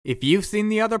If you've seen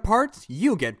the other parts,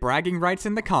 you get bragging rights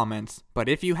in the comments, but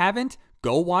if you haven't,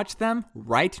 go watch them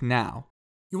right now.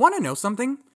 You wanna know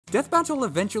something? Death Battle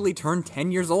eventually turned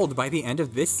 10 years old by the end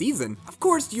of this season. Of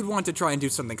course, you'd want to try and do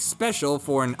something special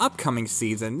for an upcoming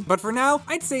season, but for now,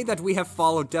 I'd say that we have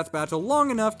followed Death Battle long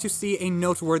enough to see a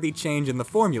noteworthy change in the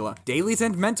formula. Dailies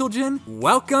and Mental Gin,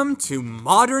 welcome to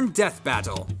Modern Death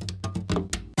Battle.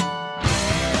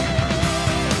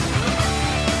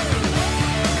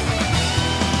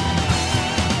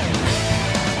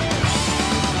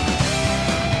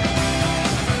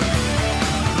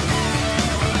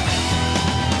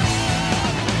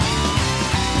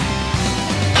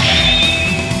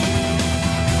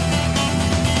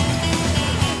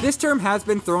 This term has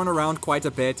been thrown around quite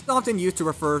a bit, often used to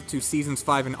refer to seasons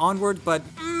 5 and onward, but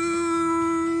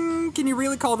can you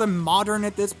really call them modern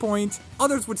at this point?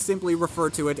 Others would simply refer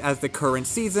to it as the current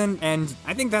season, and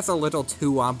I think that's a little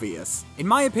too obvious. In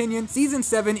my opinion, Season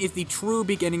 7 is the true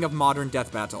beginning of modern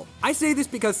Death Battle. I say this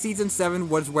because Season 7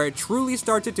 was where it truly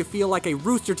started to feel like a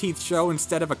Rooster Teeth show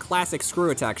instead of a classic Screw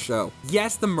Attack show.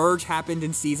 Yes, the merge happened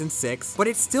in Season 6, but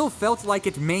it still felt like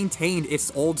it maintained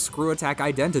its old Screw Attack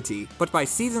identity. But by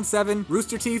Season 7,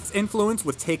 Rooster Teeth's influence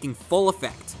was taking full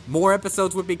effect. More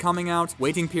episodes would be coming out,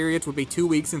 waiting periods would be 2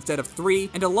 weeks instead of 3,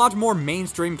 and a lot more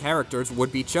mainstream characters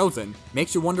would be chosen.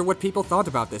 Makes you wonder what people thought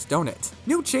about this, don't it?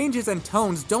 New changes and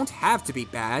tones don't have to be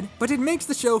bad, but it makes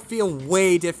the show feel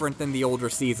way different than the older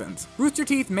seasons. Rooster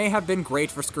Teeth may have been great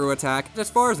for Screw Attack, but as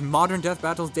far as Modern Death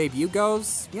Battle's debut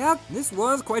goes, yeah, this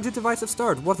was quite a divisive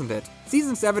start, wasn't it?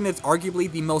 Season 7 is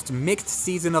arguably the most mixed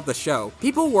season of the show.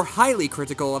 People were highly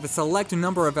critical of a select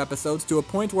number of episodes to a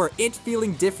point where it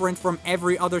feeling different from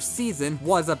every other season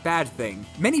was a bad thing.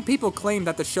 Many people claim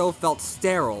that the show felt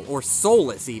sterile or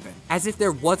soulless even, as if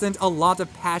there wasn't a lot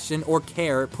of passion or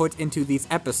care put into these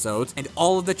episodes, and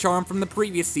all of the charm from the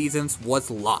previous seasons was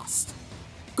lost.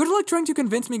 Good luck trying to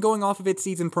convince me going off of its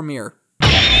season premiere.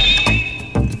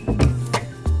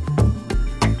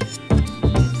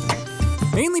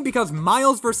 Mainly because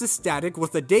Miles vs. Static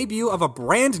was the debut of a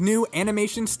brand new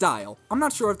animation style. I'm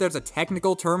not sure if there's a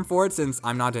technical term for it since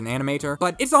I'm not an animator,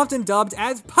 but it's often dubbed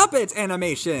as puppet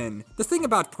animation. The thing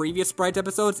about previous Sprite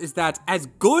episodes is that as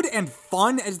good and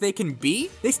fun as they can be,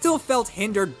 they still felt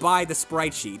hindered by the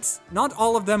sprite sheets. Not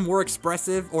all of them were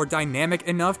expressive or dynamic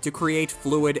enough to create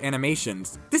fluid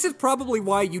animations. This is probably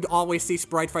why you'd always see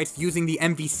sprite fights using the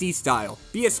MVC style,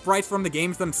 be it sprites from the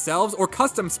games themselves or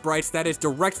custom sprites that is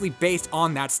directly based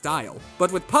on that style.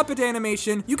 But with puppet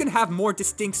animation, you can have more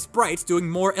distinct sprites doing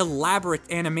more elaborate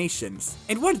animations.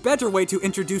 And what better way to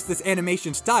introduce this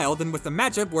animation style than with a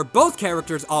matchup where both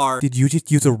characters are— Did you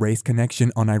just use a race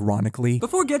connection unironically?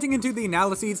 Before getting into the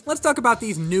analyses, let's talk about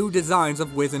these new designs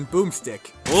of Wiz and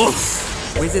Boomstick. Oof!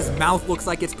 Wiz's mouth looks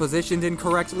like it's positioned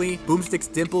incorrectly. Boomstick's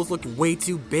dimples look way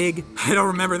too big. I don't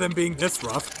remember them being this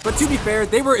rough. But to be fair,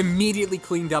 they were immediately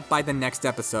cleaned up by the next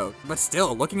episode. But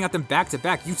still, looking at them back to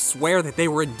back, you'd swear that they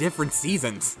were in different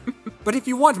seasons. But if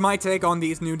you want my take on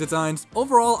these new designs,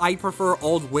 overall I prefer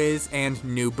old Wiz and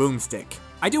new Boomstick.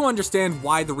 I do understand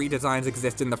why the redesigns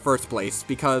exist in the first place,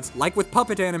 because, like with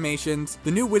puppet animations, the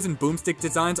new Wiz and Boomstick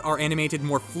designs are animated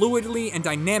more fluidly and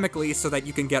dynamically so that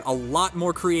you can get a lot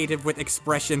more creative with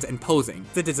expressions and posing.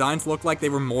 The designs look like they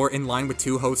were more in line with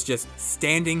two hosts just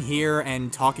standing here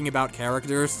and talking about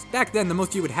characters. Back then, the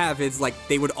most you would have is, like,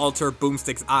 they would alter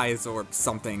Boomstick's eyes or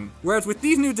something. Whereas with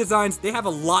these new designs, they have a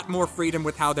lot more freedom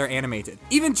with how they're animated.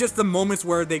 Even just the moments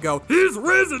where they go, "Here's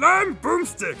Wiz and I'm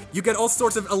Boomstick!" You get all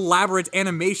sorts of elaborate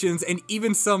animations and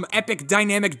even some epic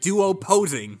dynamic duo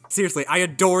posing. Seriously, I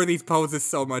adore these poses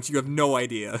so much, you have no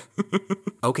idea.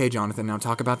 Okay, Jonathan, now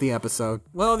talk about the episode.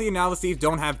 Well, the analyses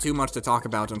don't have too much to talk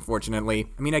about,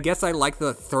 unfortunately. I mean, I guess I like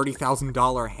the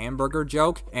 $30,000 hamburger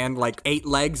joke, and like 8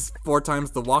 legs, 4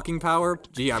 times the walking power.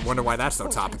 Gee, I wonder why that's so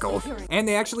topical. And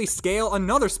they actually scale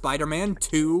another Spider-Man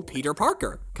to Peter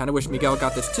Parker. Kinda wish Miguel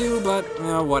got this too, but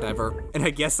whatever. And I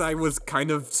guess I was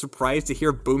kind of surprised to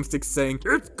hear Boomstick saying,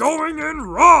 "It's going in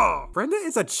raw!" Brenda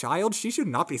is a child, she should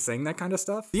not be saying that kind of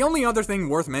stuff. The only other thing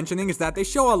worth mentioning is that they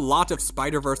show a lot of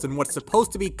Spider-Verse in what's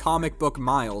supposed to be comic book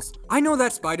Miles. I know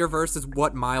that Spider-Verse is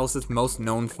what Miles is most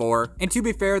known for, and to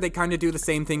be fair, they kinda do the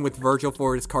same thing with Virgil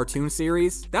for his cartoon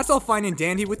series. That's all fine and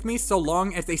dandy with me so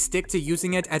long as they stick to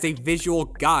using it as a visual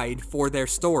guide for their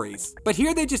stories. But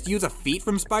here they just use a feat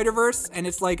from Spider-Verse, and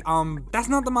it's like, that's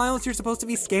not the Miles you're supposed to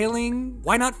be scaling?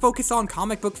 Why not focus on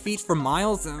comic book feats from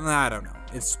Miles? I don't know.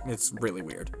 It's really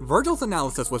weird. Virgil's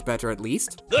analysis was better at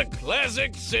least. The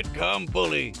classic sitcom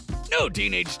bully. No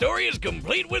teenage story is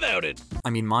complete without it. I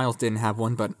mean, Miles didn't have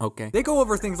one, but okay. They go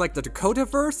over things like the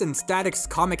Dakotaverse and Static's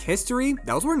comic history.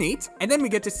 Those were neat. And then we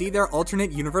get to see their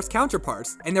alternate universe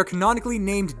counterparts, and they're canonically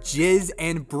named Jizz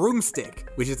and Broomstick,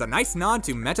 which is a nice nod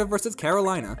to Meta vs.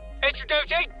 Carolina.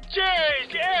 Introducing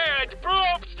Jizz and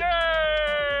Broomstick!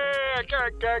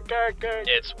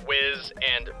 It's Whiz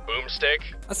and Boomstick.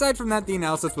 Aside from that, the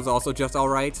analysis was also just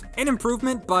alright. An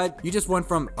improvement, but you just went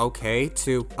from okay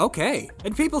to okay.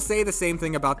 And people say the same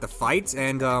thing about the fight,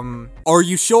 and are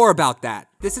you sure about that?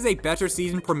 This is a better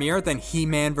season premiere than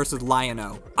He-Man vs.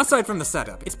 Lion-O. Aside from the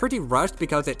setup, it's pretty rushed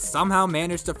because it somehow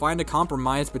managed to find a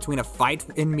compromise between a fight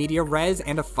in media res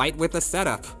and a fight with a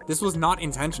setup. This was not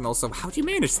intentional, so how'd you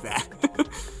manage that?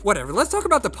 Whatever, let's talk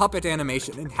about the puppet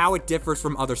animation and how it differs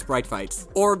from other sprite fights.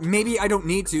 Or maybe I don't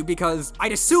need to because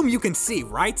I'd assume you can see,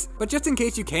 right? But just in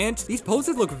case you can't, these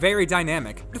poses look very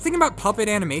dynamic. The thing about puppet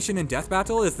animation in Death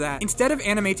Battle is that instead of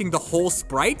animating the whole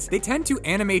sprite, they tend to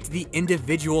animate the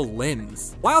individual limbs.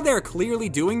 While they're clearly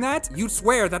doing that, you'd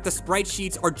swear that the sprite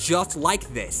sheets are just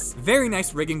like this. Very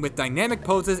nice rigging with dynamic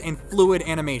poses and fluid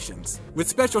animations. With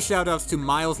special shoutouts to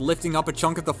Miles lifting up a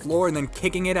chunk of the floor and then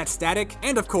kicking it at Static,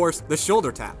 and of course, the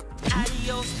shoulder tap.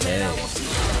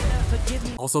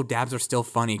 Also, dabs are still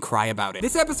funny, cry about it.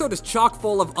 This episode is chock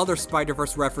full of other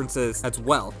Spider-Verse references as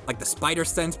well, like the spider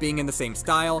sense being in the same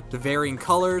style, the varying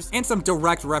colors, and some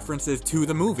direct references to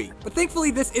the movie. But thankfully,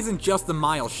 this isn't just the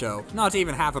Miles show, not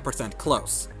even 0.5%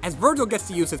 close, as Virgil gets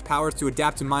to use his powers to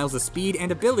adapt to Miles' speed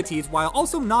and abilities while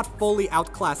also not fully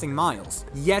outclassing Miles.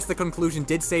 Yes, the conclusion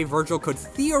did say Virgil could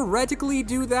theoretically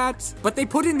do that, but they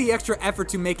put in the extra effort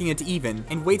to making it even,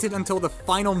 and waited until the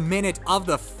final minute of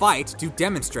the fight to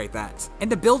demonstrate that.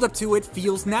 And the build up to it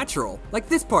feels natural, like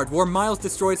this part where Miles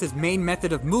destroys his main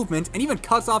method of movement and even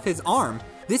cuts off his arm.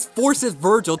 This forces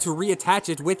Virgil to reattach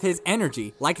it with his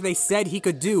energy, like they said he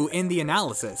could do in the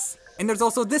analysis. And there's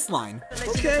also this line.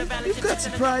 Okay, you've got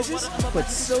surprises, but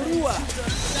so do I.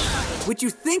 Which you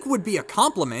think would be a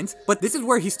compliment, but this is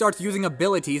where he starts using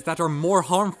abilities that are more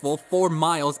harmful for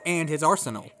Miles and his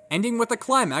arsenal. Ending with a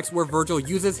climax where Virgil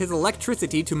uses his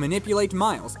electricity to manipulate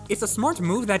Miles. It's a smart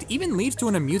move that even leads to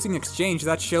an amusing exchange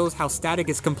that shows how Static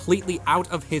is completely out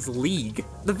of his league.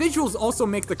 The visuals also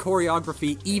make the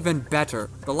choreography even better.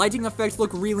 The lighting effects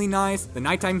look really nice, the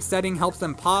nighttime setting helps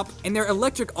them pop, and their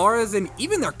electric auras and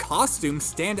even their costumes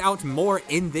stand out more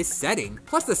in this setting.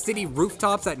 Plus the city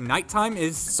rooftops at nighttime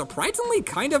is surprisingly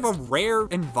kind of a rare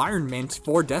environment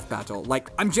for Death Battle. Like,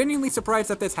 I'm genuinely surprised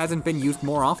that this hasn't been used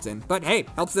more often, but hey,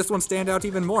 helps this one stand out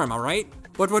even more, am I right?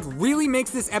 But what really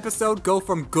makes this episode go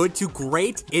from good to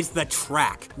great is the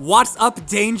track. What's Up,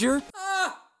 Danger?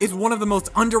 Is one of the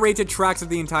most underrated tracks of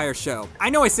the entire show.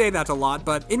 I know I say that a lot,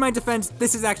 but in my defense,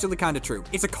 this is actually kinda true.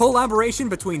 It's a collaboration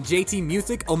between JT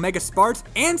Music, Omega Spart,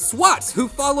 and Swats, who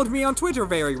followed me on Twitter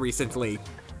very recently.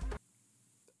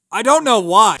 I don't know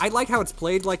why. I like how it's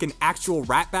played like an actual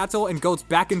rap battle and goes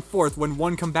back and forth when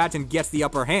one combatant gets the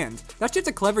upper hand. That's just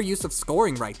a clever use of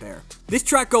scoring right there. This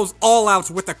track goes all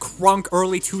out with the crunk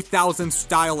early 2000s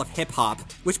style of hip-hop,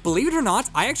 which, believe it or not,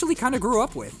 I actually kind of grew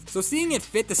up with. So seeing it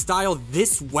fit the style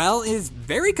this well is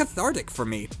very cathartic for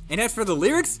me. And as for the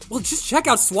lyrics, well, just check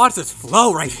out Swats'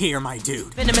 flow right here, my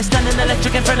dude. Venomous, stunning,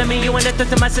 electric in front of me. You and the threat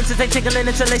to my senses, they tickling.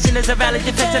 Insulation is a valid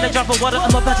defense, and a drop of water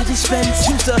I'm about to dispense.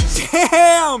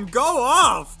 Damn, go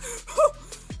off!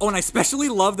 Oh, and I especially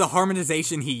love the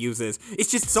harmonization he uses.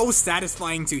 It's just so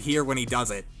satisfying to hear when he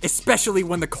does it, especially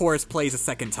when the chorus plays a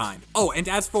second time. Oh, and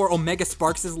as for Omega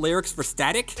Sparks' lyrics for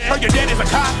Static, heard your dad is a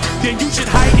cop, then you should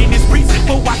hide in this precinct.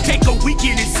 Before I take a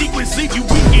weekend in sequence, leave you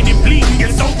weakened and bleeding. You're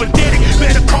so pathetic.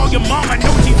 Better call your mom, I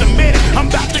know she's a medic. I'm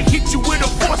about to hit you with a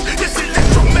force that's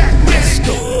electromagnetic.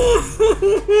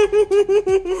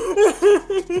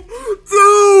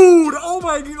 Dude, oh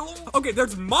my god. Okay,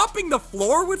 there's mopping the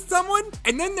floor with someone,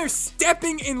 and then there's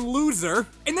stepping in Loser,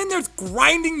 and then there's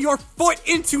grinding your foot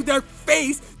into their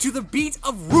face to the beat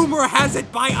of Rumor Has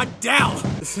It by Adele.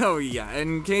 So yeah,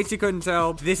 in case you couldn't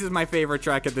tell, this is my favorite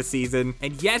track of the season,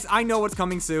 and yes, I know what's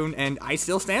coming soon, and I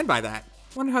still stand by that.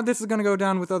 Wonder how this is gonna go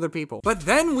down with other people. But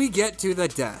then we get to the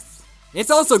death. It's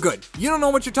also good. You don't know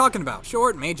what you're talking about. Sure,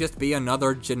 it may just be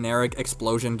another generic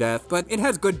explosion death, but it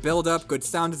has good build-up, good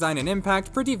sound design and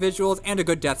impact, pretty visuals, and a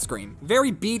good death scream.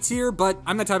 Very B tier, but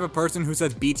I'm the type of person who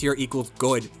says B tier equals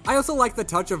good. I also like the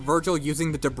touch of Virgil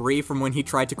using the debris from when he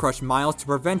tried to crush Miles to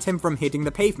prevent him from hitting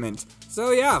the pavement.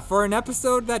 So yeah, for an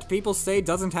episode that people say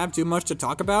doesn't have too much to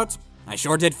talk about, I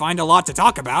sure did find a lot to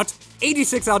talk about.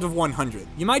 86 out of 100.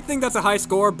 You might think that's a high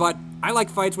score, but I like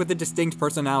fights with a distinct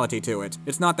personality to it.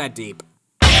 It's not that deep.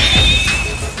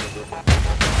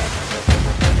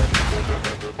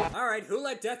 Alright, who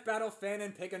let Death Battle fan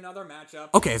and pick another matchup?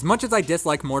 Okay, as much as I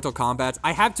dislike Mortal Kombat,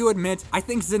 I have to admit, I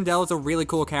think Sindel is a really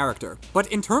cool character. But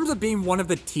in terms of being one of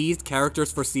the teased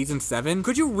characters for Season 7,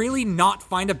 could you really not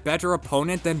find a better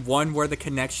opponent than one where the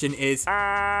connection is...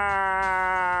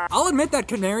 I'll admit that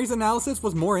Canary's analysis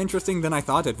was more interesting than I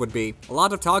thought it would be. A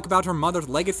lot of talk about her mother's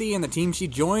legacy and the team she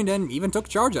joined and even took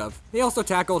charge of. They also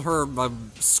tackled her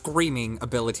screaming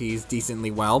abilities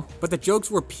decently well, but the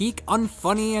jokes were peak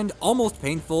unfunny and almost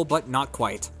painful, but not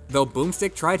quite. Though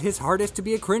Boomstick tried his hardest to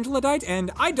be a cringe Luddite,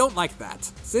 and I don't like that.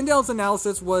 Sindel's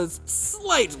analysis was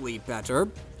slightly better.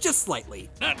 Just slightly.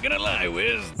 Not gonna lie,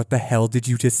 Wiz. What the hell did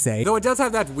you just say? Though it does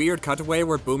have that weird cutaway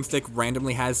where Boomstick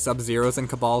randomly has Sub-Zeros and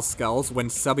Cabal's skulls when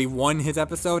Subby won his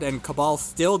episode and Cabal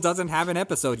still doesn't have an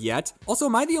episode yet. Also,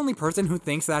 am I the only person who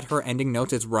thinks that her ending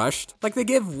note is rushed? Like, they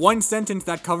give one sentence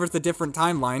that covers the different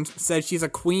timelines, says she's a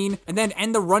queen, and then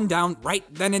end the rundown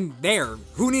right then and there.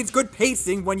 Who needs good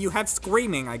pacing when you have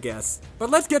screaming, I guess? But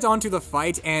let's get on to the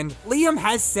fight, and Liam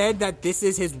has said that this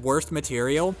is his worst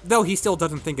material, though he still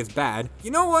doesn't think it's bad. You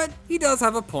know what? He does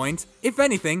have a point. If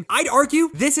anything, I'd argue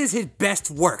this is his best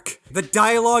work. The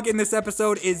dialogue in this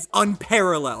episode is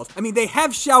unparalleled. I mean, they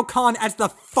have Shao Kahn as the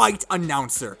fight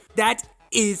announcer. That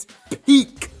is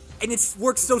peak. And it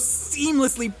works so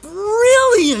seamlessly,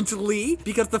 brilliantly,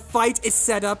 because the fight is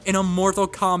set up in a Mortal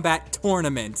Kombat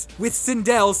tournament, with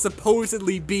Sindel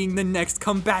supposedly being the next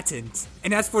combatant.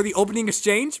 And as for the opening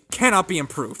exchange, cannot be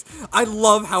improved. I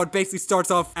love how it basically starts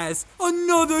off as,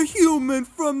 another human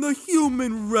from the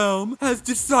human realm has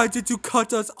decided to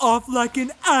cut us off like an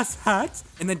asshat.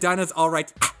 And then Dinah's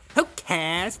alright, who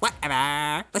cares?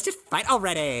 Whatever. Let's just fight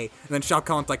already. And then Shao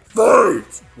Kahn's like,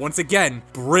 fight! Once again,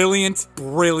 brilliant,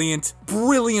 brilliant,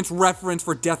 brilliant reference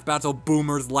for Death Battle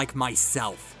boomers like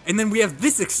myself. And then we have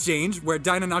this exchange where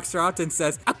Dinah knocks her out and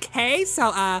says, okay, so,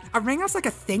 a ring-off's like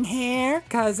a thing here,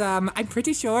 cause, I'm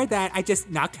pretty sure that I just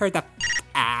knocked her the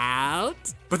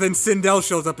out. But then Sindel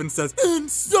shows up and says,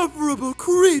 insufferable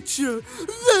creature,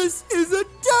 this is a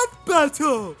death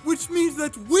battle, which means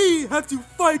that we have to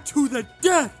fight to the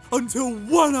death until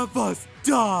one of us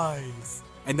dies.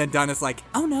 And then Dinah's like,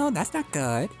 oh no, that's not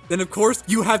good. Then of course,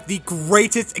 you have the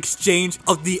greatest exchange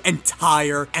of the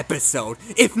entire episode,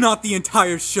 if not the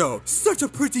entire show. Such a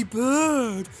pretty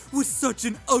bird with such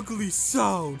an ugly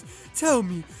sound. Tell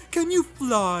me, can you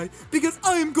fly? Because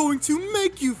I am going to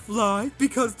make you fly,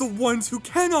 because the ones who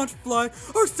cannot fly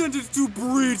are sentenced to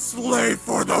breed slaves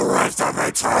for the rest of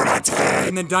eternity.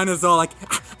 And then Dinah's all like,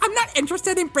 I'm not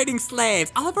interested in breeding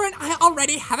slaves. Oliver and I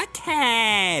already have a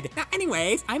kid. Now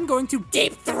anyways, I'm going to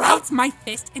deep throat my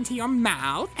fist into your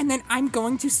mouth, and then I'm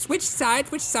going to switch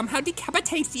sides, which somehow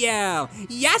decapitates you.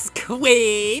 Yes,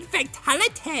 queen,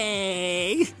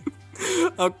 fatality.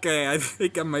 Okay, I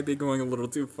think I might be going a little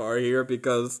too far here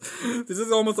because this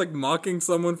is almost like mocking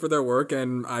someone for their work,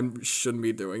 and I shouldn't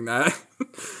be doing that.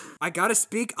 I gotta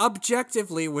speak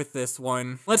objectively with this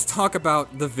one. Let's talk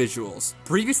about the visuals.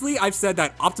 Previously, I've said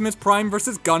that Optimus Prime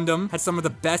vs. Gundam had some of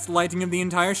the best lighting of the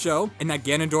entire show, and that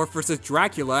Ganondorf vs.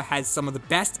 Dracula has some of the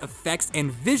best effects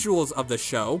and visuals of the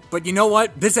show. But you know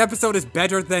what? This episode is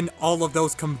better than all of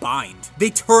those combined.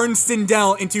 They turned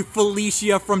Sindel into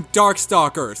Felicia from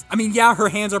Darkstalkers. I mean, yeah, her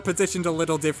hands are positioned a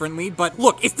little differently, but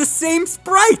look, it's the same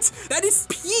sprite! That is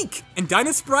peak! And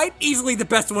Dinah's sprite, easily the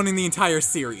best one in the entire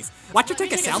series. Watch her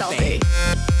take a selfie.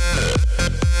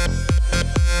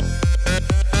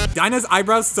 Dinah's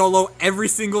eyebrows solo every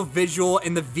single visual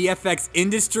in the VFX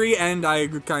industry, and I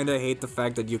kinda hate the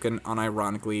fact that you can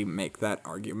unironically make that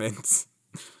argument.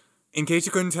 In case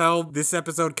you couldn't tell, this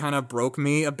episode kinda broke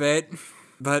me a bit.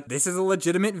 But this is a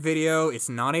legitimate video, it's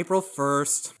not April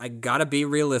 1st, I gotta be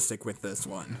realistic with this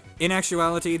one. In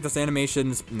actuality, this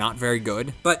animation's not very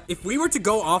good, but if we were to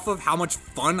go off of how much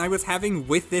fun I was having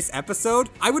with this episode,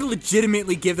 I would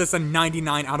legitimately give this a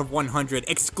 99 out of 100,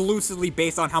 exclusively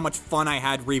based on how much fun I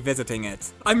had revisiting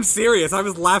it. I'm serious, I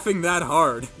was laughing that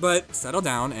hard. But settle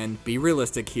down and be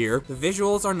realistic here. The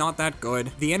visuals are not that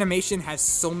good. The animation has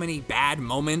so many bad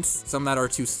moments, some that are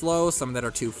too slow, some that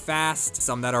are too fast,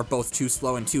 some that are both too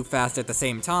slow and too fast at the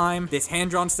same time. This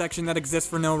hand-drawn section that exists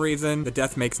for no reason. The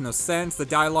death makes no sense. The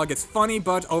dialogue is funny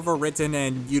but overwritten,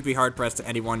 and you'd be hard-pressed to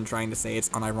anyone trying to say it's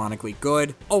unironically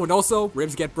good. Oh, and also,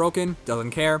 ribs get broken,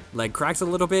 doesn't care. Leg cracks a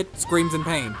little bit, screams in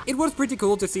pain. It was pretty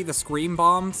cool to see the scream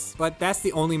bombs, but that's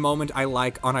the only moment I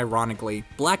like unironically.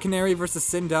 Black Canary vs.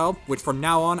 Sindel, which from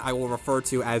now on I will refer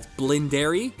to as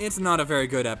Blindary. It's not a very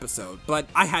good episode, but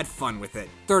I had fun with it.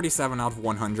 37 out of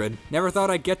 100. Never thought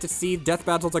I'd get to see Death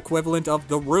Battle's equivalent of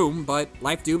The Room, but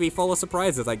life do be full of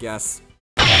surprises, I guess.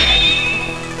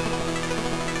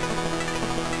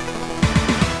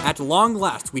 At long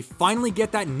last, we finally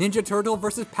get that Ninja Turtle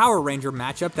versus Power Ranger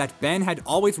matchup that Ben had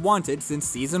always wanted since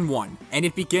season 1. And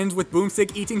it begins with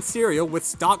Boomstick eating cereal with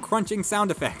stock crunching sound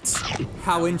effects.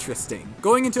 How interesting.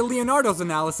 Going into Leonardo's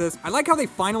analysis, I like how they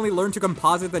finally learned to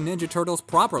composite the Ninja Turtles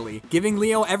properly, giving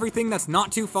Leo everything that's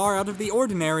not too far out of the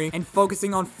ordinary and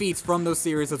focusing on feats from those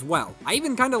series as well. I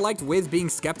even kinda liked Wiz being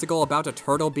skeptical about a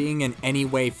turtle being in any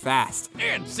way fast.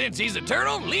 And since he's a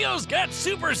turtle, Leo's got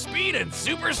super speed and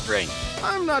super strength.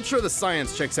 I'm not sure the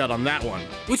science checks out on that one.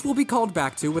 Which will be called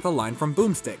back to with a line from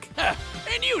Boomstick. Ha!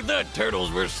 And you thought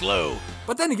turtles were slow.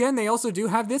 But then again, they also do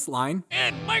have this line.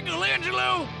 And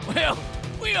Michelangelo? Well,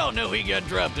 we all know he got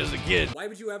dropped as a kid. Why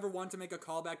would you ever want to make a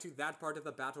callback to that part of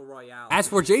the Battle Royale? As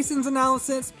for Jason's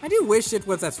analysis, I do wish it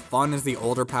was as fun as the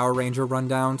older Power Ranger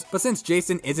rundowns, but since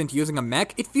Jason isn't using a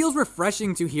mech, it feels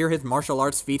refreshing to hear his martial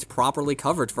arts feats properly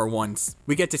covered for once.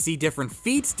 We get to see different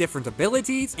feats, different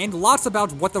abilities, and lots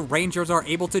about what the Rangers are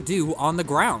able to do on the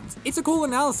ground. It's a cool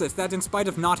analysis that, in spite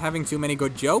of not having too many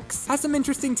good jokes, has some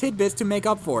interesting tidbits to make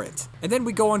up for it. And then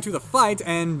we go on to the fight,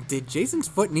 and did Jason's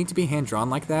foot need to be hand-drawn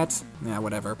like that? Nah,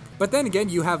 whatever. But then again,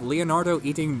 you have Leonardo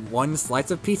eating one slice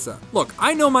of pizza. Look,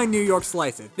 I know my New York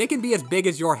slices. They can be as big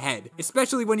as your head,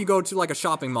 especially when you go to like a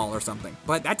shopping mall or something.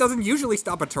 But that doesn't usually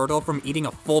stop a turtle from eating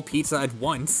a full pizza at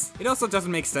once. It also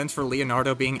doesn't make sense for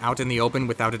Leonardo being out in the open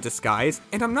without a disguise,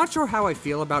 and I'm not sure how I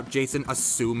feel about Jason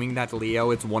assuming that Leo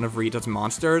is one of Rita's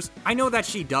monsters. I know that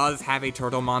she does have a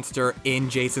turtle monster in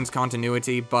Jason's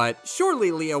continuity, but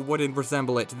surely Leo wouldn't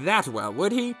resemble it that well,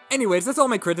 would he? Anyways, that's all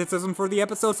my criticism for the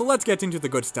episode, so let's get into the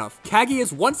good stuff. Kagi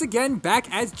is once again back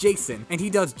as Jason, and he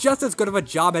does just as good of a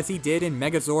job as he did in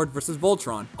Megazord vs.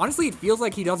 Voltron. Honestly, it feels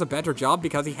like he does a better job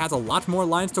because he has a lot more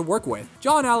lines to work with.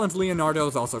 John Allen's Leonardo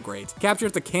is also great.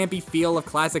 Captures the campy feel of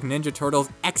classic Ninja Turtles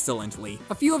excellently.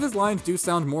 A few of his lines do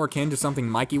sound more akin to something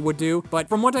Mikey would do, but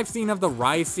from what I've seen of the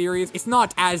Rise series, it's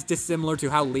not as dissimilar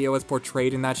to how Leo is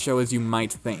portrayed in that show as you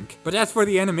might think. But as for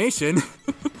the animation,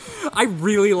 I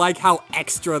really like how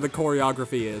extra the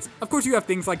choreography is. Of course, you have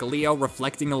things like Leo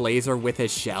reflecting a laser with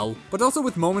his shell, but also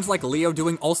with moments like Leo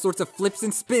doing all sorts of flips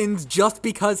and spins just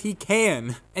because he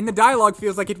can. And the dialogue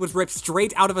feels like it was ripped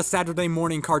straight out of a Saturday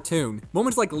morning cartoon.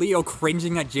 Moments like Leo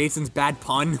cringing at Jason's bad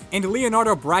pun, and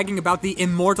Leonardo bragging about the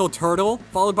immortal turtle,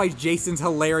 followed by Jason's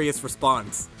hilarious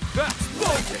response. That's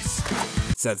bogus!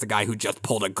 Says the guy who just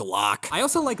pulled a Glock. I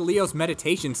also like Leo's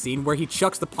meditation scene where he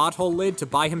chucks the pothole lid to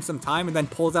buy him some time and then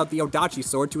pulls out the Odachi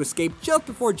sword to escape just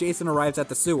before Jason arrives at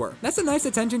the sewer. That's a nice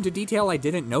attention to detail I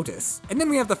didn't notice. And then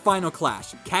we have the final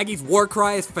clash. Kagi's war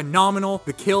cry is phenomenal,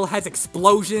 the kill has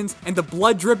explosions, and the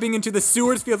blood dripping into the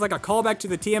sewers feels like a callback to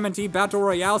the TMNT Battle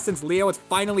Royale since Leo is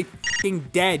finally f***ing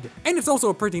dead. And it's also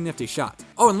a pretty nifty shot.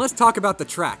 Oh, and let's talk about the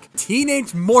track.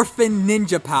 Teenage Morphin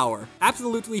Ninja Power.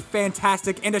 Absolutely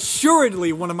fantastic and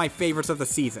assuredly one of my favorites of the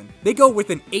season. They go with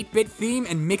an 8-bit theme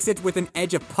and mix it with an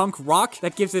edge of punk rock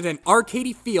that gives it an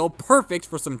arcadey feel perfect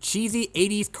for some cheesy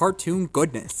 80s cartoon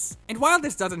goodness. And while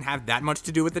this doesn't have that much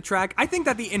to do with the track, I think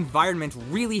that the environment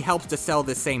really helps to sell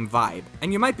this same vibe.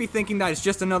 And you might be thinking that it's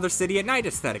just another city at night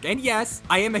aesthetic, and yes,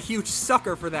 I am a huge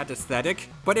sucker for that aesthetic,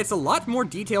 but it's a lot more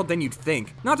detailed than you'd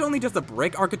think. Not only does the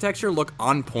brick architecture look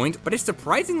on point, but it's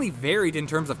surprisingly varied in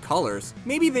terms of colors.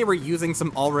 Maybe they were using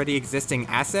some already existing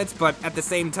assets, but at the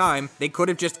same time, they could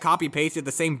have just copy-pasted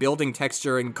the same building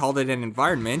texture and called it an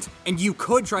environment, and you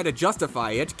could try to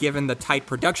justify it given the tight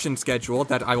production schedule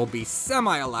that I will be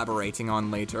semi-elaborating on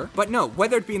later. But no,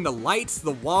 whether it be in the lights,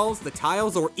 the walls, the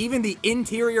tiles, or even the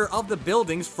interior of the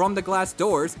buildings from the glass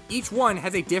doors, each one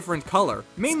has a different color.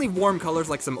 Mainly warm colors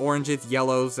like some oranges,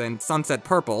 yellows, and sunset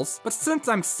purples, but since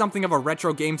I'm something of a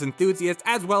retro games enthusiast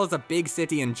as well as a big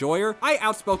city enjoyer, I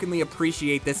outspokenly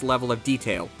appreciate this level of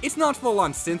detail. It's not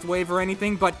full-on synthwave or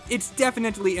anything, but it's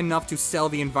definitely enough to sell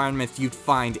the environments you'd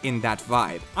find in that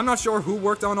vibe. I'm not sure who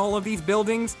worked on all of these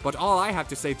buildings, but all I have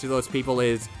to say to those people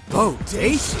is,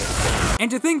 bodacious! And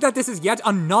to think that this is yet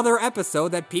another episode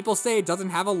that people say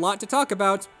doesn't have a lot to talk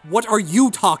about, what are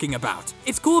you talking about?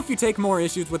 It's cool if you take more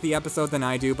issues with the episode than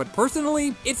I do, but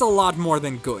personally, it's a lot more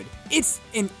than good. It's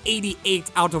an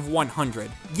 88 out of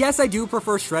 100. Yes, I do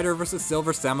prefer Shredder vs.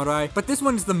 Silver Samurai, but this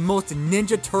one is the most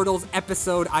Ninja Turtles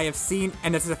episode I have seen,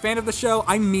 and as a fan of the show,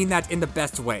 I mean that in the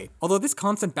best way. Although this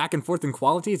constant back and forth in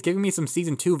quality is giving me some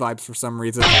Season 2 vibes for some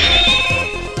reason.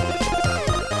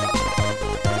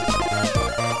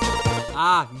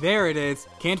 Ah, there it is.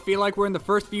 Can't feel like we're in the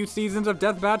first few seasons of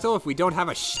Death Battle if we don't have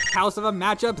a house of a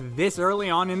matchup this early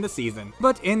on in the season.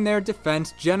 But in their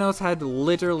defense, Genos had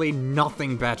literally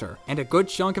nothing better, and a good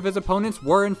chunk of his opponents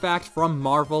were in fact from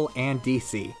Marvel and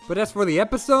DC. But as for the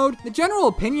episode, the general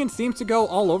opinion seems to go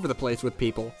all over the place with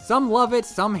people. Some love it,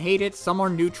 some hate it, some are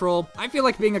neutral. I feel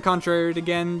like being a contrarian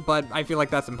again, but I feel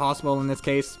like that's impossible in this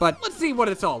case. But let's see what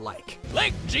it's all like.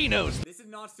 Like Geno's. This is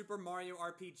not Super Mario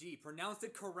RPG. Pronounced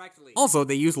it correctly. Also,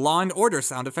 they use Law and Order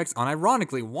sound effects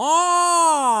unironically.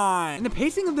 Why? And the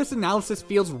pacing of this analysis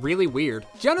feels really weird.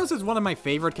 Genos is one of my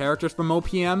favorite characters from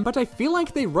OPM, but I feel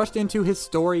like they rushed into his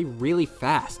story really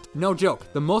fast. No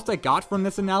joke, the most I got from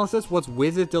this analysis was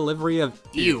Wiz's delivery of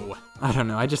ew. I don't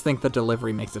know, I just think the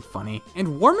delivery makes it funny.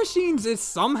 And War Machines is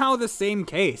somehow the same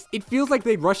case. It feels like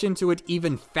they rush into it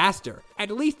even faster. At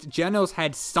least Genos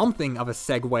had something of a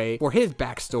segue for his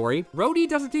backstory. Rhodey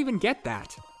doesn't even get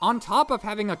that. On top of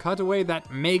having a cutaway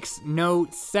that makes no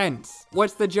sense.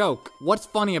 What's the joke? What's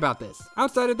funny about this?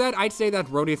 Outside of that, I'd say that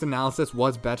Rhodey's analysis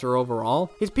was better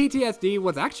overall. His PTSD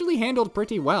was actually handled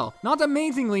pretty well. Not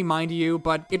amazingly, mind you,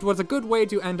 but it was a good way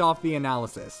to end off the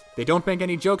analysis. They don't make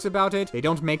any jokes about it, they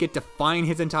don't make it define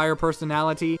his entire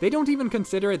personality, they don't even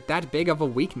consider it that big of a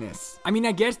weakness. I mean,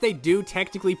 I guess they do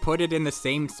technically put it in the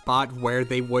same spot where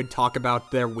they would talk about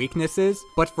their weaknesses,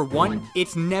 but for one,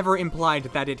 it's never implied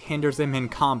that it hinders him in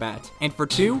combat. And for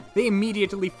two, they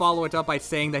immediately follow it up by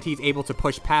saying that he's able to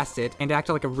push past it and act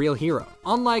like a real hero.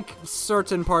 Unlike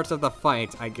certain parts of the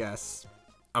fight, I guess.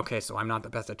 Okay, so I'm not the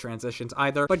best at transitions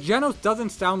either, but Genos doesn't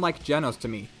sound like Genos to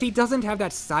me. He doesn't have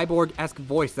that cyborg-esque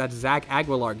voice that Zach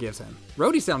Aguilar gives him.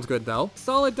 Rhodey sounds good though.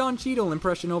 Solid Don Cheadle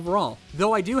impression overall.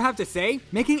 Though I do have to say,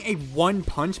 making a One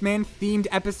Punch Man themed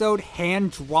episode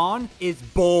hand-drawn is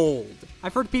bold.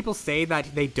 I've heard people say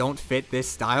that they don't fit this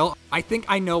style. I think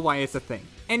I know why it's a thing.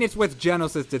 And it's with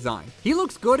Genos' design. He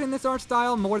looks good in this art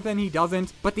style more than he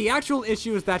doesn't, but the actual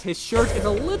issue is that his shirt is a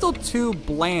little too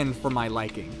bland for my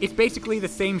liking. It's basically the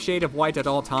same shade of white at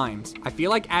all times. I feel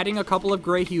like adding a couple of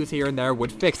gray hues here and there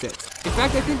would fix it. In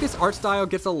fact, I think this art style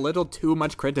gets a little too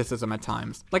much criticism at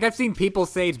times. Like, I've seen people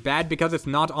say it's bad because it's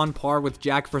not on par with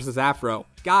Jack vs. Afro.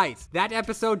 Guys, that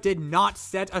episode did not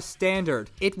set a standard.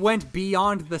 It went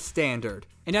beyond the standard.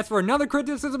 And as for another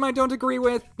criticism I don't agree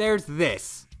with, there's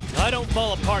this. I don't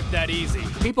fall apart that easy.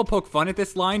 People poke fun at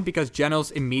this line because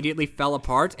Genos immediately fell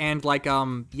apart and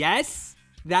yes?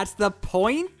 That's the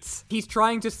point? He's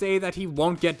trying to say that he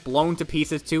won't get blown to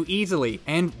pieces too easily.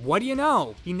 And what do you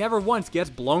know? He never once gets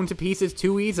blown to pieces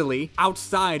too easily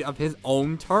outside of his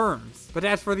own terms. But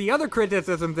as for the other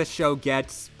criticism this show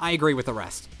gets, I agree with the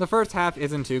rest. The first half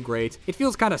isn't too great. It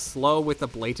feels kind of slow with the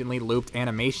blatantly looped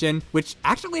animation, which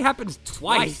actually happens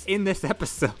twice in this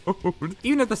episode.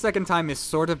 Even if the second time is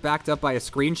sort of backed up by a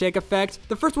screen shake effect,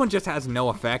 the first one just has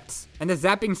no effects. And the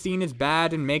zapping scene is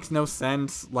bad and makes no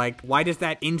sense. Like, why does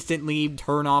that instantly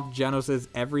turn off Genos'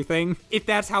 everything? If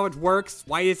that's how it works,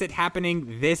 why is it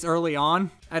happening this early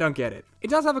on? I don't get it. It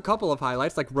does have a couple of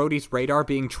highlights, like Rhodey's radar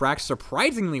being tracked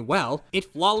surprisingly well. It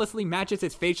flawlessly matches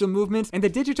its facial movements, and the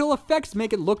digital effects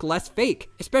make it look less fake,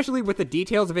 especially with the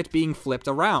details of it being flipped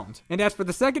around. And as for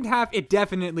the second half, it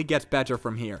definitely gets better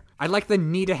from here. I like the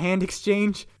need-a-hand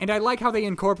exchange, and I like how they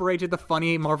incorporated the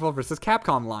funny Marvel vs.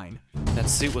 Capcom line. That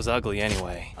suit was ugly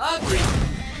anyway. Ugly!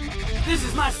 This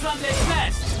is my Sunday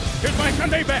best! Here's my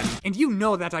Sunday best. And you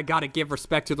know that I gotta give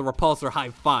respect to the repulsor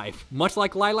high five. Much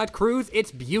like Lilac Cruz,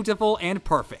 it's beautiful and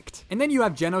perfect. And then you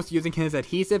have Genos using his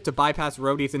adhesive to bypass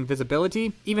Rhodey's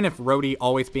invisibility, even if Rhodey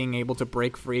always being able to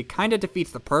break free kinda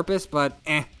defeats the purpose, but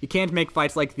you can't make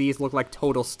fights like these look like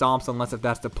total stomps unless if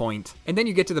that's the point. And then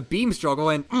you get to the beam struggle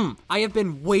and I have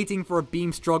been waiting for a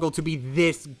beam struggle to be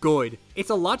this good.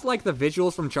 It's a lot like the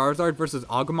visuals from Charizard vs.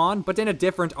 Agumon, but in a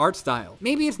different art style.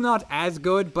 Maybe it's not as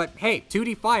good, but hey,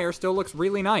 2D Fire still looks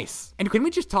really nice. And can we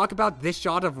just talk about this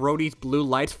shot of Rhodey's blue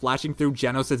lights flashing through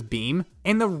Genos' beam?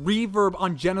 And the reverb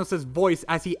on Genos' voice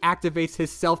as he activates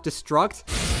his self-destruct?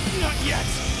 Not yet.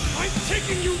 I'm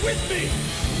taking you with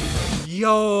me.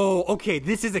 Yo, okay,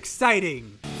 this is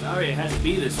exciting. Sorry it had to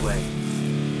be this way.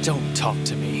 Don't talk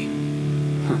to me.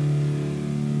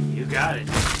 You got it.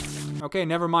 Okay,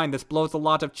 never mind, this blows a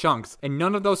lot of chunks. And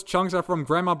none of those chunks are from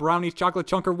Grandma Brownie's Chocolate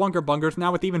Chunker Wunker Bungers,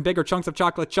 now with even bigger chunks of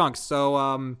chocolate chunks.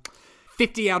 So,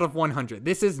 50 out of 100.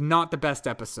 This is not the best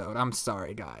episode. I'm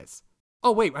sorry, guys.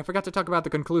 Oh, wait, I forgot to talk about the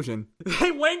conclusion.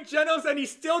 They wanked Genos and he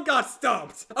still got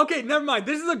stumped. Okay, never mind.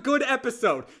 This is a good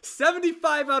episode.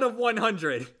 75 out of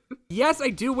 100. Yes, I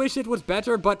do wish it was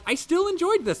better, but I still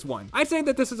enjoyed this one. I'd say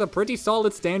that this is a pretty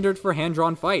solid standard for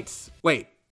hand-drawn fights. Wait,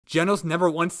 Genos never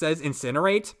once says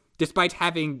incinerate, despite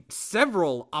having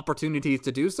several opportunities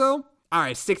to do so?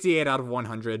 Alright, 68 out of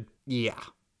 100. Yeah.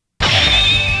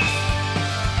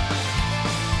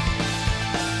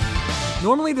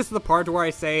 Normally this is the part where I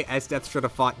say Esdeath should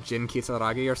have fought Jin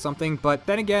Kisaragi or something, but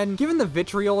then again, given the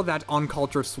vitriol that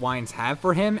uncultured swines have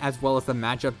for him, as well as the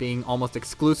matchup being almost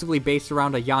exclusively based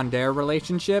around a yandere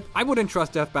relationship, I wouldn't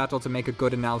trust Death Battle to make a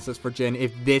good analysis for Jin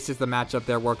if this is the matchup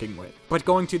they're working with. But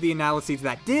going to the analyses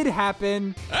that did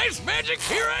happen... Ice magic,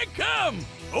 here I come!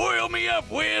 Oil me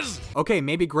up, Wiz! Okay,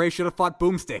 maybe Gray should have fought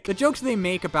Boomstick. The jokes they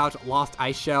make about Lost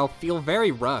Ice Shell feel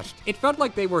very rushed. It felt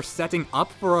like they were setting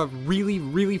up for a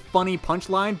really funny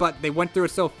punchline, but they went through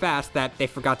it so fast that they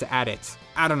forgot to add it.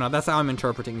 I don't know, that's how I'm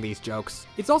interpreting these jokes.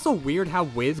 It's also weird how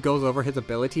Wiz goes over his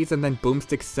abilities and then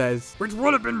Boomstick says, Which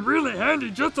would have been really handy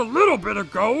just a little bit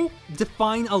ago.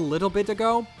 Define a little bit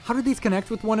ago? How do these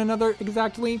connect with one another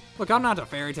exactly? Look, I'm not a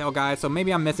fairy tale guy, so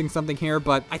maybe I'm missing something here,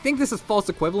 but I think this is false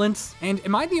equivalence. And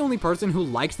am I the only person who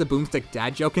likes the Boomstick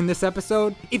dad joke in this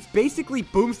episode? It's basically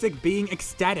Boomstick being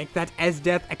ecstatic that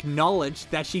Esdeath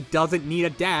acknowledged that she doesn't need a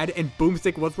dad and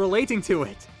Boomstick was relating to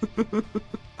it.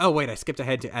 Oh wait, I skipped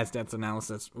ahead to Esdeath's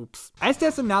analysis. Oops.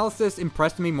 Esdeath's analysis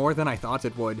impressed me more than I thought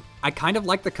it would. I kind of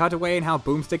like the cutaway and how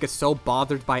Boomstick is so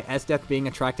bothered by Esdeath being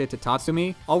attracted to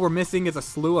Tatsumi. All we're missing is a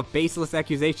slew of baseless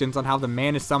accusations on how the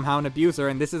man is somehow an abuser,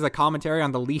 and this is a commentary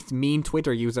on the least mean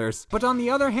Twitter users. But on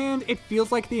the other hand, it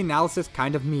feels like the analysis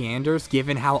kind of meanders,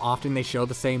 given how often they show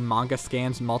the same manga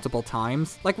scans multiple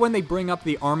times. Like when they bring up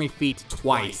the army feat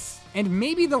twice. And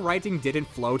maybe the writing didn't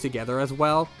flow together as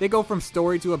well. They go from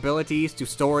story to abilities, to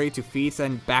story, to feats,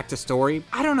 and back to story.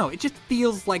 I don't know, it just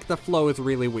feels like the flow is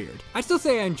really weird. I'd still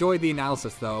say I enjoyed the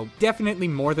analysis though, definitely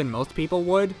more than most people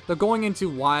would. Though going into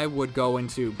why would go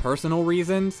into personal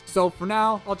reasons. So for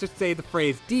now, I'll just say the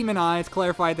phrase demonize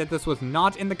clarified that this was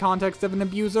not in the context of an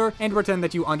abuser, and pretend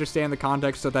that you understand the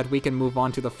context so that we can move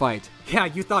on to the fight. Yeah,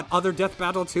 you thought other Death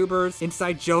Battle tubers'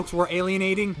 inside jokes were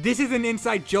alienating? This is an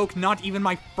inside joke not even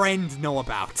my friends know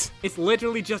about. It's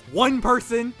literally just one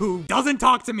person who doesn't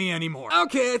talk to me anymore.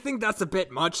 Okay, I think that's a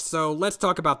bit much, so let's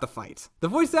talk about the fight. The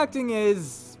voice acting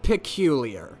is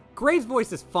peculiar. Gray's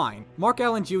voice is fine. Mark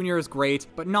Allen Jr. is great,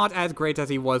 but not as great as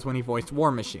he was when he voiced War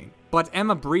Machine. But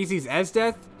Emma Breezy's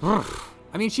Esdeath?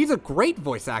 I mean, she's a great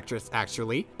voice actress,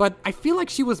 actually, but I feel like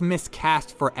she was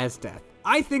miscast for Esdeath.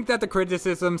 I think that the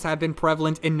criticisms have been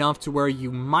prevalent enough to where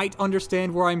you might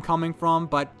understand where I'm coming from,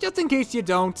 but just in case you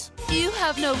don't... You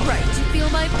have no right to feel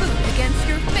my boot against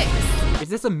your face. Is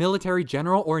this a military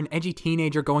general or an edgy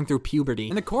teenager going through puberty?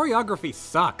 And the choreography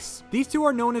sucks. These two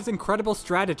are known as incredible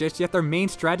strategists, yet their main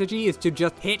strategy is to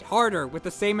just hit harder with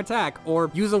the same attack, or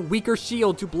use a weaker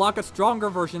shield to block a stronger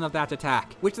version of that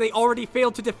attack, which they already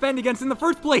failed to defend against in the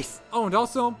first place. Oh, and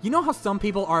also, you know how some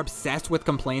people are obsessed with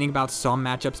complaining about some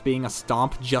matchups being a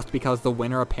stomp just because the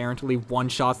winner apparently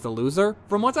one-shots the loser?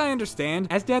 From what I understand,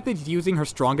 Esdeath is using her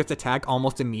strongest attack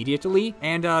almost immediately,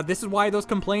 and this is why those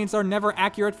complaints are never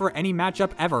accurate for any matchup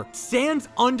ever. Sans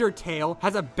Undertale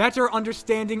has a better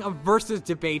understanding of versus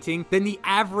debating than the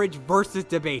average versus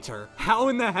debater. How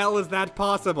in the hell is that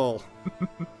possible?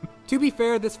 To be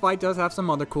fair, this fight does have some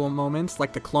other cool moments,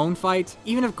 like the clone fight.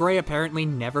 Even if Gray apparently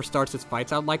never starts his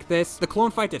fights out like this, the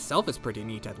clone fight itself is pretty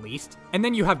neat at least. And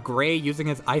then you have Gray using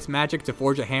his ice magic to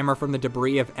forge a hammer from the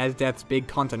debris of Esdeath's big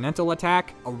continental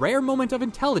attack, a rare moment of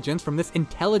intelligence from this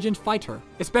intelligent fighter.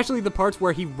 Especially the parts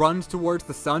where he runs towards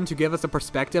the sun to give us a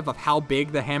perspective of how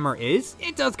big the hammer is.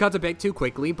 It does cut a bit too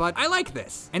quickly, but I like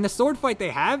this. And the sword fight they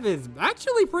have is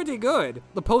actually pretty good.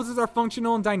 The poses are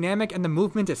functional and dynamic, and the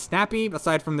movement is snappy,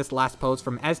 aside from this last pose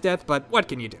from Esdeath, but what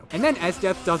can you do? And then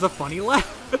Esdeath does a funny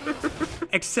laugh.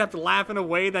 Except laugh in a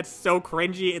way that's so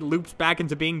cringy it loops back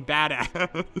into being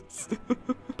badass.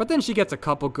 But then she gets a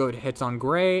couple good hits on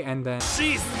Gray, and then...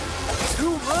 She's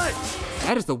too much!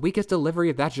 That is the weakest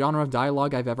delivery of that genre of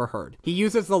dialogue I've ever heard. He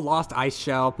uses the Lost Ice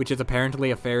Shell, which is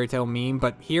apparently a fairy tale meme,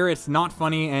 but here it's not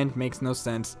funny and makes no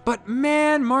sense. But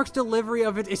man, Mark's delivery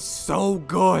of it is so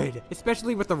good,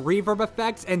 especially with the reverb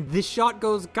effects, and this shot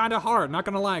goes kinda hard, not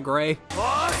gonna lie, Gray.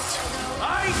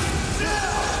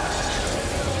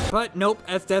 But nope,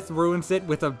 Esdeath ruins it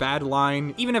with a bad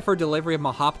line, even if her delivery of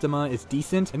Mahoptima is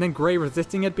decent, and then Gray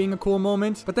resisting it being a cool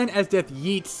moment. But then Esdeath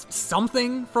yeets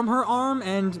something from her arm,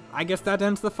 and I guess that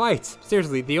ends the fight.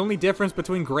 Seriously, the only difference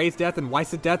between Gray's death and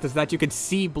Weiss's death is that you can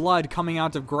see blood coming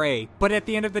out of Gray. But at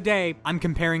the end of the day, I'm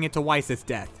comparing it to Weiss's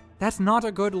death. That's not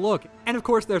a good look. And of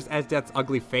course there's Esdeath's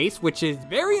ugly face, which is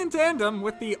very in tandem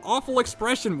with the awful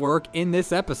expression work in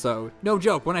this episode. No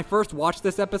joke, when I first watched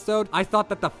this episode, I thought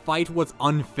that the fight was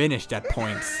unfinished at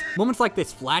points. Moments like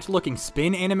this flat-looking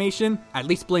spin animation, at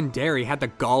least Blinderi had the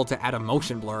gall to add a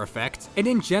motion blur effect. And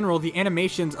in general, the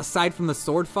animations, aside from the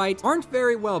sword fight, aren't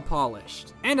very well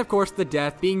polished. And of course, the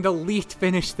death being the least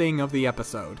finished thing of the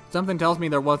episode. Something tells me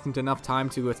there wasn't enough time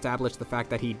to establish the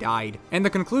fact that he died. And the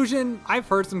conclusion, I've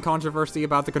heard some controversy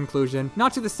about the conclusion,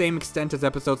 not to the same extent as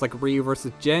episodes like Ryu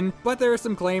vs. Jin, but there is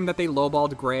some claim that they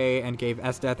lowballed Gray and gave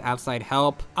Esdeath outside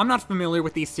help. I'm not familiar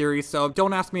with these series, so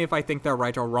don't ask me if I think they're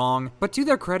right or wrong, but to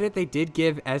their credit, they did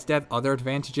give Esdeath other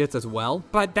advantages as well.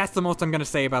 But that's the most I'm gonna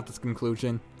say about this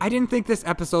conclusion. I didn't think this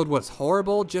episode was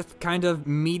horrible, just kind of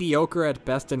mediocre at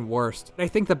best and worst. I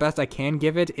think the best I can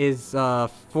give it is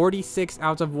 46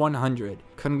 out of 100.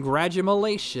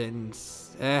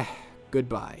 Congratulations.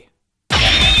 Goodbye.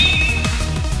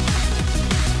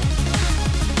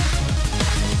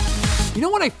 You know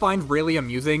what I find really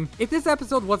amusing? If this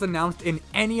episode was announced in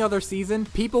any other season,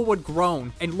 people would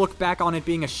groan and look back on it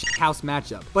being a shithouse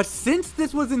matchup. But since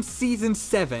this was in season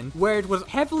 7, where it was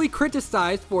heavily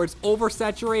criticized for its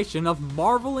oversaturation of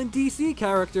Marvel and DC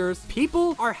characters,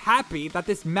 people are happy that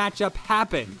this matchup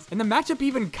happened. And the matchup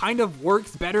even kind of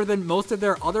works better than most of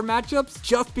their other matchups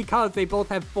just because they both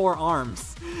have 4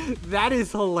 arms. That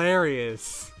is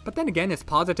hilarious. But then again, his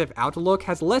positive outlook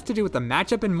has less to do with the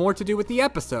matchup and more to do with the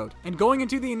episode. And going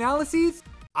into the analyses,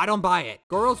 I don't buy it.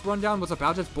 Goro's rundown was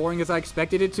about as boring as I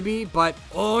expected it to be, but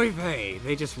oy vey,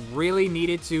 they just really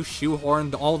needed to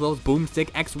shoehorn all those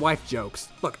boomstick ex-wife jokes.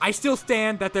 Look, I still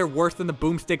stand that they're worse than the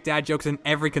boomstick dad jokes in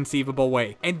every conceivable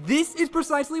way. And this is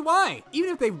precisely why.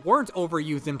 Even if they weren't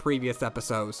overused in previous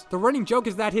episodes. The running joke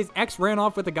is that his ex ran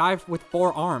off with a guy with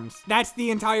 4 arms. That's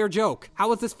the entire joke. How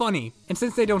is this funny? And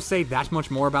since they don't say that much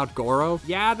more about Goro,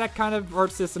 yeah, that kind of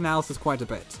hurts this analysis quite a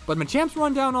bit. But Machamp's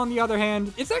rundown, on the other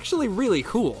hand, it's actually really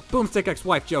cool. Boomstick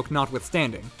ex-wife joke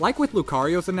notwithstanding. Like with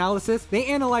Lucario's analysis, they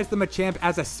analyze the Machamp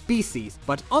as a species,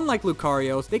 but unlike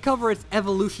Lucario's, they cover its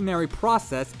evolutionary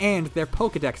process and their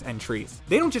Pokedex entries.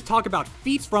 They don't just talk about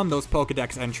feats from those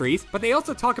Pokedex entries, but they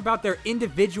also talk about their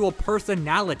individual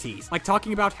personalities, like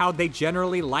talking about how they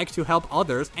generally like to help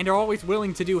others and are always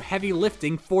willing to do heavy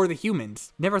lifting for the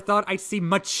humans. Never thought I'd see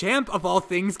Machamp of all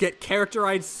things get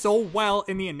characterized so well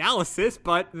in the analysis,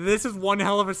 but this is one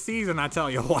hell of a season, I tell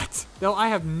you what. Though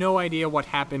I have no idea what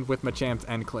happened with Machamp's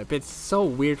end clip. It's so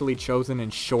weirdly chosen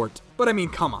and short. But I mean,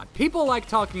 come on. People like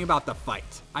talking about the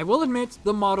fight. I will admit,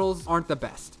 the models aren't the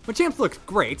best. Machamp's looks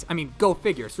great. I mean, go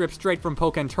figure, ripped straight from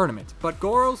Pokken Tournament. But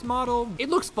Goro's model, it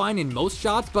looks fine in most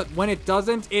shots, but when it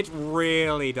doesn't, it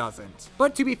really doesn't.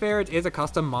 But to be fair, it is a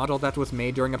custom model that was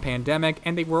made during a pandemic,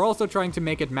 and they were also trying to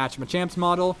make it match Machamp's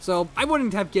model, so I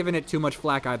wouldn't have given it too much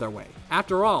flack either way.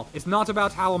 After all, it's not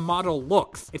about how a model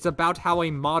looks, it's about how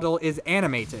a model is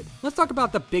animated. Let's talk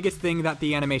about the biggest thing that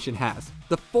the animation has,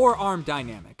 the 4-arm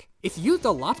dynamic. It's used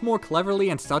a lot more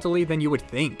cleverly and subtly than you would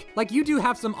think. Like, you do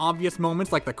have some obvious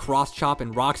moments like the cross chop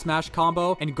and rock smash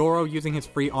combo, and Goro using his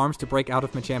free arms to break out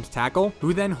of Machamp's tackle,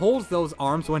 who then holds those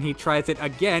arms when he tries it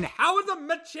again. How is a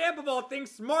Machamp of all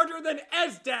things smarter than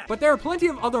Esdeath? But there are plenty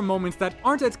of other moments that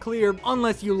aren't as clear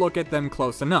unless you look at them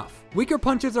close enough. Weaker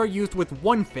punches are used with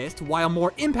 1 fist, while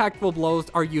more impactful blows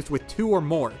are used with 2 or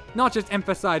more. Not just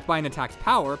emphasized by an attack's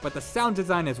power, but the sound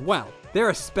design as well. They're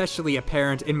especially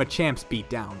apparent in Machamp's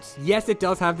beatdowns. Yes, it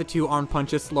does have the 2-arm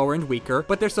punches slower and weaker,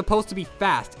 but they're supposed to be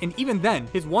fast, and even then,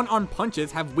 his 1-arm punches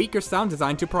have weaker sound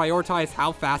design to prioritize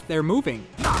how fast they're moving.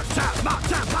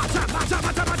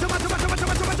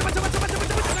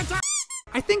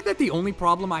 I think that the only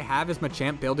problem I have is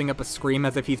Machamp building up a scream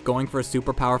as if he's going for a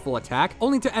super powerful attack,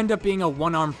 only to end up being a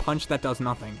 1-arm punch that does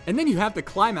nothing. And then you have the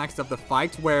climax of the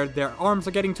fight where their arms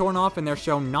are getting torn off and they're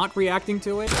shown not reacting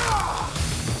to it.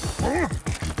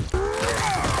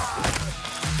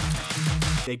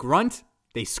 They grunt,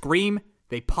 they scream,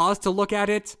 they pause to look at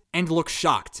it, and look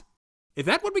shocked. Is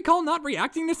that what we call not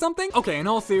reacting to something? Okay, in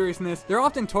all seriousness, they're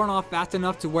often torn off fast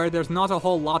enough to where there's not a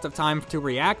whole lot of time to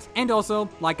react, and also,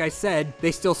 like I said,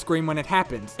 they still scream when it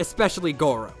happens, especially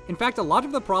Goro. In fact, a lot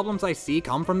of the problems I see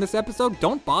come from this episode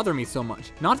don't bother me so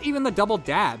much. Not even the double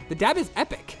dab. The dab is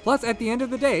epic. Plus, at the end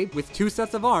of the day, with 2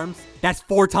 sets of arms, that's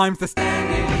 4 times the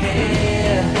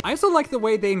yeah. I also like the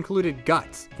way they included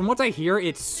guts. From what I hear,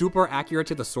 it's super accurate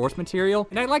to the source material,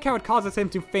 and I like how it causes him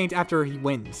to faint after he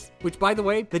wins. Which, by the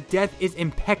way, the death is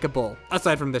impeccable.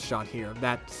 Aside from this shot here,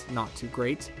 that's not too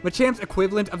great. Machamp's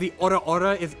equivalent of the Ora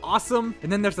Ora is awesome,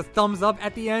 and then there's a thumbs up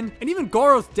at the end, and even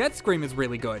Goro's death scream is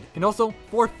really good. And also,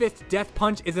 4/5 Death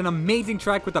Punch is an amazing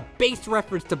track with a bass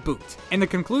reference to boot. And the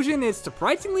conclusion is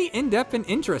surprisingly in-depth and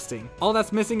interesting. All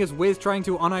that's missing is Wiz trying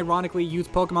to unironically use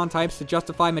Pokemon types to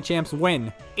justify Machamp's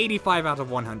win. 85 out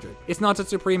of 100. It's not a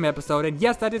supreme episode, and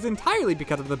yes, that is entirely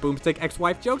because of the Boomstick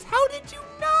ex-wife jokes. How did you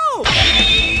know?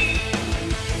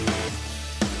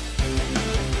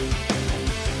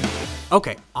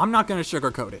 Okay, I'm not gonna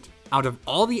sugarcoat it. Out of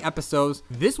all the episodes,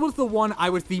 this was the one I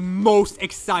was the most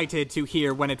excited to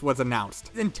hear when it was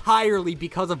announced. Entirely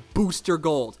because of Booster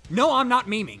Gold. No, I'm not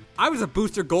memeing. I was a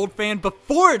Booster Gold fan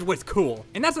before it was cool.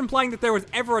 And that's implying that there was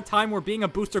ever a time where being a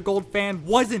Booster Gold fan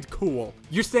wasn't cool.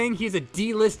 You're saying he's a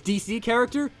D-list DC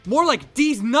character? More like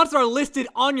D's nuts are listed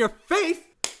on your face?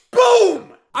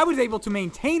 Boom! I was able to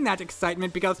maintain that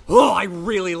excitement because, oh, I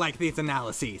really like these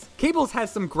analyses. Cables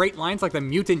has some great lines like the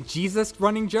Mutant Jesus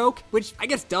running joke, which I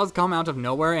guess does come out of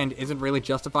nowhere and isn't really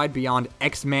justified beyond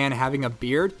X-Man having a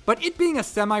beard, but it being a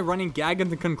semi-running gag in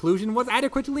the conclusion was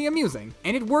adequately amusing,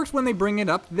 and it works when they bring it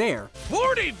up there.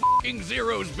 40 f***ing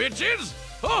zeros, bitches!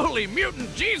 Holy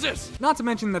mutant Jesus! Not to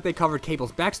mention that they covered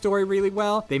Cable's backstory really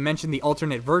well, they mentioned the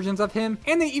alternate versions of him,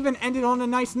 and they even ended on a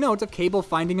nice note of Cable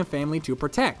finding a family to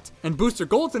protect. And Booster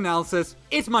Gold's analysis,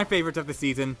 it's my favorite of the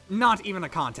season, not even a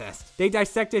contest. They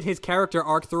dissected his character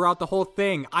arc throughout the whole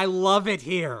thing. I love it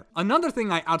here. Another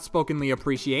thing I outspokenly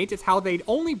appreciate is how they'd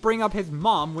only bring up his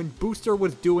mom when Booster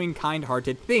was doing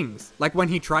kind-hearted things. Like when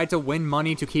he tried to win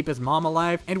money to keep his mom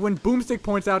alive, and when Boomstick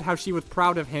points out how she was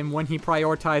proud of him when he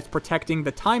prioritized protecting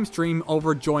the time stream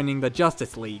over joining the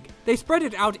Justice League. They spread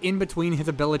it out in between his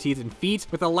abilities and feats,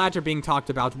 with the latter being talked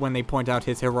about when they point out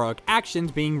his heroic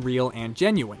actions being real and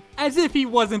genuine. As if he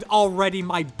wasn't already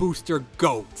my Booster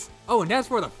GOAT. Oh, and as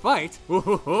for the fight,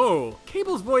 whoa,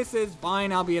 Cable's voice is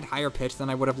fine, albeit higher pitched than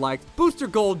I would have liked. Booster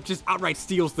Gold just outright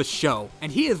steals the show,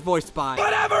 and he is voiced by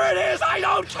Whatever it is, I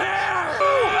don't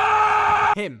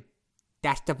care! him.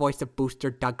 That's the voice of Booster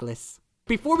Douglas.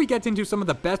 Before we get into some of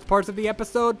the best parts of the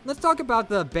episode, let's talk about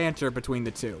the banter between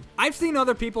the two. I've seen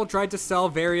other people try to sell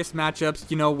various matchups,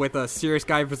 you know, with a serious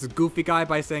guy versus goofy guy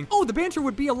by saying, oh, the banter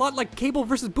would be a lot like Cable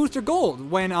versus Booster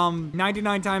Gold, when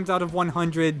 99 times out of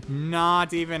 100,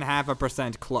 not even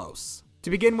 0.5% close. To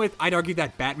begin with, I'd argue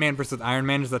that Batman vs. Iron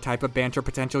Man is the type of banter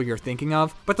potential you're thinking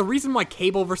of, but the reason why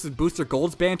Cable vs. Booster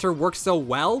Gold's banter works so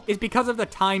well is because of the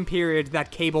time period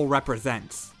that Cable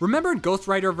represents. Remember in Ghost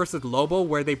Rider vs. Lobo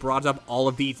where they brought up all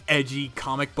of these edgy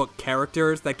comic book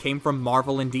characters that came from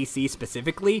Marvel and DC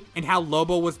specifically, and how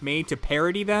Lobo was made to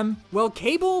parody them? Well,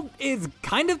 Cable is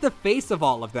kind of the face of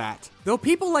all of that. Though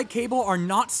people like Cable are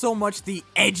not so much the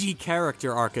edgy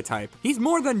character archetype. He's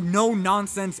more the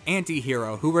no-nonsense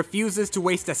anti-hero who refuses to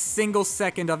waste a single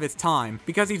second of his time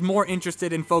because he's more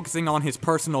interested in focusing on his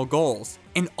personal goals.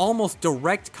 An almost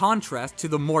direct contrast to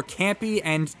the more campy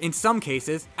and, in some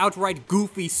cases, outright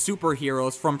goofy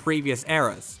superheroes from previous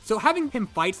eras. So having him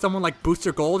fight someone like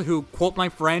Booster Gold, who, quote my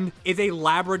friend, is a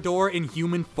Labrador in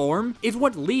human form, is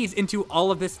what leads into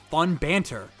all of this fun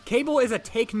banter. Cable is a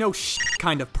take-no-shit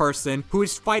kind of person who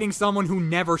is fighting someone who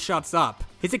never shuts up.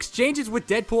 His exchanges with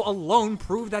Deadpool alone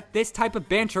prove that this type of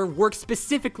banter works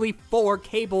specifically for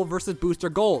Cable versus Booster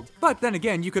Gold. But then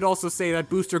again, you could also say that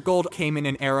Booster Gold came in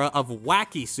an era of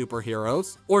wacky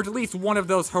superheroes, or at least one of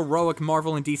those heroic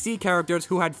Marvel and DC characters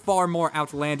who had far more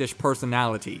outlandish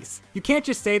personalities. You can't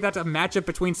just say that a matchup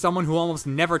between someone who almost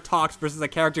never talks versus a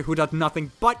character who does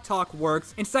nothing but talk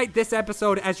works, and cite this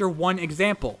episode as your one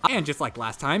example. And just like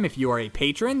last time, if you are a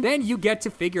patron, then you get to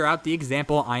figure out the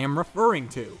example I am referring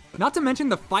to. Not to mention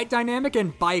the fight dynamic,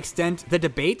 and by extent, the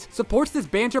debate, supports this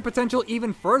banter potential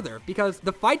even further, because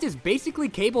the fight is basically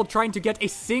Cable trying to get a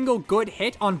single good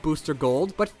hit on Booster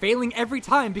Gold, but failing every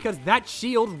time because that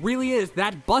shield really is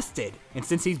that busted. And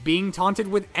since he's being taunted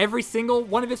with every single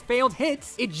one of his failed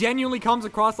hits, it genuinely comes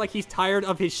across like he's tired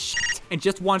of his shit and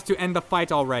just wants to end the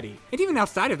fight already. And even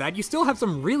outside of that, you still have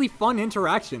some really fun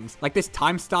interactions, like this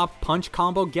time stop punch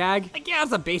combo gag. Like, yeah,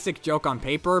 it's a basic joke on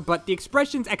paper, but the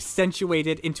expression's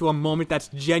accentuated into a moment that's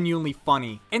genuinely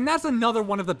funny. And that's another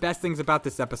one of the best things about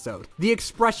this episode, the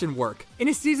expression work. In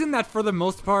a season that for the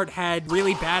most part had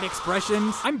really bad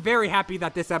expressions, I'm very happy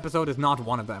that this episode is not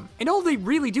one of them. And all they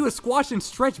really do is squash and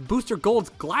stretch Booster Gold's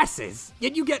glasses.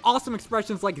 Yet you get awesome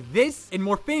expressions like this, and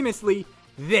more famously,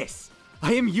 this.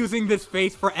 I am using this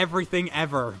face for everything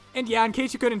ever. And yeah, in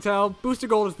case you couldn't tell, Booster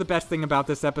Gold is the best thing about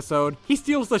this episode. He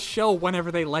steals the show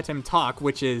whenever they let him talk,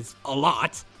 which is a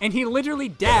lot. And he literally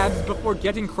dabs before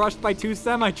getting crushed by 2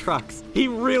 semi-trucks. He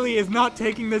really is not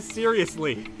taking this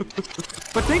seriously.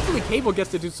 But thankfully, Cable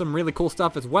gets to do some really cool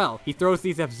stuff as well. He throws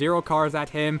these F-Zero cars at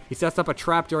him, he sets up a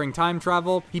trap during time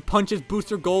travel, he punches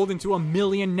Booster Gold into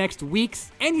 1,000,000 next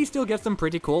weeks, and he still gets some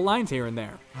pretty cool lines here and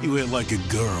there. You went like a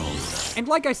girl. And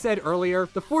like I said earlier,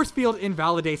 the force field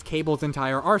invalidates Cable's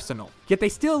entire arsenal. Yet they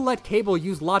still let Cable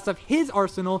use lots of his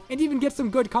arsenal and even get some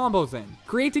good combos in,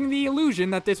 creating the illusion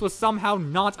that this was somehow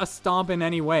not a stomp in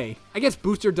any way. I guess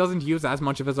Booster doesn't use as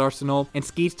much of his arsenal, and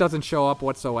Skeets doesn't show up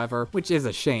whatsoever, which is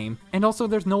a shame. And also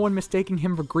there's no one mistaking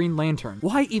him for Green Lantern.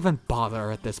 Why even bother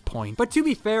at this point? But to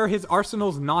be fair, his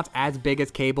arsenal's not as big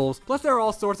as Cable's, plus there are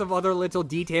all sorts of other little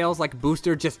details like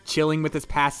Booster just chilling with his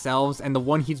past selves and the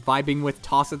one he's vibing with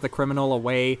tosses the criminal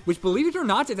away, which believe it or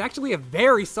not is actually a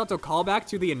very subtle callback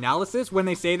to the analysis when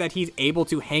they say that he's able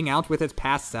to hang out with his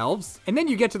past selves. And then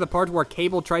you get to the part where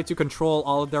Cable tries to control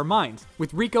all of their minds,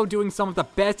 with Rico doing some of the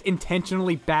best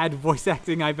intentionally bad voice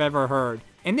acting I've ever heard.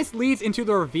 And this leads into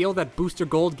the reveal that Booster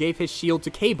Gold gave his shield to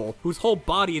Cable, whose whole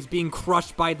body is being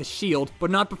crushed by the shield,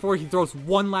 but not before he throws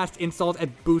one last insult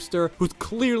at Booster, who's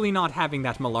clearly not having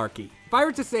that malarkey. If I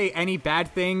were to say any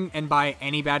bad thing, and by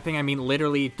any bad thing I mean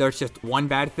literally there's just one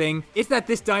bad thing, it's that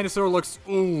this dinosaur looks,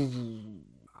 ooh,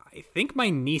 I think my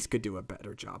niece could do a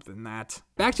better job than that.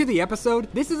 Back to the episode,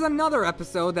 this is another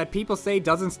episode that people say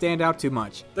doesn't stand out too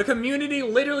much. The community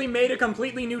literally made a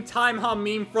completely new Time Hum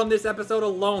meme from this episode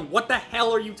alone. What the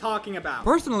hell are you talking about?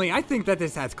 Personally, I think that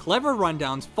this has clever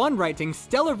rundowns, fun writing,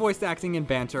 stellar voice acting and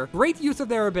banter, great use of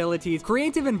their abilities,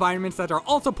 creative environments that are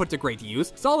also put to great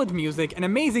use, solid music, an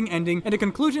amazing ending, and a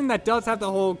conclusion that does have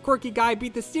the whole quirky guy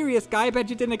beat the serious guy, I bet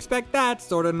you didn't expect that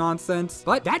sort of nonsense.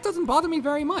 But that doesn't bother me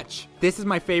very much. This is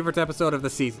my favorite episode of the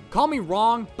season. Call me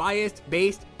wrong, biased,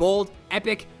 based, bold,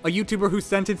 epic, a YouTuber whose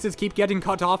sentences keep getting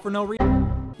cut off for no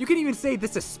reason. You can even say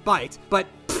this is spite, but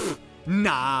pfft,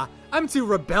 nah, I'm too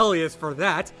rebellious for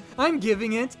that. I'm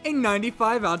giving it a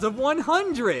 95 out of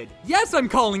 100. Yes, I'm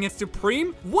calling it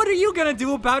supreme. What are you gonna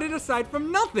do about it aside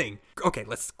from nothing? Okay,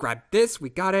 let's grab this, we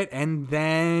got it, and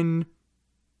then...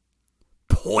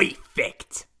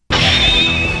 Perfect.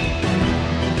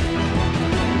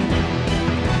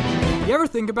 You ever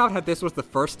think about how this was the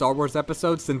first Star Wars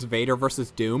episode since Vader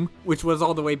vs. Doom, which was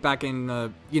all the way back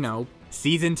in,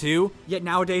 season 2? Yet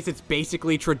nowadays it's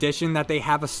basically tradition that they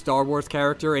have a Star Wars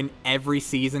character in every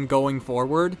season going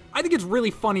forward. I think it's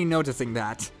really funny noticing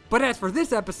that. But as for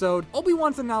this episode,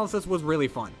 Obi-Wan's analysis was really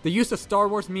fun. The use of Star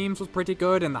Wars memes was pretty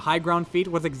good, and the high ground feat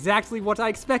was exactly what I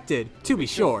expected, to be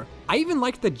sure. I even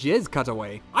liked the jizz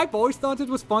cutaway. I've always thought it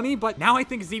was funny, but now I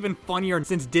think it's even funnier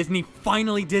since Disney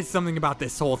finally did something about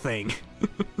this whole thing.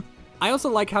 I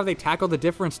also like how they tackle the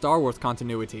different Star Wars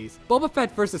continuities. Boba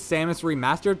Fett vs. Samus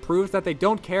Remastered proves that they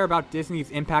don't care about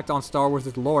Disney's impact on Star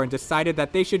Wars' lore and decided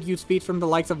that they should use feats from the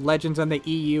likes of Legends and the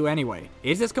EU anyway.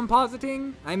 Is this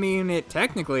compositing? I mean, it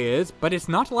technically is, but it's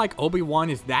not like Obi-Wan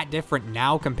is that different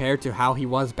now compared to how he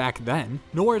was back then,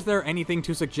 nor is there anything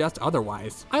to suggest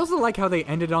otherwise. I also like how they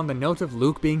ended on the note of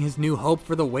Luke being his new hope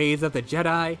for the ways of the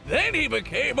Jedi. Then he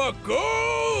became a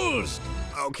ghost!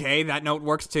 Okay, that note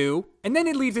works too. And then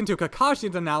it leads into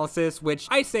Kakashi's analysis, which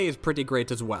I say is pretty great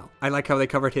as well. I like how they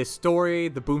covered his story,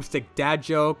 the Boomstick dad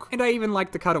joke, and I even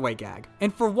like the cutaway gag.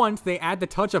 And for once, they add the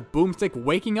touch of Boomstick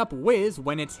waking up Wiz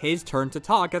when it's his turn to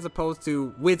talk, as opposed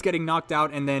to Wiz getting knocked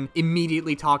out and then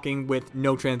immediately talking with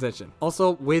no transition.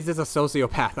 Also, Wiz is a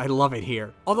sociopath. I love it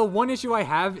here. Although one issue I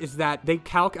have is that they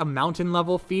calc a mountain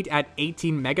level feat at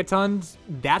 18 megatons.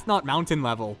 That's not mountain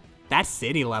level. That's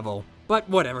city level. But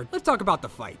whatever, let's talk about the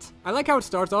fight. I like how it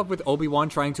starts off with Obi-Wan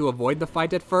trying to avoid the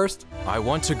fight at first. I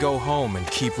want to go home and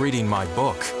keep reading my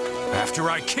book after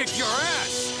I kick your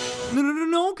ass.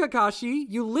 No, Kakashi.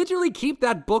 You literally keep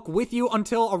that book with you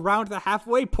until around the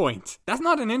halfway point. That's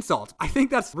not an insult. I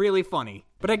think that's really funny.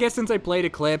 But I guess since I played a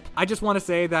clip, I just want to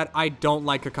say that I don't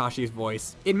like Kakashi's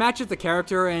voice. It matches the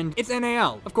character and it's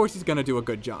NAL. Of course he's gonna do a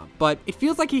good job. But it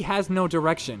feels like he has no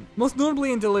direction. Most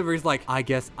notably in deliveries like, I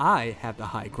guess I have the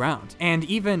high ground. And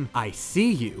even, I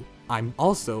see you. I'm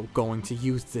also going to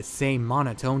use the same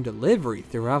monotone delivery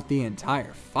throughout the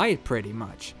entire fight pretty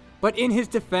much. But in his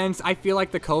defense, I feel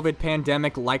like the COVID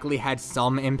pandemic likely had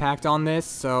some impact on this,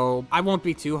 so I won't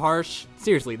be too harsh.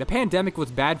 Seriously, the pandemic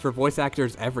was bad for voice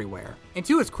actors everywhere. And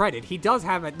to his credit, he does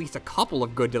have at least a couple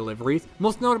of good deliveries,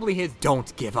 most notably his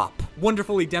 "don't give up,"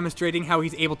 wonderfully demonstrating how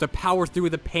he's able to power through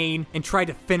the pain and try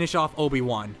to finish off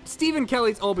Obi-Wan. Stephen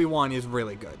Kelly's Obi-Wan is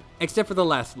really good, except for the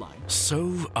last line.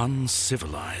 So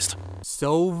uncivilized.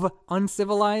 So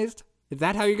uncivilized? Is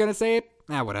that how you're gonna say it?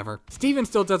 Whatever. Steven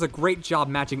still does a great job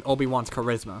matching Obi-Wan's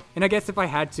charisma. And I guess if I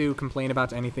had to complain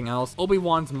about anything else,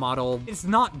 Obi-Wan's model, it's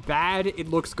not bad, it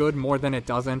looks good more than it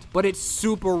doesn't, but it's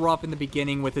super rough in the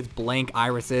beginning with his blank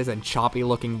irises and choppy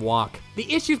looking walk.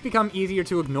 The issues become easier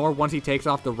to ignore once he takes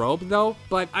off the robe though,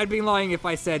 but I'd be lying if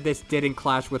I said this didn't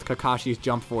clash with Kakashi's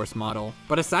Jump Force model.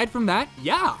 But aside from that,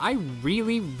 yeah, I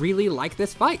really like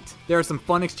this fight. There are some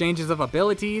fun exchanges of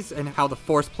abilities and how the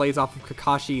Force plays off of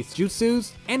Kakashi's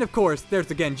jutsus, and of course, there's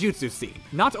the Genjutsu scene.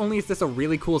 Not only is this a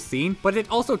really cool scene, but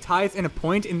it also ties in a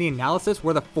point in the analysis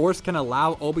where the Force can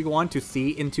allow Obi-Wan to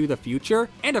see into the future,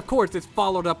 and of course it's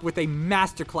followed up with a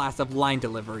masterclass of line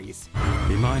deliveries.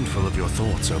 Be mindful of your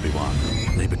thoughts, Obi-Wan.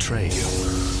 They betray you.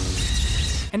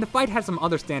 And the fight has some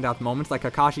other standout moments like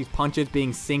Kakashi's punches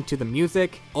being synced to the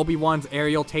music, Obi-Wan's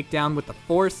aerial takedown with the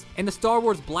Force, and the Star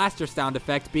Wars blaster sound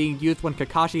effect being used when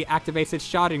Kakashi activates his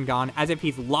Sharingan as if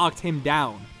he's locked him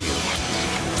down.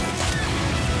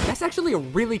 That's actually a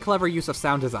really clever use of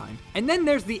sound design. And then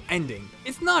there's the ending.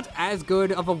 It's not as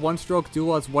good of a one-stroke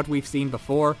duel as what we've seen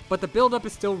before, but the build-up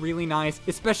is still really nice,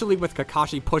 especially with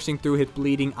Kakashi pushing through his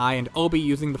bleeding eye and Obi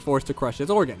using the Force to crush his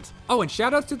organs. Oh, and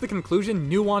shoutouts to the conclusion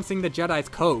nuancing the Jedi's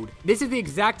code. This is the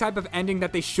exact type of ending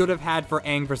that they should have had for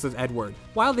Aang vs. Edward.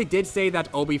 While they did say that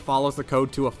Obi follows the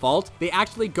code to a fault, they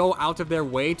actually go out of their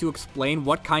way to explain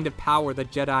what kind of power the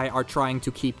Jedi are trying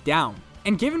to keep down.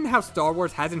 And given how Star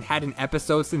Wars hasn't had an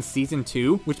episode since Season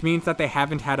 2, which means that they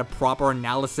haven't had a proper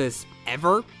analysis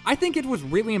ever, I think it was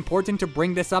really important to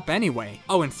bring this up anyway.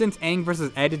 Oh, and since Aang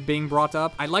vs. Ed is being brought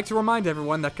up, I'd like to remind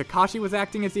everyone that Kakashi was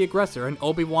acting as the aggressor and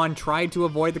Obi-Wan tried to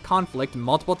avoid the conflict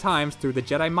multiple times through the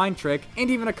Jedi mind trick and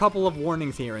even a couple of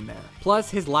warnings here and there. Plus,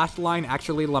 his last line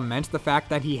actually laments the fact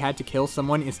that he had to kill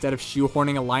someone instead of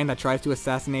shoehorning a line that tries to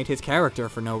assassinate his character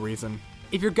for no reason.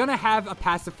 If you're gonna have a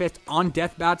pacifist on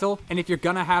death battle, and if you're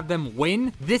gonna have them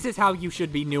win, this is how you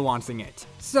should be nuancing it.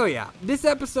 So yeah, this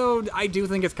episode, I do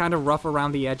think it's kind of rough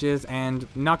around the edges, and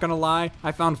not gonna lie,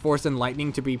 I found Force and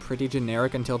Lightning to be pretty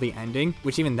generic until the ending,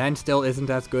 which even then still isn't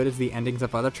as good as the endings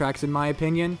of other tracks in my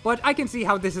opinion, but I can see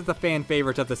how this is the fan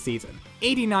favorite of the season.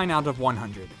 89 out of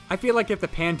 100. I feel like if the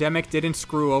pandemic didn't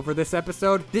screw over this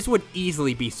episode, this would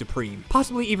easily be supreme,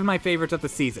 possibly even my favorite of the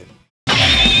season.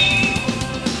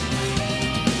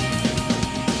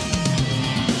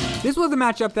 This was a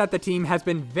matchup that the team has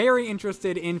been very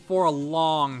interested in for a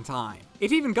long time.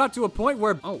 It even got to a point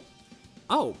where,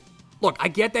 look, I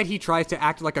get that he tries to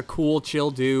act like a cool,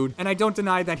 chill dude, and I don't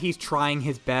deny that he's trying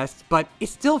his best, but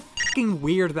it's still fucking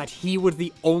weird that he was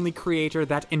the only creator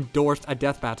that endorsed a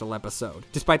Death Battle episode,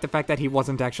 despite the fact that he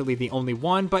wasn't actually the only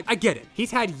one, but I get it. He's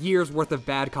had years worth of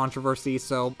bad controversy,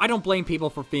 so I don't blame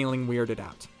people for feeling weirded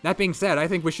out. That being said, I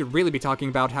think we should really be talking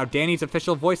about how Danny's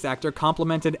official voice actor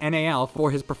complimented NAL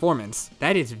for his performance.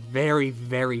 That is very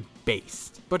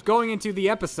based. But going into the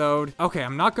episode, okay,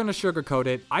 I'm not gonna sugarcoat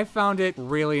it, I found it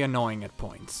really annoying at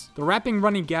points. The rapping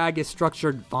running gag is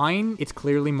structured fine, it's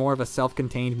clearly more of a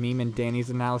self-contained meme in Danny's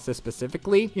analysis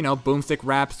specifically. You know, Boomstick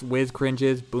raps, Wiz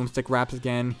cringes, Boomstick raps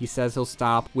again, he says he'll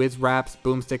stop, Wiz raps,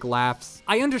 Boomstick laughs.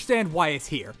 I understand why it's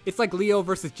here. It's like Leo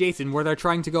versus Jason where they're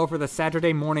trying to go for the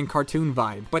Saturday morning cartoon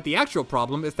vibe. But the actual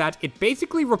problem is that it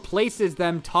basically replaces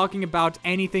them talking about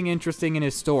anything interesting in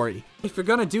his story. If you're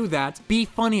gonna do that, be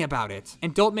funny about it,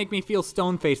 and don't make me feel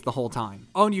stone-faced the whole time.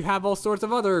 Oh, and you have all sorts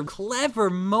of other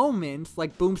clever moments,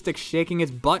 like Boomstick shaking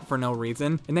his butt for no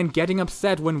reason, and then getting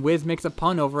upset when Wiz makes a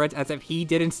pun over it as if he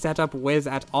didn't set up Wiz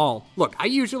at all. Look, I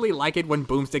usually like it when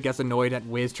Boomstick gets annoyed at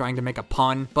Wiz trying to make a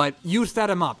pun, but you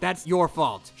set him up, that's your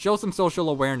fault. Show some social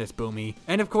awareness, Boomy.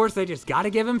 And of course, they just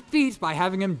gotta give him feet by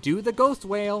having him do the ghost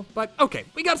whale. But okay,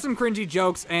 we got some cringy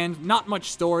jokes and not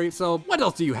much story, so what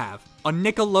else do you have? A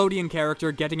Nickelodeon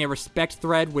character getting a respect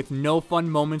thread with no fun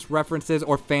moments, references,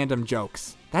 or fandom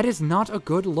jokes. That is not a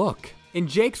good look. In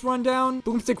Jake's rundown,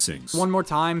 Boomstick sings one more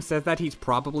time, says that he's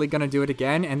probably gonna do it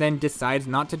again, and then decides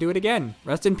not to do it again.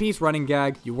 Rest in peace, running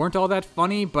gag. You weren't all that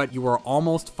funny, but you were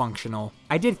almost functional.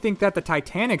 I did think that the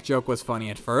Titanic joke was funny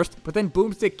at first, but then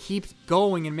Boomstick keeps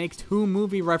going and makes 2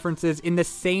 movie references in the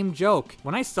same joke.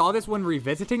 When I saw this when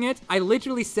revisiting it, I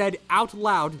literally said out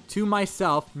loud to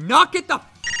myself, knock it the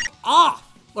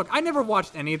off! Look, I never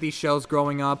watched any of these shows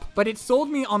growing up, but it sold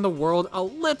me on the world a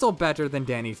little better than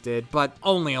Danny's did, but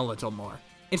only a little more.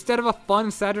 Instead of a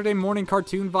fun Saturday morning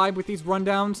cartoon vibe with these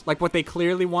rundowns, like what they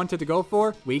clearly wanted to go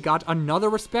for, we got another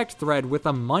respect thread with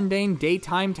a mundane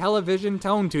daytime television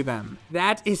tone to them.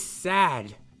 That is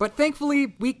sad. But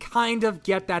thankfully, we kind of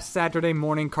get that Saturday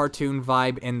morning cartoon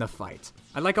vibe in the fight.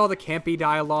 I like all the campy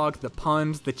dialogue, the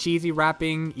puns, the cheesy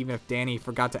rapping, even if Danny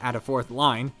forgot to add a fourth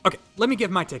line. Okay, let me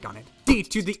give my take on it. D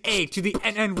to the A to the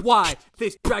N and Y.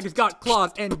 This dragon's got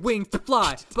claws and wings to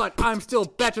fly. But I'm still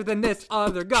better than this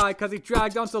other guy, cause he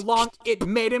dragged on so long, it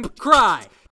made him cry.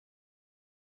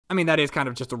 I mean, that is kind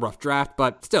of just a rough draft,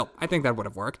 but still, I think that would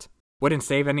have worked. Wouldn't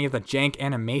save any of the jank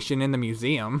animation in the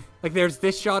museum. Like, there's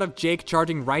this shot of Jake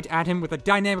charging right at him with a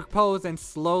dynamic pose and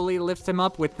slowly lifts him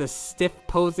up with the stiff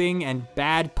posing and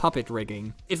bad puppet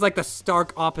rigging. It's like the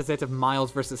stark opposite of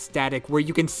Miles vs. Static, where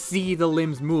you can see the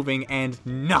limbs moving and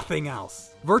nothing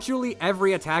else. Virtually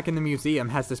every attack in the museum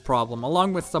has this problem,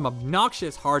 along with some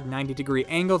obnoxious hard 90-degree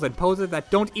angles and poses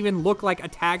that don't even look like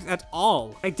attacks at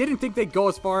all. I didn't think they'd go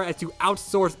as far as to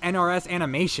outsource NRS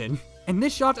animation. And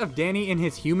this shot of Danny in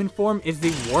his human form is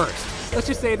the worst. Let's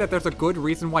just say that there's a good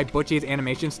reason why Butchie's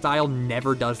animation style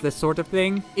never does this sort of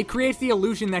thing. It creates the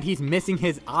illusion that he's missing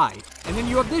his eye. And then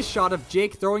you have this shot of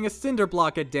Jake throwing a cinder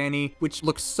block at Danny, which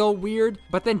looks so weird,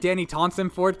 but then Danny taunts him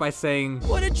for it by saying,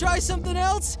 "Wanna try something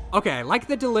else?" Okay, I like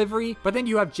the delivery, but then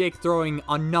you have Jake throwing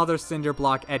another cinder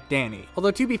block at Danny.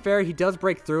 Although to be fair, he does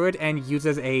break through it and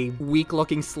uses a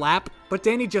weak-looking slap, but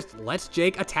Danny just lets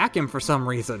Jake attack him for some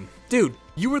reason. Dude,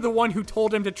 you were the one who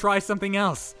told him to try something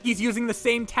else. He's using the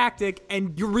same tactic,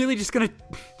 and you're really just gonna...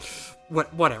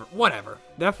 Whatever.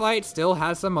 That fight still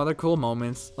has some other cool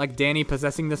moments, like Danny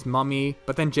possessing this mummy,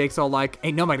 but then Jake's all like,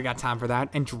 ain't nobody got time for that,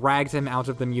 and drags him out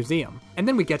of the museum. And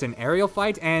then we get an aerial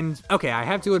fight, and okay, I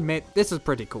have to admit, this is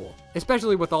pretty cool.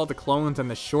 Especially with all the clones and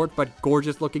the short but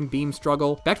gorgeous looking beam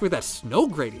struggle, backed with that snow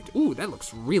gradient. Ooh, that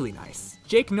looks really nice.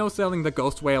 Jake no-selling the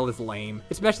ghost whale is lame,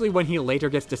 especially when he later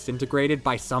gets disintegrated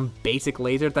by some basic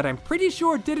laser that I'm pretty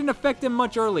sure didn't affect him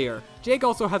much earlier. Jake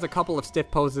also has a couple of stiff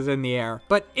poses in the air,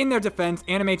 but in their defense,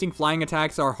 animating flying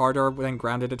attacks are harder than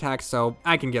grounded attacks, so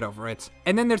I can get over it.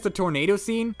 And then there's the tornado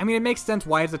scene. I mean, it makes sense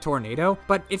why it's a tornado,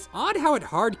 but it's odd how it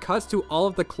hard cuts to all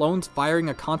of the clones firing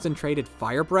a concentrated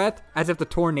fire breath, as if the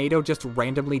tornado just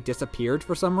randomly disappeared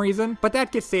for some reason, but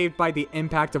that gets saved by the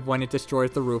impact of when it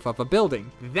destroys the roof of a building.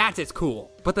 That is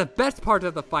cool. But the best part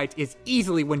of the fight is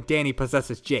easily when Danny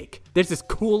possesses Jake. There's this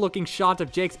cool looking shot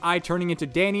of Jake's eye turning into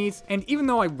Danny's, and even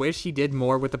though I wish he did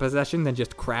more with the possession than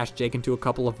just crash Jake into a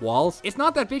couple of walls, it's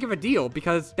not that big of a deal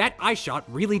because that eye shot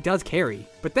really does carry.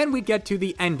 But then we get to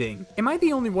the ending. Am I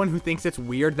the only one who thinks it's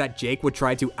weird that Jake would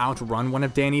try to outrun one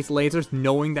of Danny's lasers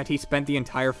knowing that he spent the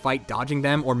entire fight dodging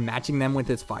them or matching them with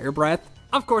his fire breath?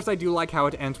 Of course, I do like how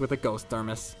it ends with a ghost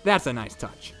thermos. That's a nice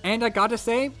touch. And I gotta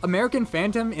say, American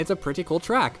Phantom is a pretty cool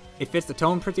track. It fits the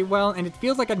tone pretty well, and it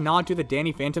feels like a nod to the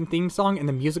Danny Phantom theme song and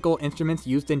the musical instruments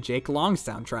used in Jake Long's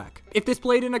soundtrack. If this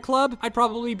played in a club, I'd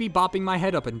probably be bopping my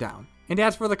head up and down. And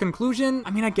as for the conclusion,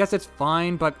 I mean, I guess it's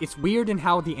fine, but it's weird in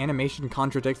how the animation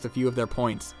contradicts a few of their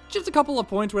points. Just a couple of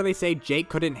points where they say Jake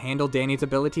couldn't handle Danny's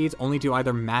abilities only to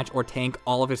either match or tank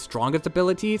all of his strongest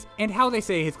abilities, and how they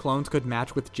say his clones could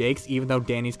match with Jake's even though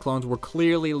Danny's clones were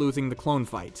clearly losing the clone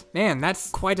fight. Man,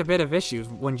 that's quite a bit of issues,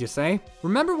 wouldn't you say?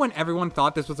 Remember when everyone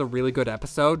thought this was a really good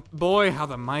episode? Boy, how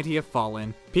the mighty have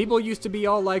fallen. People used to be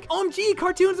all like, OMG,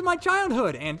 cartoons of my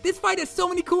childhood, and this fight has so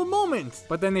many cool moments!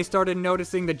 But then they started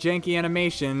noticing the janky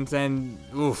animations, and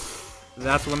oof,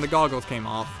 that's when the goggles came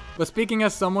off. But speaking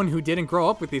as someone who didn't grow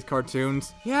up with these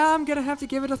cartoons, yeah, I'm gonna have to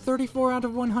give it a 34 out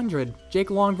of 100. Jake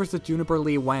Long versus Juniper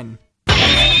Lee Wen.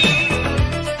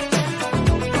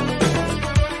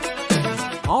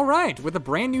 Alright, with a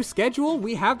brand new schedule,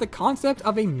 we have the concept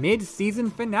of a mid-season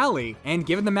finale, and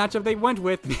given the matchup they went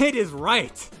with, it is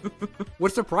right!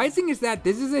 What's surprising is that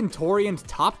this is in Torian's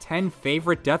top 10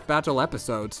 favorite Death Battle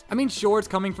episodes. I mean, sure, it's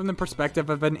coming from the perspective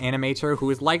of an animator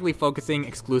who is likely focusing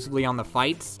exclusively on the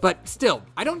fights, but still,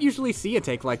 I don't usually see a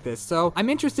take like this, so I'm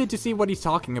interested to see what he's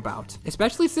talking about,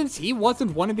 especially since he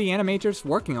wasn't one of the animators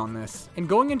working on this. And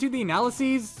going into the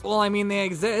analyses, well, I mean, they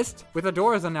exist. With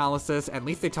Adora's analysis, at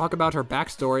least they talk about her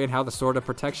backstory and how the Sword of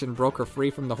Protection broke her free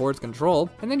from the Horde's control.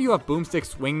 And then you have Boomstick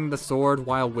swinging the sword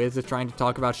while Wiz is trying to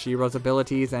talk about Shiro's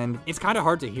abilities, and it's kind of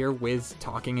hard to hear Wiz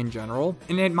talking in general.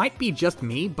 And it might be just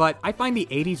me, but I find the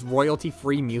 80s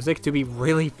royalty-free music to be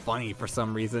really funny for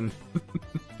some reason.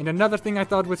 And another thing I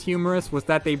thought was humorous was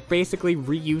that they basically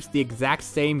reused the exact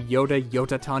same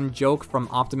Yoda-Yotaton joke from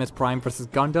Optimus Prime vs.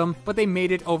 Gundam, but they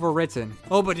made it overwritten.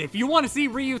 Oh, but if you want to see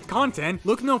reused content,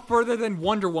 look no further than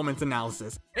Wonder Woman's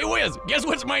analysis. Hey Wiz, guess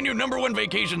what's my new #1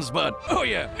 vacation spot? Oh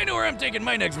yeah, I know where I'm taking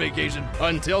my next vacation.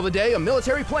 Until the day a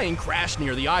military plane crashed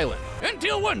near the island.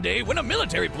 Until one day when a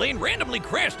military plane randomly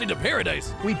crashed into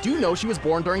paradise. We do know she was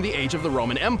born during the age of the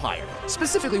Roman Empire,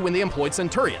 specifically when they employed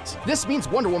centurions. This means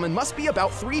Wonder Woman must be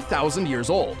about 3,000 years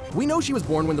old. We know she was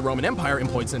born when the Roman Empire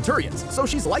employed centurions, so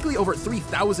she's likely over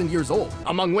 3,000 years old,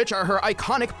 among which are her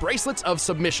iconic bracelets of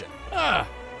submission. Ah,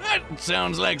 that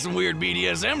sounds like some weird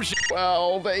BDSM shit.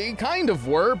 Well, they kind of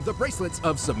were. The bracelets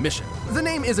of submission. The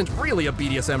name isn't really a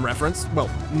BDSM reference, well,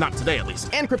 not today at least.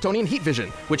 And Kryptonian heat vision,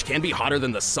 which can be hotter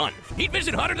than the sun. Heat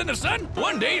vision hotter than the sun?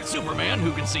 One day, Superman,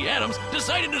 who can see atoms,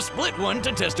 decided to split one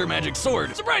to test her magic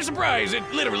sword. Surprise, surprise, it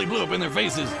literally blew up in their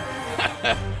faces.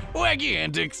 Wacky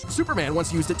antics. Superman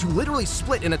once used it to literally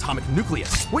split an atomic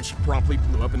nucleus, which promptly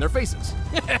blew up in their faces.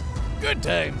 Good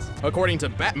times. According to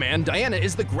Batman, Diana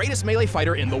is the greatest melee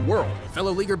fighter in the world.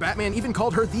 Fellow Leaguer Batman even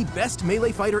called her the best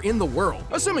melee fighter in the world.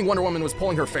 Assuming Wonder Woman was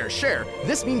pulling her fair share,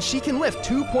 this means she can lift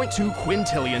 2.2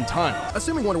 quintillion tons.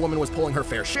 Assuming Wonder Woman was pulling her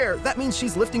fair share, that means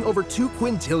she's lifting over 2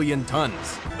 quintillion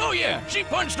tons. Oh yeah, she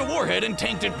punched a warhead and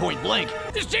tanked it point blank.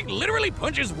 This chick literally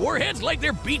punches warheads like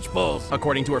they're beach balls.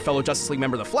 According to her fellow Justice League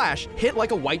member The Flash, hit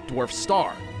like a white dwarf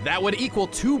star. That would equal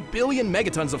 2 billion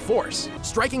megatons of force,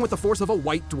 striking with the force of a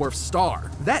white dwarf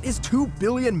star. That is 2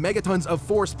 billion megatons of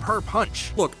force per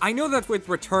punch. Look, I know that with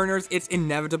returners, it's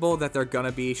inevitable that they're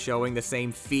gonna be showing the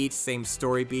same feats, same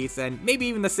story beats, and maybe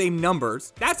even the same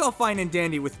numbers. That's all fine and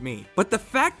dandy with me. But the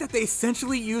fact that they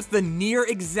essentially use the near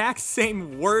exact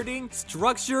same wording,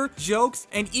 structure, jokes,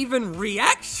 and even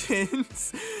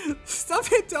reactions,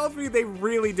 something tells me they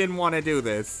really didn't want to do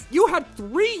this. You had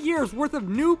 3 years worth of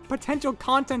new potential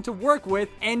content to work with,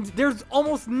 and there's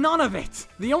almost none of it.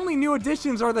 The only new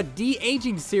additions are the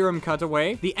de-aging serum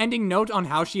cutaway, the ending note on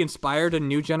how she inspired a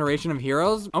new generation of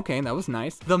heroes. Okay, that was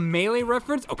nice. The melee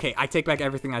reference. Okay, I take back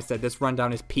everything I said. This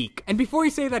rundown is peak. And before you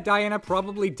say that Diana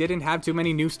probably didn't have too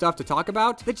many new stuff to talk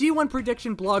about, the G1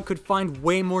 prediction blog could find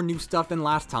way more new stuff than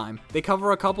last time. They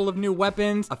cover a couple of new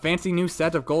weapons, a fancy new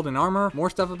set of golden armor, more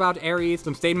stuff about Ares,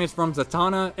 some statements from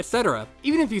Zatanna, etc.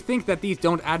 Even if you think that these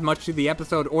don't add much to the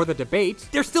episode or the debate,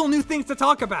 there's still new things to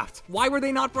talk about. Why were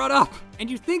they not brought up? And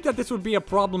you think that this would be a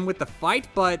problem with the fight,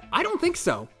 but I don't think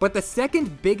so. But the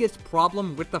second biggest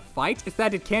problem with the fight is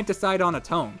that it can't decide on a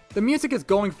tone. The music is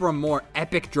going for a more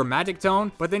epic, dramatic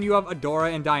tone, but then you have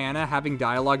Adora and Diana having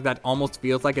dialogue that almost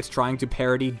feels like it's trying to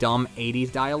parody dumb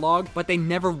 80s dialogue, but they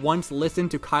never once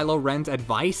listened to Kylo Ren's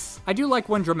advice. I do like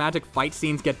when dramatic fight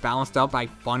scenes get balanced out by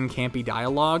fun, campy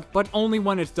dialogue, but only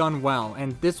when it's done well,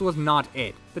 and this was not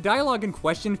it. The dialogue in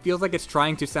question feels like it's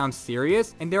trying to sound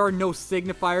serious, and there are no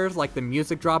signifiers like the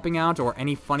music dropping out or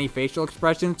any funny facial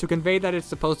expressions to convey that it's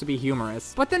supposed to be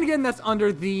humorous. But then again, that's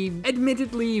under the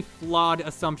admittedly flawed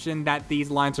assumption that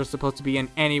these lines are supposed to be in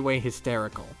any way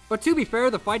hysterical. But to be fair,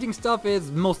 the fighting stuff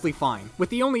is mostly fine, with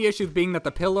the only issues being that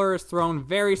the pillar is thrown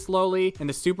very slowly, and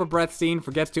the super breath scene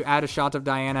forgets to add a shot of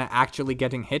Diana actually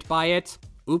getting hit by it.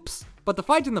 Oops. But the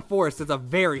fight in the forest is a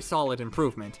very solid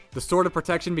improvement. The Sword of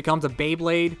Protection becomes a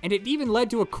Beyblade, and it even led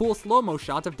to a cool slow-mo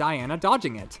shot of Diana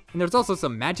dodging it. And there's also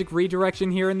some magic redirection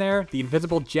here and there, the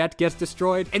invisible jet gets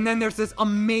destroyed, and then there's this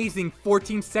amazing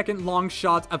 14-second long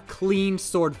shot of clean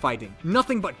sword fighting.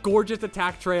 Nothing but gorgeous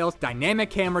attack trails,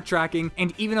 dynamic camera tracking,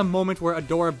 and even a moment where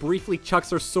Adora briefly chucks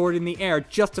her sword in the air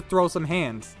just to throw some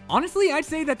hands. Honestly, I'd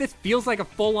say that this feels like a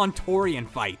full-on Torian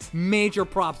fight. Major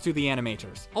props to the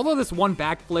animators. Although this one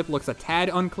backflip looks a tad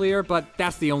unclear, but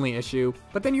that's the only issue.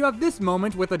 But then you have this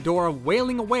moment with Adora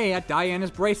wailing away at Diana's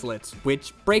bracelets,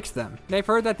 which breaks them. I've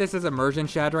heard that this is immersion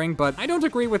shattering, but I don't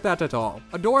agree with that at all.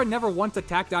 Adora never once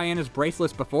attacked Diana's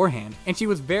bracelets beforehand, and she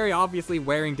was very obviously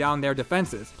wearing down their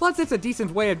defenses. Plus, it's a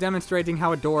decent way of demonstrating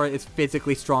how Adora is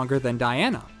physically stronger than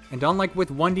Diana. And unlike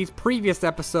with Wendy's previous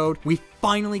episode, we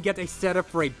finally get a setup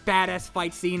for a badass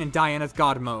fight scene in Diana's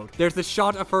God mode. There's the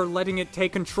shot of her letting it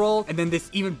take control, and then this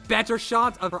even better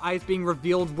shot of her eyes being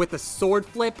revealed with a sword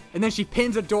flip, and then she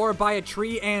pins Adora by a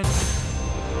tree and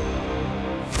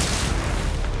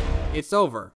it's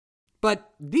over. But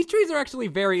these trees are actually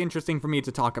very interesting for me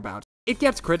to talk about. It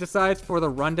gets criticized for the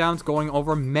rundowns going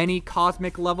over many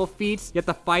cosmic level feats, yet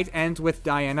the fight ends with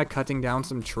Diana cutting down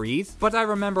some trees. But I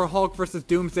remember Hulk vs.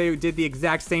 Doomsday did the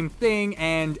exact same thing,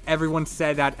 and everyone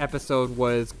said that episode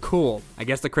was cool. I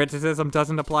guess the criticism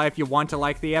doesn't apply if you want to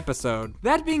like the episode.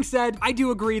 That being said, I do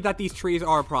agree that these trees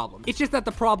are a problem. It's just that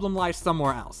the problem lies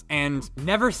somewhere else, and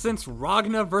never since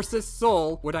Ragna vs.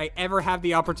 Soul would I ever have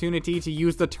the opportunity to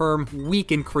use the term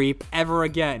weaken creep ever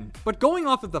again. But going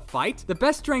off of the fight, the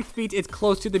best strength feat is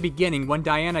close to the beginning when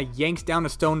Diana yanks down a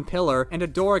stone pillar and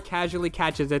Adora casually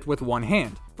catches it with one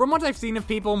hand. From what I've seen of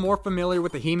people more familiar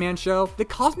with the He-Man show, the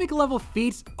cosmic level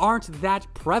feats aren't that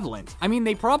prevalent. I mean,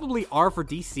 they probably are for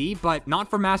DC, but not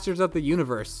for Masters of the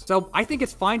Universe. So I think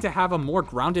it's fine to have a more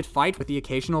grounded fight with the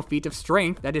occasional feat of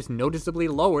strength that is noticeably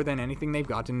lower than anything they've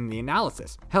gotten in the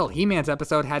analysis. Hell, He-Man's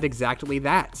episode had exactly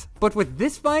that. But with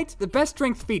this fight, the best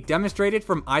strength feat demonstrated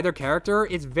from either character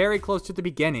is very close to the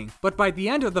beginning. But by the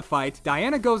end of the fight,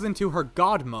 Diana goes into her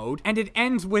god mode, and it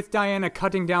ends with Diana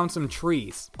cutting down some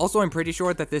trees. Also, I'm pretty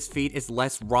sure that this feat is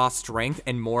less raw strength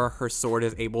and more her sword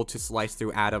is able to slice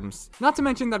through atoms. Not to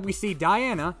mention that we see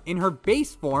Diana, in her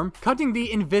base form, cutting the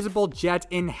invisible jet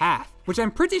in half, which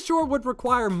I'm pretty sure would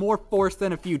require more force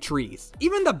than a few trees.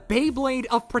 Even the Beyblade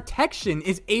of Protection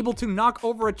is able to knock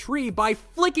over a tree by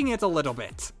flicking it a little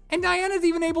bit. And Diana's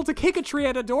even able to kick a tree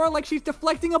at Adora like she's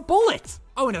deflecting a bullet.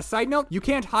 Oh, and a side note, you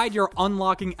can't hide your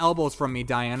unlocking elbows from me,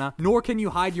 Diana, nor can you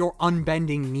hide your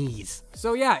unbending knees.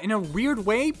 So yeah, in a weird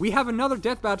way, we have another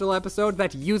Death Battle episode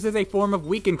that uses a form of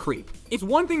weaken creep. It's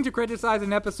one thing to criticize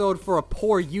an episode for a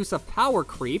poor use of power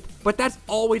creep, but that's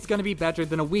always going to be better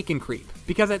than a weaken creep,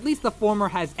 because at least the former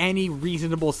has any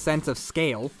reasonable sense of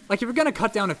scale. Like, if you're gonna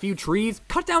cut down a few trees,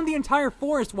 cut down the entire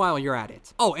forest while you're at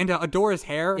it. Oh, and Adora's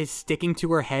hair is sticking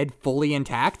to her head fully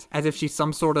intact, as if she's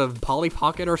some sort of Polly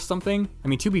Pocket or something. I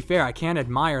mean, to be fair, I can't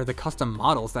admire the custom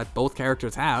models that both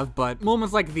characters have, but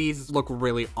moments like these look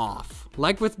really off.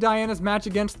 Like with Diana's match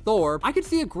against Thor, I could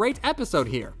see a great episode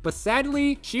here, but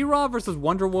sadly, She-Ra vs.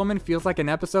 Wonder Woman feels like an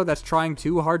episode that's trying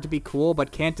too hard to be cool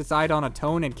but can't decide on a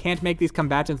tone and can't make these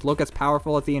combatants look as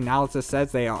powerful as the analysis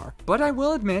says they are. But I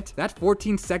will admit, that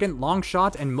 14-second long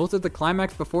shot and most of the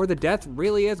climax before the death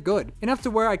really is good, enough to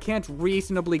where I can't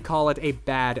reasonably call it a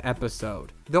bad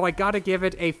episode. Though I gotta give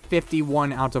it a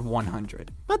 51 out of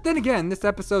 100. But then again, this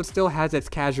episode still has its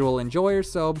casual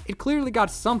enjoyers, so it clearly got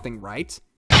something right.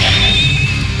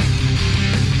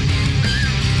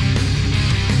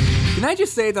 Can I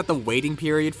just say that the waiting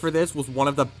period for this was one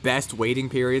of the best waiting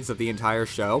periods of the entire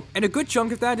show? And a good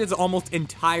chunk of that is almost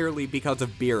entirely because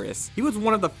of Beerus. He was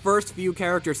one of the first few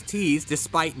characters teased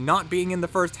despite not being in the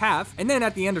first half, and then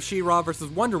at the end of She-Ra vs.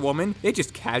 Wonder Woman, they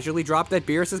just casually dropped that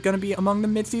Beerus is going to be among the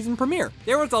mid-season premiere.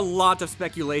 There was a lot of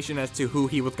speculation as to who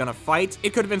he was going to fight.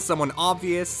 It could have been someone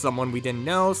obvious, someone we didn't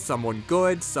know, someone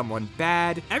good, someone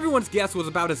bad. Everyone's guess was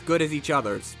about as good as each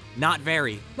other's. Not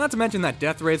very. Not to mention that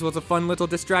Death Rays was a fun little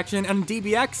distraction, and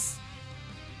DBX.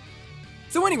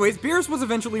 So anyways, Beerus was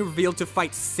eventually revealed to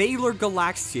fight Sailor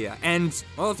Galaxia, and,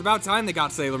 well, it's about time they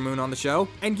got Sailor Moon on the show.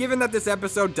 And given that this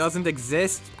episode doesn't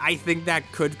exist, I think that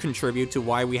could contribute to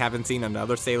why we haven't seen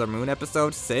another Sailor Moon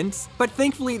episode since. But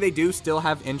thankfully, they do still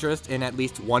have interest in at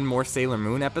least one more Sailor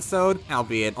Moon episode,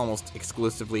 albeit almost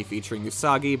exclusively featuring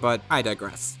Usagi, but I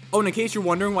digress. Oh, and in case you're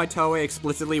wondering why Toei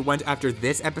explicitly went after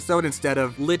this episode instead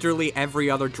of literally every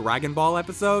other Dragon Ball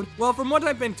episode, well, from what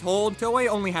I've been told, Toei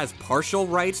only has partial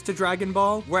rights to Dragon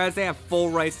Ball, whereas they have full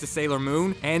rights to Sailor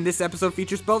Moon, and this episode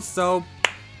features both, so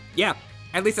yeah.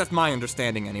 At least that's my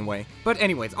understanding anyway. But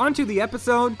anyways, on to the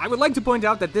episode. I would like to point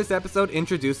out that this episode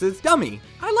introduces Dummy.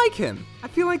 I like him. I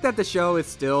feel like that the show is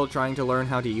still trying to learn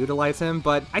how to utilize him,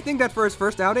 but I think that for his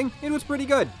first outing, it was pretty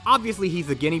good. Obviously, he's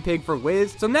a guinea pig for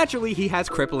Wiz, so naturally he has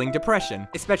crippling depression,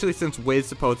 especially since Wiz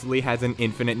supposedly has an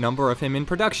infinite number of him in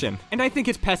production. And I think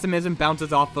his pessimism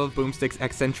bounces off of Boomstick's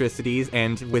eccentricities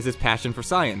and Wiz's passion for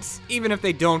science, even if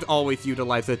they don't always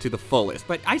utilize it to the fullest.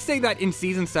 But I say that in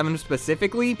Season 7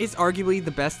 specifically is arguably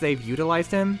the best they've utilized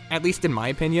him, at least in my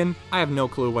opinion. I have no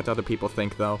clue what other people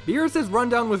think though. Beerus'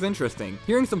 rundown was interesting.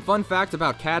 Hearing some fun facts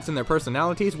about cats and their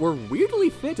personalities were weirdly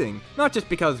fitting. Not just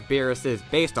because Beerus is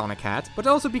based on a cat, but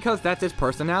also because that's his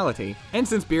personality. And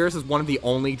since Beerus is one of the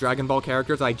only Dragon Ball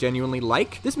characters I genuinely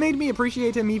like, this made me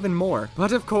appreciate him even more.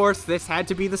 But of course, this had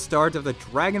to be the start of the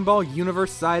Dragon Ball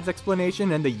Universe Sides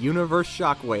explanation and the Universe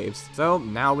shockwaves. So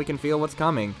now we can feel what's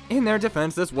coming. In their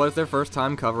defense, this was their first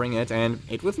time covering it, and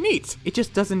it was neat. It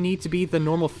just doesn't need to be the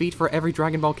normal feat for every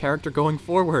Dragon Ball character going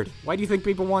forward. Why do you think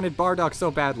people wanted Bardock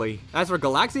so badly? As for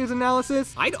Galaxia's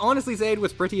analysis, I'd honestly say it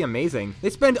was pretty amazing. They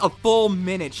spend a full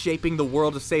minute shaping the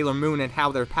world of Sailor Moon and how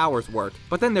their powers work,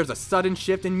 but then there's a sudden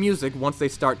shift in music once they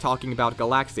start talking about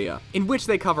Galaxia, in which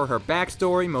they cover her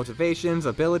backstory, motivations,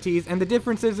 abilities, and the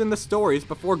differences in the stories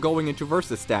before going into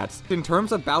versus stats. In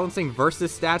terms of balancing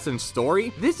versus stats and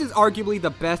story, this is arguably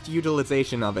the best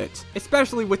utilization of it,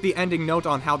 especially with the ending note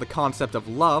on how the concept of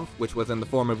love, which was in the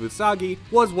form of Usagi,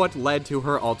 was what led to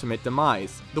her ultimate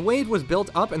demise. The way it was built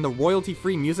up and the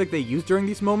royalty-free music they used during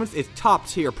these moments is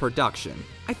top-tier production.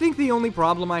 I think the only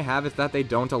problem I have is that they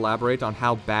don't elaborate on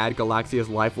how bad Galaxia's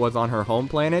life was on her home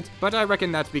planet, but I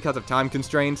reckon that's because of time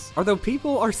constraints, although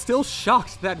people are still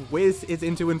shocked that Wiz is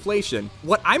into inflation.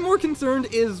 What I'm more concerned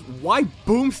is why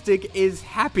Boomstick is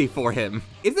happy for him.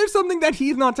 Is there something that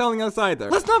he's not telling us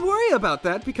either? Let's not worry about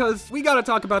that, because we gotta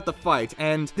talk about the fight,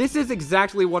 and this is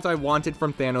exactly what I wanted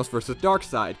from Thanos vs.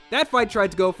 Darkseid. That fight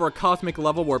tried to go for a cosmic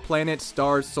level where planets,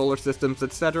 stars, solar systems,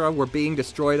 etc. were being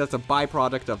destroyed as a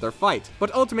byproduct of their fight,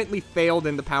 but ultimately failed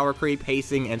in the power creep,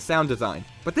 pacing, and sound design.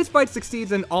 But this fight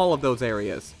succeeds in all of those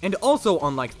areas. And also,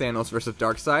 unlike Thanos vs.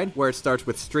 Darkseid, where it starts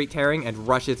with street tearing and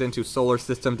rushes into solar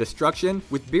system destruction,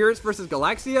 with Beerus vs.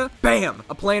 Galaxia, BAM!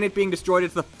 A planet being destroyed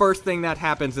is the first thing that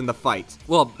happens in the fight.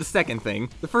 Well, the second thing.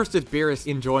 The first is Beerus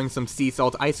enjoying some sea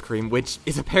salt ice cream, which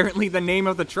is apparently the name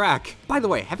of the track. By the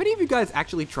way, have any of you guys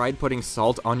actually tried putting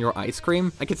salt on your ice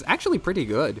cream? Like, it's actually pretty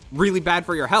good. Really bad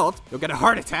for your health. You'll get a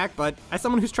heart attack, but as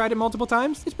someone who's tried it multiple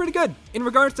times, it's pretty good. In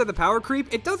regards to the power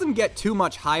creep, it doesn't get too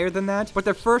much higher than that, but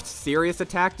their first serious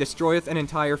attack destroys an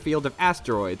entire field of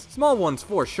asteroids. Small ones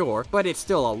for sure, but it's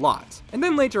still a lot. And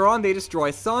then later on, they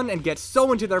destroy Sun and get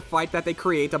so into their fight that they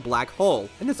create a black hole.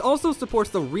 And this also supports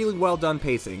the really well done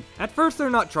pacing. At first, they're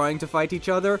not trying to fight each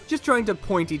other, just trying to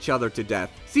point each other to death.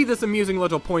 See this amusing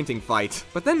little pointing fight.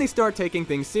 But then they start taking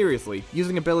things seriously,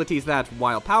 using abilities that,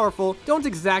 while powerful, don't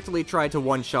exactly try to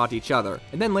one-shot each other.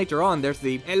 And then later on, there's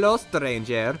the "Hello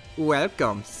stranger,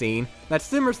 welcome" scene that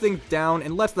simmers things down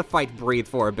and lets the fight breathe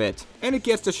for a bit. And it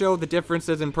gets to show the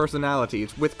differences in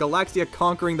personalities, with Galaxia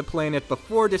conquering the planet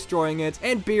before destroying it,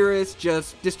 and Beerus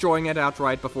just destroying it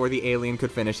outright before the alien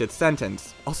could finish its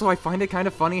sentence. Also, I find it kind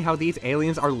of funny how these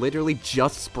aliens are literally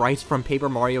just sprites from Paper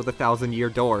Mario the Thousand-Year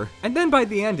Door. And then by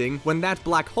the ending, when that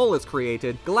black hole is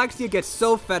created, Galaxia gets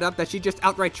so fed up that she just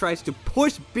outright tries to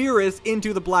push Beerus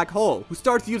into the black hole, who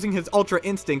starts using his Ultra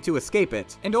Instinct to escape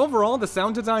it. And overall, the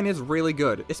sound design is really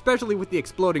good, especially with the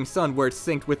exploding sun where it's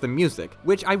synced with the music,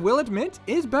 which I will admit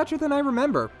is better than I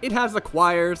remember. It has the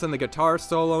choirs and the guitar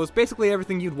solos, basically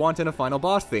everything you'd want in a final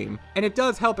boss theme. And it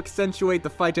does help accentuate the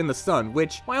fight in the sun,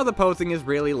 which, while the posing is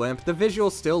really limp, the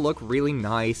visuals still look really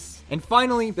nice. And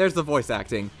finally, there's the voice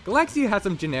acting. Galaxia has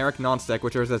some generic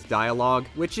non-sequiturs as dialogue,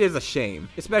 which is a shame,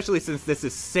 especially since this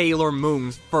is Sailor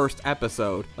Moon's first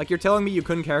episode. Like, you're telling me you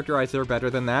couldn't characterize her better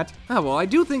than that? Ah, well, I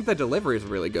do think the delivery is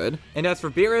really good. And as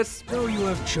for Beerus, So you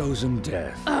have chosen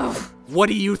death. what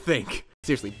do you think?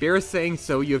 Seriously, Beerus saying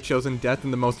 "so you have chosen death"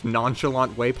 in the most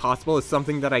nonchalant way possible is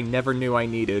something that I never knew I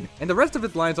needed. And the rest of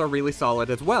his lines are really solid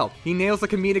as well. He nails the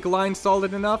comedic lines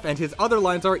solid enough, and his other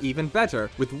lines are even better,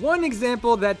 with one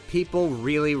example that people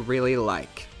really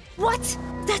like. What?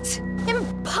 That's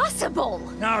impossible!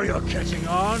 Now you're catching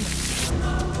on.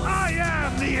 I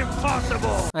am the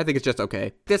impossible! I think it's just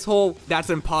okay. This whole "that's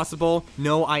impossible,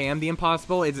 no, I am the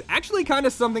impossible" is actually kind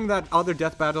of something that other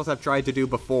death battles have tried to do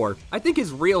before. I think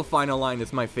his real final line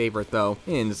is my favorite though,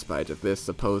 in spite of this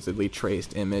supposedly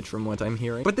traced image from what I'm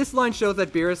hearing. But this line shows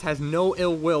that Beerus has no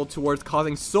ill will towards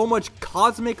causing so much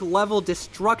cosmic level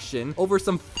destruction over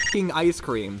some fucking ice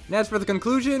cream. And as for the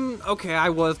conclusion, okay, I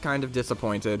was kind of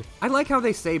disappointed. I like how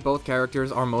they say both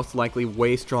characters are most likely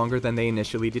way stronger than they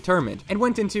initially determined, and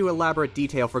went into elaborate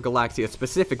detail for Galaxia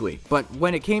specifically. But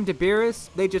when it came to Beerus,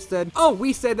 they just said, oh,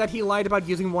 we said that he lied about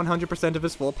using 100% of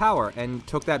his full power, and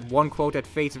took that one quote at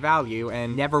face value,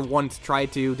 and never once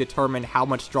tried to determine how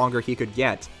much stronger he could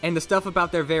get. And the stuff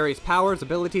about their various powers,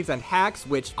 abilities, and hacks,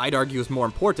 which I'd argue is more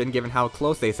important given how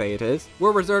close they say it is,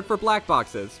 were reserved for black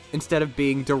boxes, instead of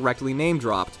being directly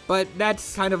name-dropped. But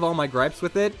that's kind of all my gripes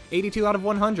with it. 82 out of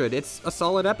 100, it's a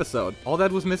solid episode. All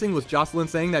that was missing was Jocelyn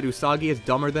saying that Usagi is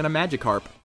dumber than a Magikarp.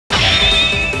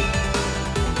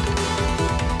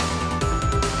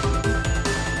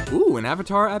 Ooh, an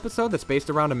Avatar episode that's based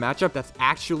around a matchup that's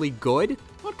actually good?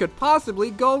 What could possibly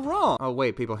go wrong? Oh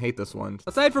wait, people hate this one.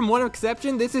 Aside from one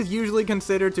exception, this is usually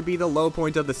considered to be the low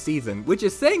point of the season, which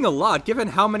is saying a lot given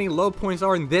how many low points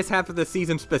are in this half of the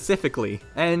season specifically.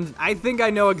 And I think I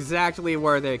know exactly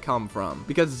where they come from,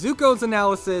 because Zuko's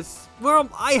analysis well,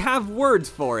 I have words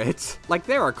for it. Like,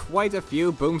 there are quite a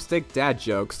few Boomstick dad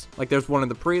jokes. Like, there's one in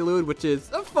the prelude, which is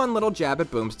a fun little jab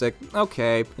at Boomstick.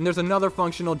 Okay. And there's another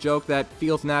functional joke that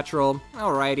feels natural.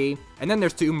 Alrighty. And then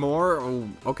there's two more. Oh,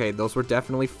 okay, those were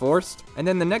definitely forced. And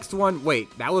then the next one,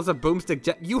 wait, that was a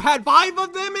Boomstick you had 5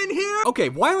 of them in here? Okay,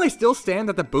 while I still stand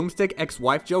that the Boomstick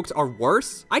ex-wife jokes are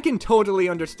worse, I can totally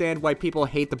understand why people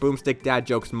hate the Boomstick dad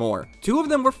jokes more. 2 of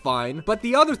them were fine, but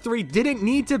the other 3 didn't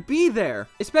need to be there,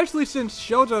 especially since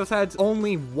Shoto's had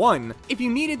only 1. If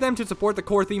you needed them to support the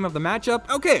core theme of the matchup,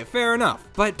 okay, fair enough.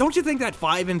 But don't you think that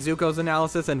 5 in Zuko's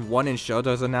analysis and 1 in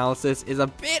Shoto's analysis is a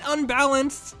bit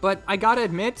unbalanced? But I gotta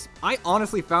admit, I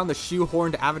honestly found the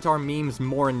shoehorned Avatar memes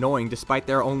more annoying despite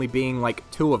there only being like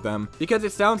 2 of them, because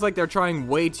it sounds like they're trying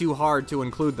way too hard to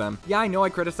include them. Yeah, I know I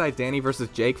criticized Danny versus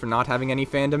Jake for not having any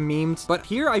fandom memes, but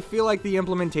here I feel like the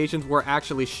implementations were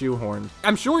actually shoehorned.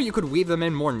 I'm sure you could weave them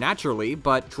in more naturally,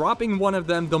 but dropping one of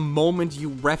them the moment you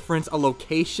reference a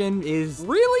location is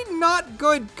really not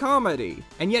good comedy.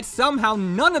 And yet somehow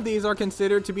none of these are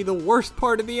considered to be the worst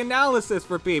part of the analysis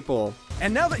for people.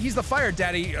 And now that he's the fire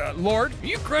daddy, Lord. Are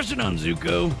you crushing on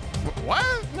Zuko? What?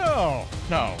 No.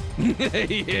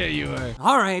 Yeah, you are.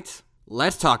 Alright,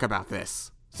 let's talk about this.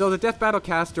 So the Death Battle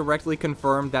cast directly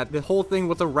confirmed that the whole thing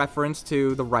was a reference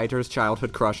to the writer's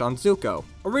childhood crush on Zuko.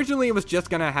 Originally it was just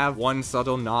gonna have one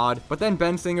subtle nod, but then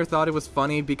Ben Singer thought it was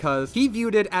funny because he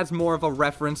viewed it as more of a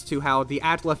reference to how the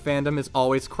Atla fandom is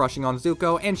always crushing on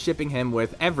Zuko and shipping him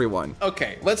with everyone.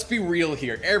 Okay, let's be real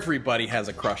here. Everybody has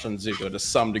a crush on Zuko to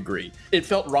some degree. It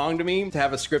felt wrong to me to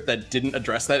have a script that didn't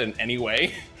address that in any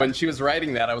way. When she was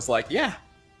writing that, I was like, yeah,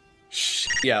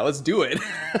 let's do it.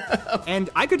 And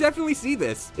I could definitely see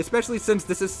this, especially since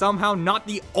this is somehow not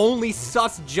the only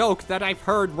sus joke that I've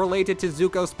heard related to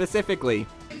Zuko specifically.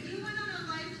 If you went on a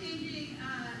life-changing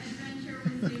adventure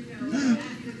with Zuko,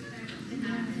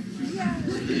 what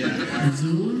would you expect to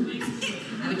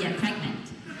happen? I would get pregnant.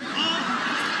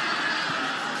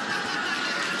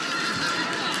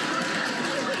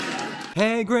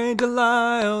 Hey, Great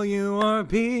Delisle, you are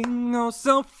being oh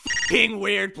so f***ing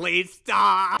weird, please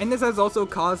stop! And this has also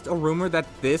caused a rumor that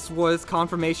this was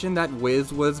confirmation that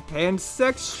Wiz was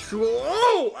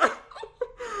pansexual.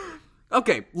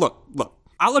 Okay, look.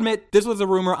 I'll admit, this was a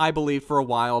rumor I believed for a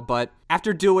while, but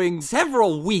after doing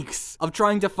several weeks of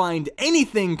trying to find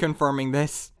anything confirming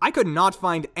this, I could not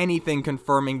find anything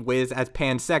confirming Wiz as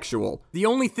pansexual. The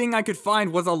only thing I could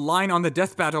find was a line on the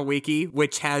Death Battle Wiki,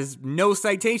 which has no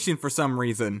citation for some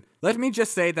reason. Let me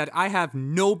just say that I have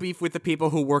no beef with the people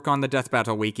who work on the Death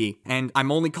Battle Wiki, and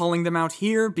I'm only calling them out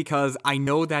here because I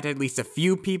know that at least a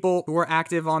few people who are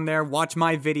active on there watch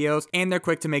my videos, and they're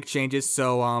quick to make changes,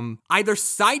 so, either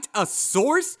cite a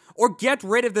source or get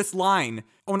rid of this line.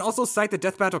 Oh, and also cite the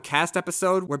Death Battle cast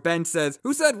episode where Ben says,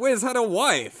 "Who said Wiz had a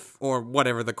wife?" Or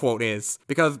whatever the quote is,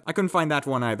 because I couldn't find that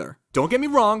one either. Don't get me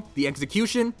wrong, the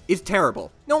execution is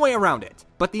terrible. No way around it.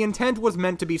 But the intent was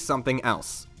meant to be something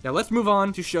else. Now let's move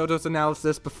on to Shoto's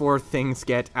analysis before things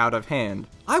get out of hand.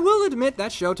 I will admit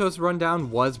that Shoto's rundown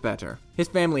was better. His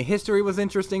family history was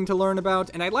interesting to learn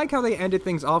about, and I like how they ended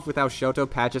things off with how Shoto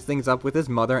patches things up with his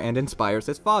mother and inspires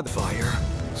his father. Fire,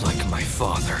 like my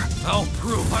father. I'll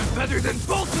prove I'm better than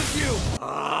both of you!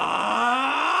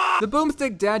 The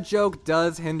Boomstick dad joke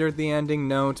does hinder the ending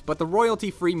note, but the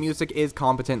royalty-free music is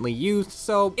competently used,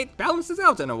 so it balances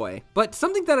out in a way. But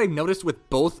something that I've noticed with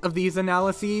both of these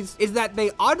analyses is that they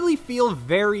oddly feel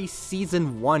very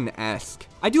Season 1-esque.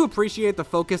 I do appreciate the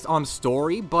focus on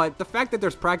story, but the fact that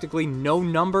there's practically no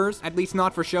numbers, at least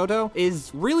not for Shoto,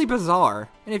 is really bizarre.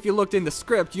 And if you looked in the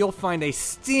script, you'll find a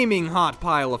steaming hot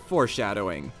pile of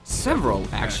foreshadowing. Several,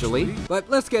 actually. But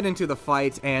let's get into the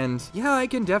fight, and yeah, I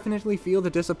can definitely feel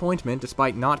the disappointment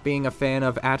despite not being a fan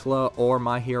of Atla or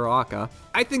My Hero Aka.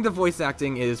 I think the voice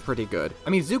acting is pretty good.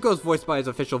 I mean, Zuko's voiced by his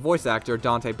official voice actor,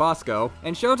 Dante Bosco,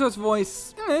 and Shoto's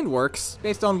voice, it works.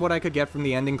 Based on what I could get from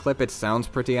the ending clip, it sounds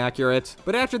pretty accurate.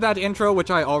 But after that intro, which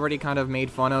I already kind of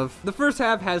made fun of, the first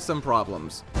half has some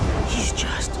problems. He's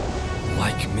just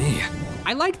like me.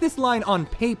 I like this line on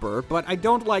paper, but I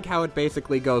don't like how it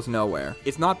basically goes nowhere.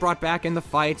 It's not brought back in the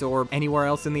fight or anywhere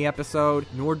else in the episode,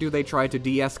 nor do they try to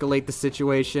de-escalate the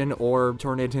situation or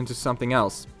turn it into something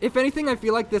else. If anything, I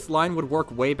feel like this line would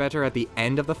work way better at the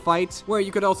end of the fight, where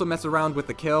you could also mess around with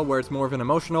the kill where it's more of an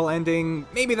emotional ending.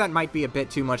 Maybe that might be a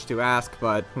bit too much to ask,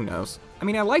 but who knows. I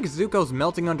mean, I like Zuko's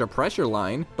melting under pressure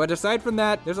line, but aside from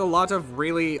that, there's a lot of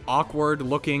really awkward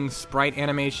looking sprite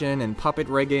animation and puppet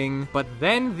rigging, but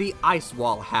then the ice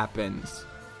wall happens.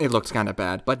 It looks kinda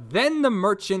bad. But then the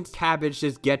merchant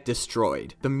cabbages get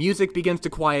destroyed. The music begins to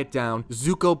quiet down,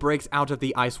 Zuko breaks out of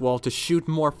the ice wall to shoot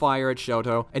more fire at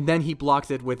Shoto, and then he blocks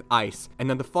it with ice. And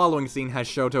then the following scene has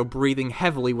Shoto breathing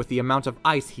heavily with the amount of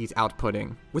ice he's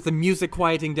outputting, with the music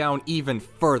quieting down even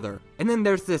further. And then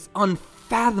there's this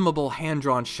unfathomable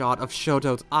hand-drawn shot of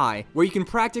Shoto's eye, where you can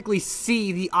practically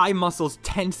see the eye muscles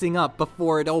tensing up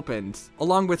before it opens,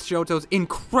 along with Shoto's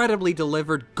incredibly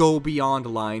delivered go beyond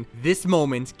line. This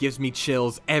moment gives me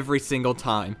chills every single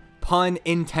time. Pun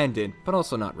intended, but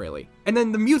also not really. And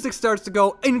then the music starts to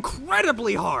go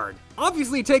incredibly hard,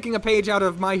 obviously taking a page out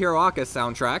of My Hero Academia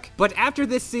soundtrack. But after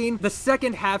this scene, the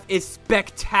second half is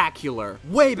spectacular.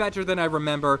 Way better than I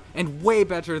remember, and way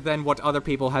better than what other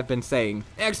people have been saying,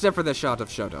 except for the shot of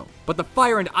Shoto. But the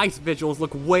fire and ice visuals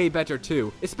look way better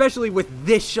too, especially with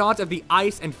this shot of the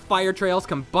ice and fire trails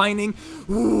combining.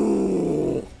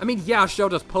 Ooh. I mean, yeah,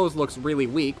 Shoto's pose looks really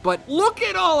weak, but look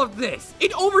at all of this!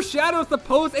 It overshadows the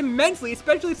pose immensely,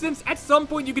 especially since at some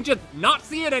point you can just not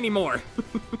see it anymore.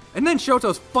 And then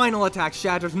Shoto's final attack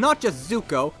shatters not just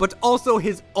Zuko, but also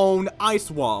his own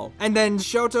ice wall. And then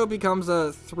Shoto becomes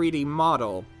a 3D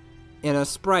model in a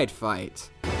sprite fight.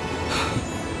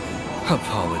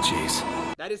 Apologies.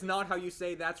 That is not how you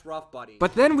say that's rough, buddy.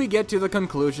 But then we get to the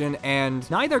conclusion, and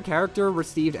neither character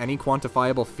received any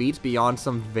quantifiable feats beyond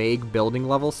some vague building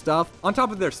level stuff. On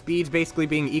top of their speeds basically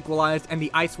being equalized, and the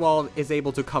ice wall is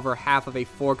able to cover half of a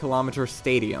 4-kilometer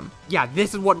stadium. Yeah,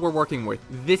 this is what we're working with.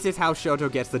 This is how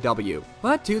Shoto gets the W.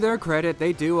 But to their credit,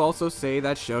 they do also say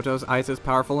that Shoto's ice is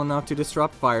powerful enough to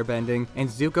disrupt firebending, and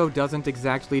Zuko doesn't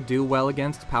exactly do well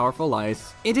against powerful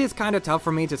ice. It is kinda tough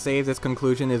for me to say if this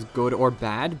conclusion is good or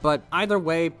bad, but either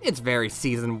way, it's very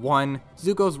season 1.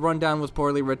 Zuko's rundown was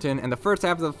poorly written, and the first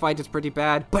half of the fight is pretty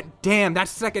bad, but damn, that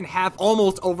second half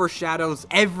almost overshadows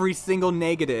every single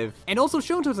negative. And also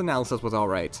Shoto's analysis was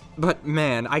alright. But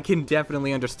man, I can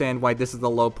definitely understand why this is the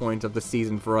low point of the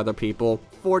season for other people.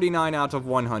 49 out of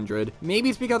 100. Maybe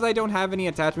it's because I don't have any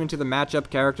attachment to the matchup,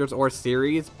 characters, or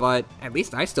series, but at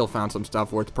least I still found some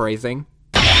stuff worth praising.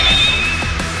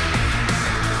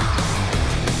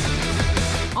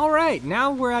 Alright,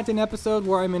 now we're at an episode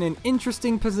where I'm in an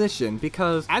interesting position,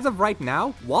 because as of right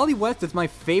now, Wally West is my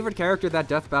favorite character that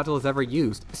Death Battle has ever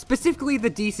used, specifically the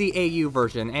DCAU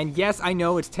version, and yes, I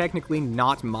know it's technically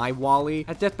not my Wally,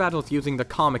 as Death Battle is using the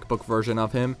comic book version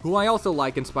of him, who I also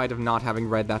like in spite of not having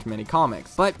read that many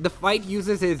comics. But the fight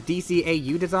uses his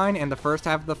DCAU design, and the first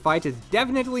half of the fight is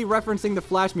definitely referencing the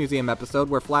Flash Museum episode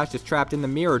where Flash is trapped in the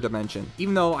mirror dimension,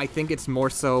 even though I think it's more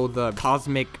so the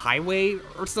Cosmic Highway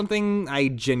or something. I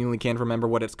genuinely can't remember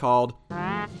what it's called.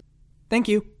 Thank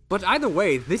you. But either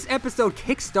way, this episode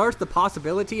kickstarts the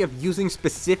possibility of using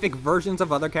specific versions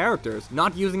of other characters,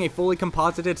 not using a fully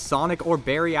composited Sonic or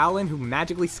Barry Allen who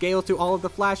magically scales to all of the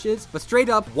Flashes, but straight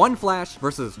up one Flash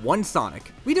versus one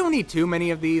Sonic. We don't need too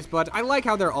many of these, but I like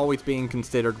how they're always being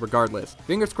considered regardless.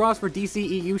 Fingers crossed for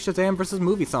DCEU Shazam versus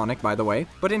Movie Sonic, by the way.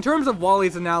 But in terms of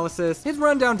Wally's analysis, his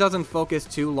rundown doesn't focus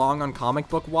too long on comic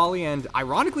book Wally, and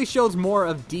ironically shows more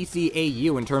of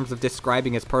DCAU in terms of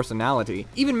describing his personality,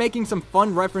 even making some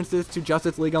fun references to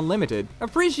Justice League Unlimited.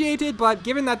 Appreciated, but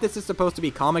given that this is supposed to be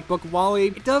comic book Wally,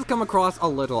 it does come across a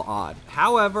little odd.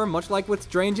 However, much like with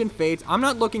Strange and Fate, I'm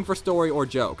not looking for story or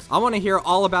jokes. I want to hear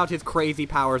all about his crazy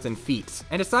powers and feats.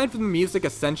 And aside from the music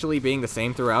essentially being the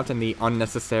same throughout and the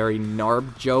unnecessary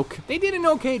Narb joke, they did an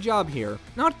okay job here.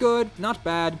 Not good, not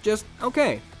bad, just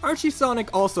okay. Archie Sonic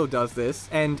also does this,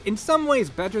 and in some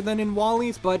ways better than in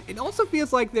Wally's, but it also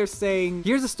feels like they're saying,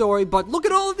 here's a story, but look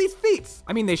at all of these feats!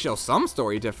 I mean, they show some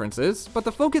story differences, but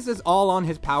the focus is all on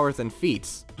his powers and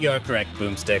feats. You're correct,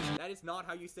 Boomstick. That is not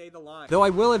how you say the line. Though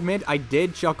I will admit, I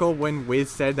did chuckle when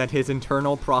Wiz said that his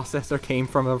internal processor came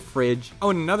from a fridge. Oh,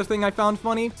 and another thing I found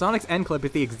funny, Sonic's end clip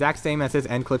is the exact same as his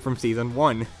end clip from Season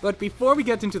 1. But before we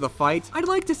get into the fight, I'd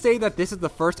like to say that this is the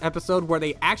first episode where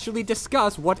they actually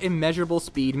discuss what immeasurable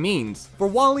speed means. For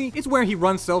Wally, it's where he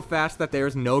runs so fast that there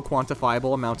is no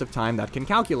quantifiable amount of time that can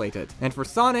calculate it. And for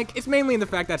Sonic, it's mainly in the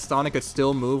fact that Sonic could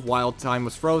still move while time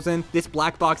was frozen, this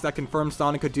black box that confirms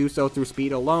Sonic could do so through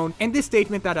speed alone, and this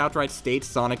statement that outright states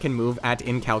Sonic can move at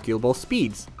incalculable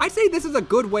speeds. I'd say this is a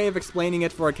good way of explaining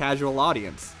it for a casual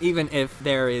audience, even if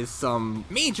there is some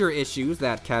major issues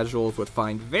that casuals would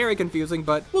find very confusing,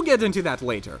 but we'll get into that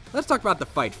later. Let's talk about the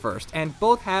fight first, and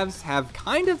both halves have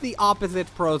kind of the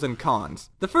opposite pros and cons.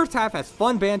 The first half has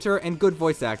fun banter and good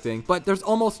voice acting, but there's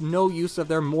almost no use of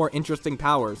their more interesting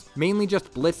powers, mainly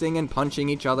just blitzing and punching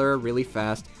each other really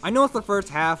fast. I know it's the first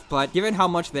half, but given how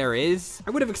much there is, I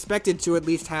would have expected to at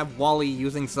least have Wally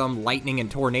using some lightning and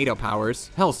tornado powers.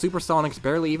 Hell, Supersonic's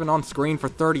barely even on screen for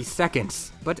 30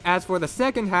 seconds. But as for the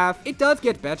second half, it does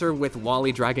get better with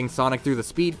Wally dragging Sonic through the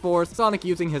Speed Force, Sonic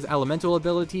using his elemental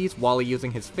abilities, Wally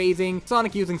using his phasing,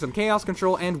 Sonic using some chaos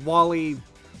control, and Wally...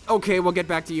 Okay, we'll get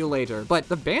back to you later. But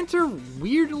the banter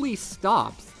weirdly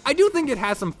stops. I do think it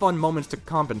has some fun moments to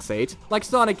compensate, like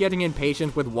Sonic getting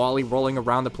impatient with Wally rolling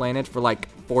around the planet for like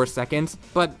 4 seconds,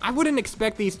 but I wouldn't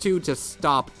expect these two to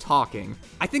stop talking.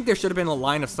 I think there should have been a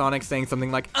line of Sonic saying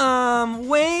something like,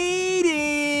 waiting,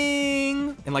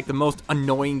 in like the most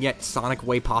annoying yet Sonic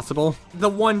way possible. The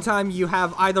one time you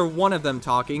have either one of them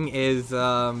talking is,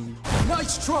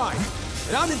 Nice try,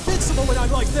 and I'm invincible when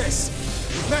I'm like this.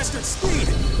 You've mastered speed,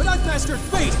 but I've mastered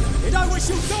fate, and I wish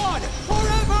you gone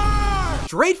forever!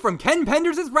 Straight from Ken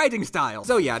Penders' writing style.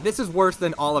 So yeah, this is worse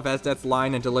than all of Esdet's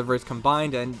line and deliveries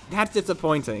combined, and that's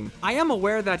disappointing. I am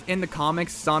aware that in the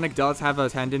comics, Sonic does have a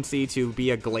tendency to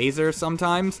be a glazer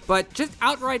sometimes, but just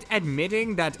outright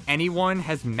admitting that anyone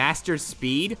has mastered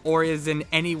speed, or is in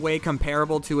any way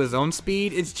comparable to his own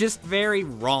speed, is just very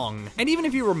wrong. And even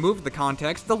if you remove the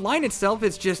context, the line itself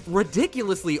is just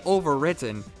ridiculously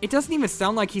overwritten. It doesn't even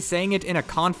sound like he's saying it in a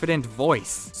confident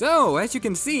voice. So, as you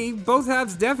can see, both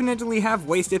halves definitely have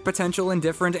wasted potential in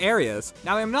different areas.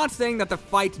 Now, I'm not saying that the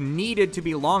fight needed to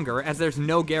be longer, as there's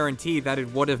no guarantee that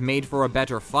it would have made for a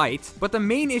better fight, but the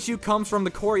main issue comes from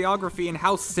the choreography and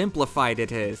how simplified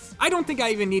it is. I don't think I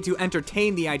even need to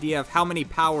entertain the idea of how many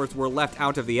powers were left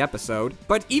out of the episode,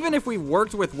 but even if we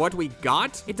worked with what we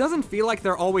got, it doesn't feel like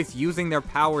they're always using their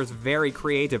powers very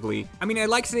creatively. I mean, I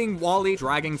like seeing Wally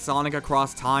dragging Sonic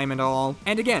across time and all,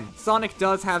 and again, Sonic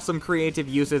does have some creative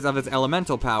uses of his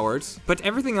elemental powers, but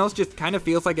everything else just kind of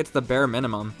feels like it's the bare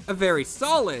minimum. A very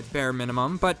solid bare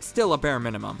minimum, but still a bare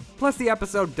minimum. Plus, the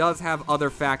episode does have other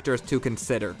factors to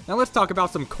consider. Now let's talk about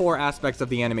some core aspects of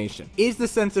the animation. Is the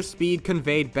sense of speed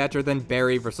conveyed better than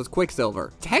Barry versus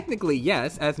Quicksilver? Technically,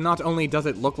 yes, as not only does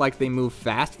it look like they move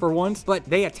fast for once, but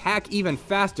they attack even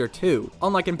faster too.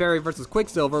 Unlike in Barry versus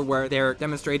Quicksilver, where they're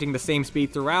demonstrating the same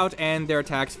speed throughout and their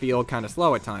attacks feel kind of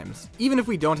slow at times. Even if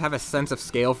we don't have a sense of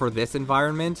scale for this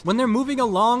environment, when they're moving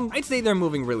along, I'd say they're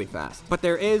moving really fast. But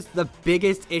there is the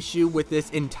biggest issue with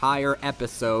this entire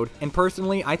episode, and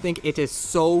personally, I think it is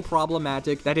so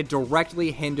problematic that it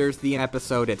directly hinders the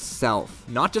episode itself.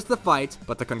 Not just the fight,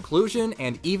 but the conclusion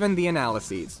and even the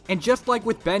analyses. And just like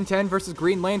with Ben 10 versus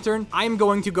Green Lantern, I'm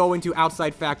going to go into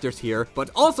outside factors here, but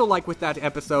also like with that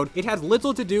episode, it has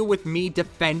little to do with me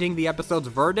defending the episode's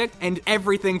verdict and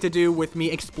everything to do with me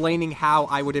explaining how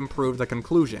I would improve the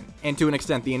conclusion, and to an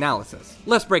extent the analysis.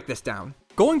 Let's break this down.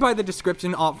 Going by the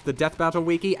description of the Death Battle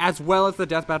Wiki, as well as the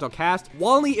Death Battle cast,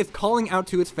 Wally is calling out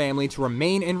to his family to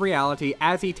remain in reality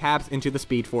as he taps into the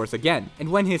Speed Force again. And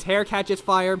when his hair catches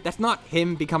fire, that's not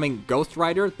him becoming Ghost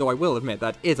Rider, though I will admit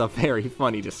that is a very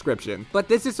funny description. But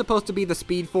this is supposed to be the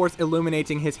Speed Force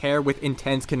illuminating his hair with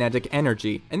intense kinetic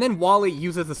energy. And then Wally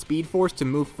uses the Speed Force to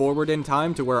move forward in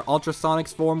time to where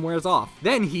Ultrasonic's form wears off.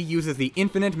 Then he uses the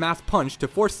Infinite Mass Punch to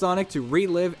force Sonic to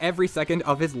relive every second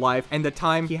of his life and the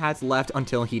time he has left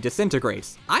until he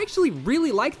disintegrates. I actually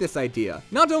really like this idea.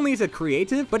 Not only is it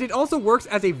creative, but it also works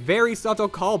as a very subtle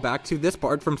callback to this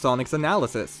part from Sonic's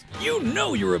analysis. You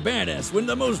know you're a badass when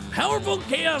the most powerful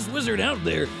Chaos Wizard out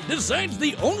there decides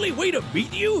the only way to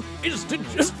beat you is to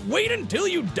just wait until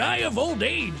you die of old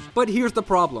age. But here's the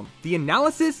problem. The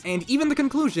analysis and even the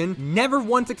conclusion never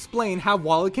once explain how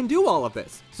Wally can do all of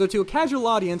this. So to a casual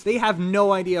audience, they have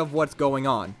no idea of what's going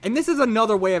on. And this is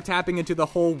another way of tapping into the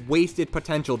whole wasted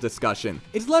potential discussion.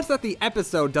 It's less that the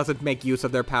episode doesn't make use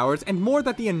of their powers, and more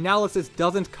that the analysis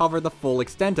doesn't cover the full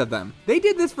extent of them. They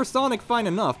did this for Sonic fine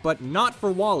enough, but not for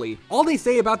Wally. All they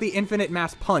say about the Infinite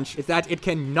Mass Punch is that it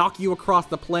can knock you across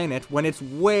the planet when it's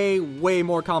way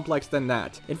more complex than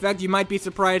that. In fact, you might be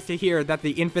surprised to hear that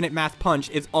the Infinite Mass Punch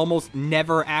is almost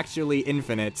never actually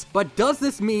infinite. But does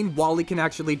this mean Wally can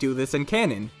actually do this in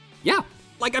canon? Yeah.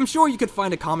 Like, I'm sure you could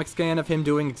find a comic scan of him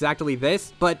doing exactly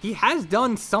this, but he has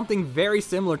done something very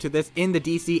similar to this in the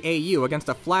DCAU against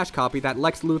a Flash copy that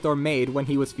Lex Luthor made when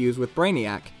he was fused with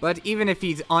Brainiac. But even if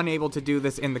he's unable to do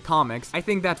this in the comics, I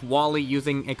think that Wally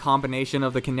using a combination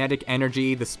of the kinetic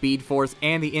energy, the Speed Force,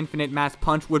 and the Infinite Mass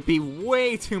Punch would be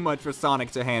way too much for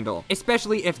Sonic to handle,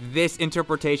 especially if this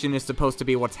interpretation is supposed to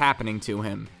be what's happening to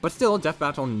him. But still, Death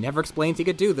Battle never explains he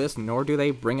could do this, nor do they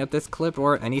bring up this clip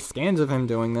or any scans of him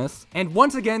doing this. And once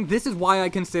once again, this is why I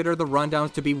consider the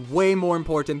rundowns to be way more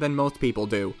important than most people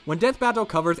do. When Death Battle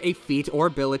covers a feat or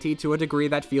ability to a degree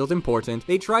that feels important,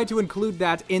 they try to include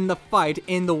that in the fight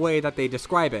in the way that they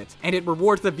describe it, and it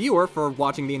rewards the viewer for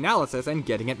watching the analysis and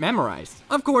getting it memorized.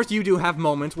 Of course, you do have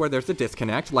moments where there's a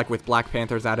disconnect, like with Black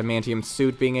Panther's adamantium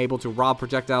suit being able to rob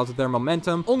projectiles of their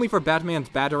momentum, only for Batman's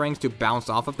batarangs to bounce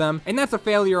off of them, and that's a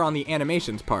failure on the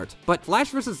animation's part. But Flash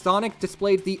vs. Sonic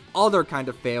displayed the other kind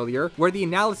of failure, where the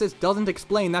analysis doesn't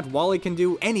explain that Wally can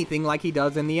do anything like he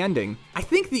does in the ending. I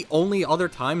think the only other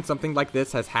time something like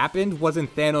this has happened was in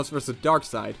Thanos vs.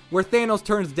 Darkseid, where Thanos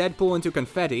turns Deadpool into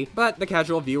confetti, but the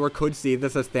casual viewer could see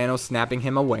this as Thanos snapping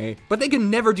him away. But they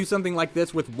can never do something like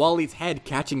this with Wally's head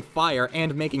catching fire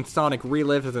and making Sonic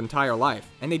relive his entire life.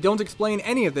 And they don't explain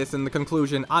any of this in the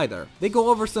conclusion either. They go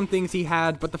over some things he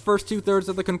had, but the first 2/3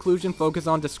 of the conclusion focus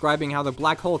on describing how the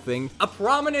black hole thing, a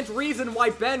prominent reason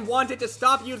why Ben wanted to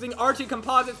stop using Archie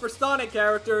composites for Sonic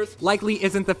characters, likely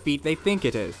isn't the feat they think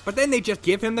it is. But then they just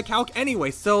give him the calc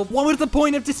anyway, so what was the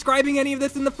point of describing any of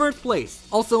this in the first place?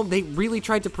 Also, they really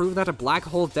tried to prove that a black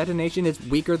hole's detonation is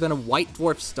weaker than a white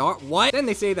dwarf star. What? Then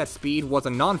they say that speed was a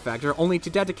non-factor, only to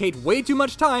dedicate way too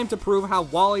much time to prove how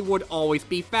Wally would always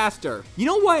be faster. You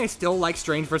know why I still like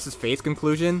Strange vs. Fate's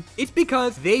conclusion? It's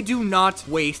because they do not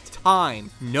waste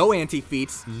time. No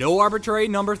anti-feats, no arbitrary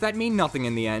numbers that mean nothing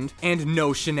in the end, and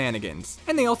no shenanigans.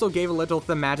 And they also gave a little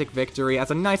thematic victory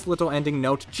as a nice little ending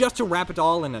note just to wrap it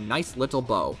all in a nice little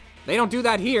bow. They don't do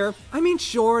that here. I mean,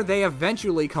 sure, they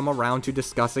eventually come around to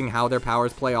discussing how their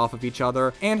powers play off of each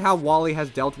other, and how Wally has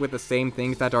dealt with the same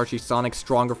things that Archie Sonic's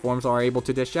stronger forms are able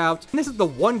to dish out, and this is the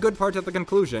one good part of the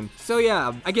conclusion. So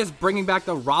yeah, I guess bringing back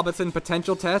the Robinson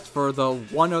potential test for the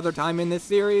one other time in this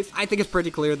series, I think it's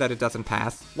pretty clear that it doesn't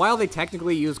pass. While they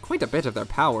technically use quite a bit of their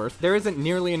powers, there isn't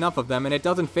nearly enough of them, and it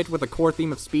doesn't fit with the core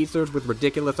theme of speedsters with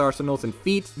ridiculous arsenals and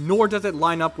feats, nor does it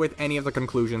line up with any of the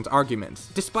conclusion's arguments.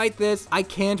 Despite this, I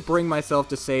can't bring myself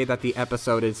to say that the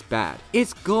episode is bad.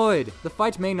 It's good. The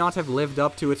fight may not have lived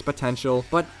up to its potential,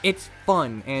 but it's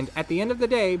fun, and at the end of the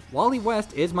day, Wally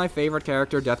West is my favorite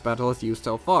character Death Battle has used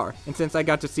so far, and since I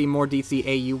got to see more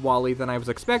DCAU Wally than I was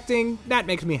expecting, that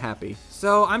makes me happy.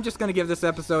 So I'm just gonna give this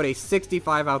episode a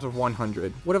 65 out of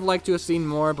 100. Would have liked to have seen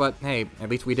more, but hey, at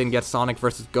least we didn't get Sonic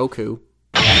vs. Goku.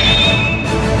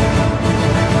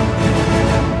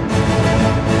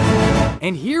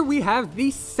 And here we have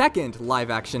the second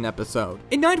live-action episode.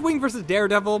 In Nightwing vs.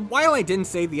 Daredevil, while I didn't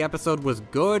say the episode was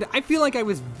good, I feel like I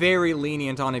was very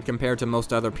lenient on it compared to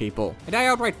most other people, and I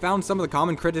outright found some of the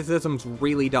common criticisms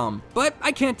really dumb. But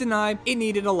I can't deny, it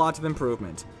needed a lot of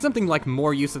improvement. Something like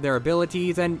more use of their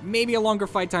abilities, and maybe a longer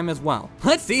fight time as well.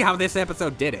 Let's see how this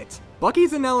episode did it.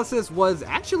 Bucky's analysis was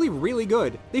actually really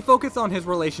good. They focus on his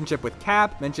relationship with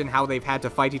Cap, mention how they've had to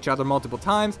fight each other multiple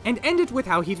times, and end it with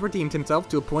how he's redeemed himself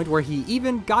to a point where he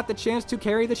even got the chance to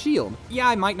carry the shield. Yeah,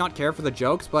 I might not care for the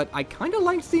jokes, but I kinda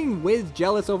like seeing Wiz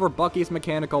jealous over Bucky's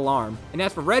mechanical arm. And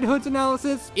as for Red Hood's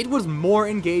analysis, it was more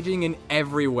engaging in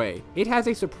every way. It has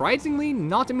a surprisingly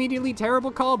not immediately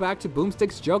terrible callback to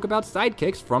Boomstick's joke about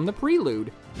sidekicks from the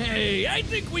prelude. Hey, I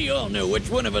think we all know which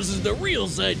one of us is the real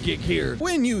sidekick here.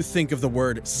 When you think of the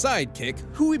word sidekick,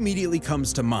 who immediately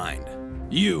comes to mind?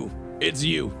 You. It's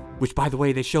you. Which, by the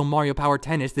way, they show Mario Power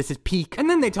Tennis, this is peak. And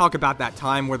then they talk about that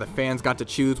time where the fans got to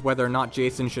choose whether or not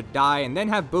Jason should die, and then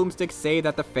have Boomstick say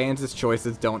that the fans'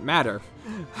 choices don't matter.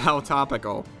 How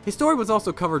topical. His story was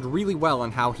also covered really well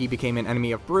on how he became an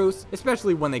enemy of Bruce,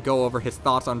 especially when they go over his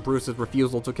thoughts on Bruce's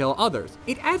refusal to kill others.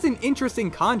 It adds an interesting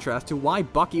contrast to why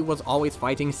Bucky was always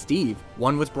fighting Steve.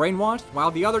 One was brainwashed, while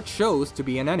the other chose to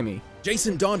be an enemy.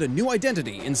 Jason donned a new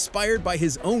identity inspired by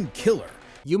his own killer.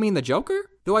 You mean the Joker?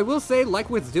 Though I will say, like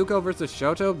with Zuko vs.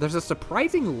 Shoto, there's a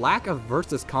surprising lack of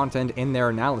versus content in their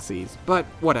analyses. But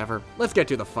whatever, let's get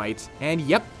to the fight. And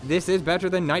yep, this is better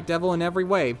than Night Devil in every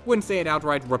way. Wouldn't say it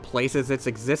outright replaces its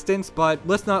existence, but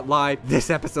let's not lie,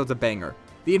 this episode's a banger.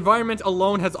 The environment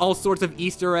alone has all sorts of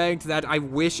Easter eggs that I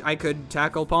wish I could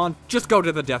tackle upon. Just go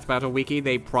to the Death Battle Wiki,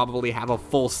 they probably have a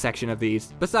full section of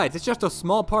these. Besides, it's just a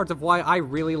small part of why I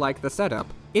really like the setup.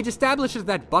 It establishes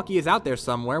that Bucky is out there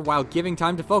somewhere while giving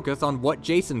time to focus on what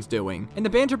Jason's doing. And the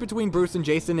banter between Bruce and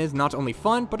Jason is not only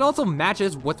fun, but also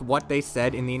matches with what they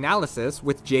said in the analysis,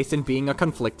 with Jason being a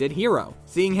conflicted hero.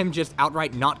 Seeing him just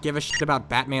outright not give a shit about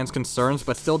Batman's concerns,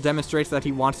 but still demonstrates that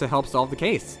he wants to help solve the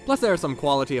case. Plus there are some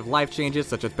quality of life changes,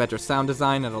 such as better sound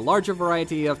design and a larger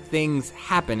variety of things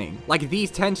happening. Like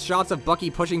these tense shots of Bucky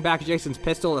pushing back Jason's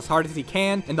pistol as hard as he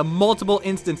can, and the multiple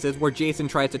instances where Jason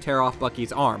tries to tear off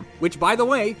Bucky's arm. Which, by the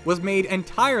way, was made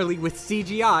entirely with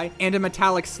CGI and a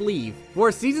metallic sleeve. For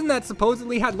a season that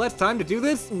supposedly had less time to do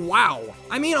this, wow.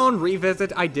 I mean, on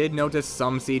revisit, I did notice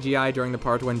some CGI during the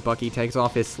part when Bucky takes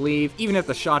off his sleeve, even if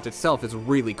the shot itself is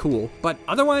really cool. But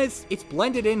otherwise, it's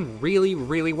blended in really,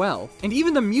 really well. And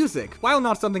even the music, while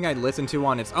not something I'd listen to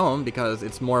on its own because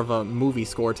it's more of a movie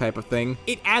score type of thing,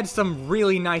 it adds some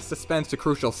really nice suspense to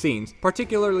crucial scenes,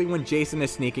 particularly when Jason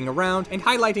is sneaking around and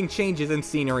highlighting changes in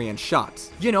scenery and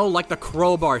shots. You know, like the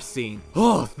crowbar scene.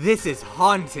 Oh, this is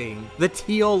haunting. The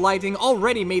teal lighting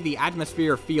already made the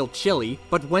atmosphere feel chilly,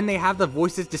 but when they have the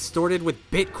voices distorted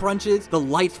with bit crunches, the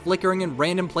lights flickering in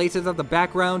random places of the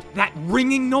background, that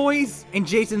ringing noise, and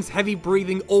Jason's heavy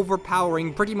breathing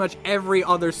overpowering pretty much every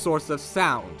other source of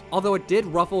sound. Although it did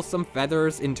ruffle some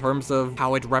feathers in terms of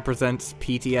how it represents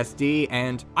PTSD,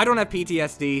 and I don't have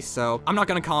PTSD, so I'm not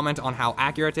gonna comment on how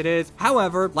accurate it is.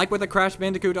 However, like with the Crash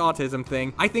Bandicoot autism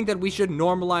thing, I think that we should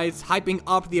normalize hyping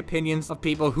up the opinions of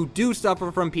people who do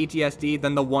suffer from PTSD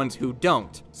than the ones who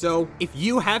don't. So, if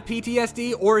you have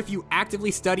PTSD, or if you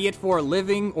actively study it for a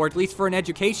living, or at least for an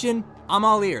education, I'm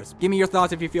all ears. Give me your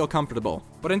thoughts if you feel comfortable.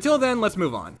 But until then, let's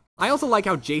move on. I also like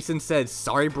how Jason said,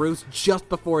 "Sorry, Bruce," just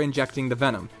before injecting the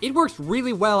venom. It works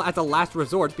really well at the last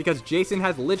resort because Jason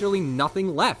has literally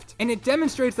nothing left, and it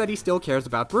demonstrates that he still cares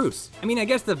about Bruce. I mean, I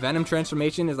guess the venom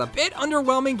transformation is a bit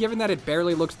underwhelming given that it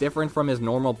barely looks different from his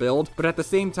normal build, but at the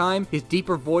same time, his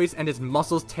deeper voice and his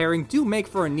muscles tearing do make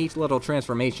for a neat little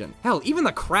transformation. Hell, even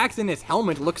the cracks in his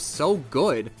helmet look so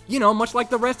good. You know, much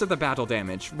like the rest of the battle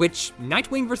damage, which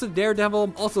Nightwing vs.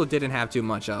 Daredevil also didn't have too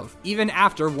much of, even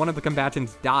after one of the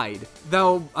combatants died.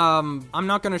 Though, I'm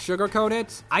not gonna sugarcoat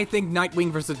it. I think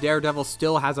Nightwing vs. Daredevil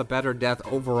still has a better death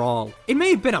overall. It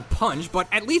may have been a punch, but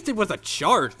at least it was a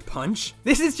charged punch.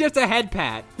 This is just a head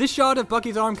pat. This shot of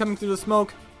Bucky's arm coming through the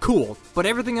smoke, cool. But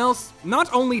everything else, not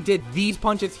only did these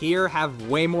punches here have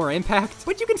way more impact,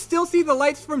 but you can still see the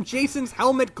lights from Jason's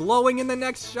helmet glowing in the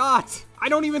next shot. I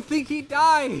don't even think he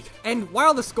died. And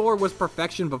while the score was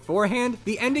perfection beforehand,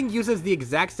 the ending uses the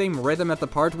exact same rhythm at the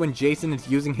part when Jason is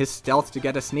using his stealth to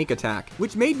get a sneak attack,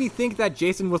 which made me think that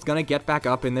Jason was gonna get back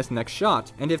up in this next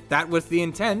shot. And if that was the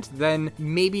intent, then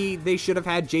maybe they should have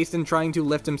had Jason trying to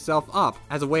lift himself up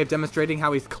as a way of demonstrating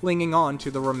how he's clinging on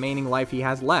to the remaining life he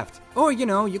has left. Or, you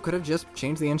know, you could have just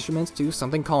changed the instruments to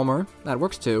something calmer. That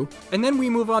works too. And then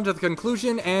we move on to the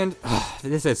conclusion, and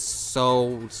this is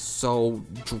so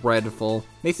dreadful.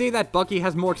 They say that Bucky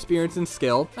has more experience and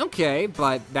skill. Okay,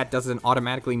 but that doesn't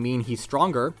automatically mean he's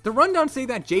stronger. The rundowns say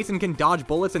that Jason can dodge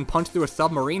bullets and punch through a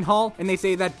submarine hull, and they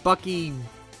say that Bucky...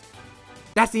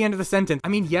 That's the end of the sentence. I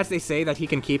mean, yes, they say that he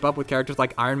can keep up with characters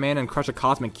like Iron Man and crush a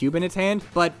cosmic cube in its hand,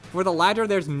 but for the latter,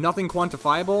 there's nothing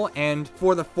quantifiable, and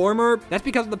for the former, that's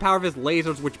because of the power of his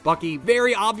lasers, which Bucky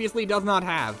very obviously does not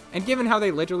have. And given how they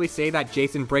literally say that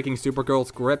Jason breaking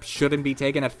Supergirl's grip shouldn't be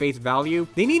taken at face value,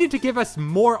 they needed to give us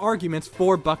more arguments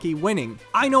for Bucky winning.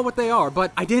 I know what they are,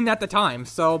 but I didn't at the time,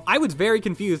 so I was very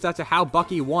confused as to how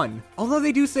Bucky won. Although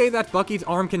they do say that Bucky's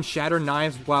arm can shatter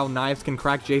knives while knives can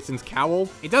crack Jason's cowl,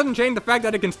 it doesn't change the fact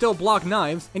that it can still block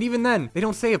knives, and even then, they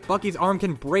don't say if Bucky's arm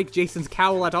can break Jason's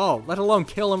cowl at all, let alone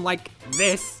kill him like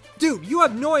this. Dude, you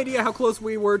have no idea how close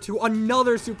we were to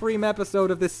another Supreme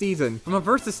episode of this season. From a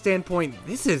versus standpoint,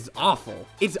 this is awful.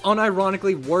 It's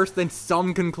unironically worse than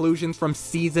some conclusions from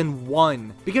season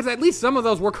 1, because at least some of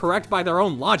those were correct by their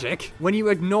own logic. When you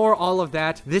ignore all of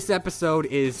that, this episode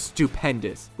is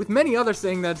stupendous, with many others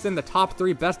saying that it's in the top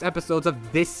 3 best episodes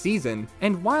of this season.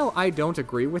 And while I don't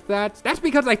agree with that, that's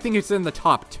because I think it's in the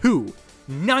top 2,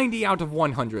 90 out of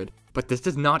 100. But this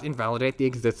does not invalidate the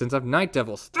existence of Night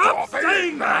Devil. Stop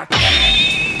saying that!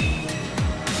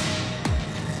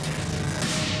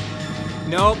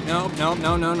 No.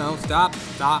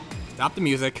 Stop the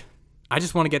music. I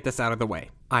just want to get this out of the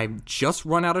way. I've just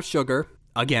run out of sugar.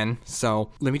 Again, so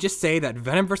let me just say that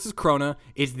Venom vs. Krona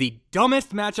is the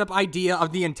dumbest matchup idea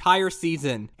of the entire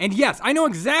season. And yes, I know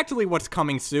exactly what's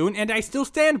coming soon, and I still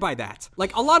stand by that.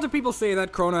 Like, a lot of people say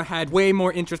that Krona had way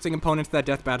more interesting opponents that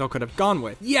Death Battle could have gone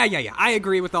with. Yeah, I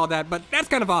agree with all that, but that's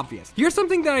kind of obvious. Here's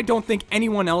something that I don't think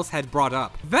anyone else had brought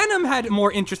up. Venom had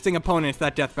more interesting opponents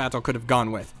that Death Battle could have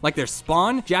gone with. Like there's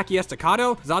Spawn, Jackie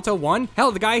Estacado, Zato 1.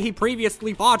 Hell, the guy he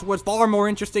previously fought was far more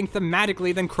interesting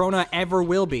thematically than Krona ever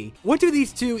will be. What do these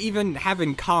two even have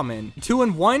in common? 2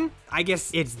 and 1? I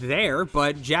guess it's there,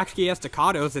 but Jaxkias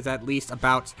Staccatos is at least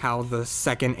about how the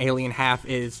second alien half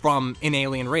is from an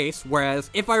alien race, whereas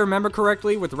if I remember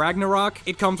correctly with Ragnarok,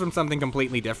 it comes from something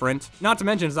completely different. Not to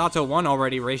mention Zato 1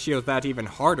 already ratios that even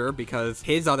harder because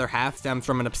his other half stems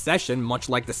from an obsession, much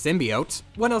like the symbiote.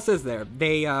 What else is there?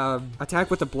 They attack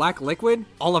with a black liquid.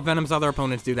 All of Venom's other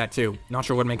opponents do that too. Not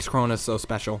sure what makes Cronus so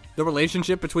special. The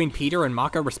relationship between Peter and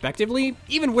Maka respectively,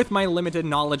 even with my limited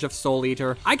knowledge of Soul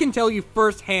Eater, I can tell you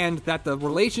firsthand that the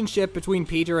relationship between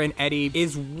Peter and Eddie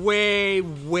is way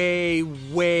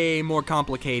more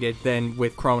complicated than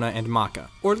with Krona and Maka.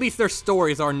 Or at least their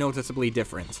stories are noticeably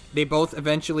different. They both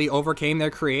eventually overcame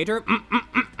their creator.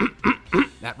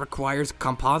 That requires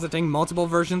compositing multiple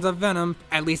versions of Venom,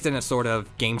 at least in a sort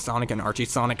of Game Sonic and Archie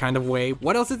Sonic kind of way.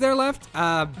 What else is there left?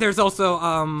 There's also,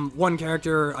 one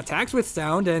character attacks with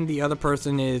sound and the other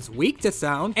person is weak to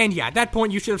sound. And yeah, at that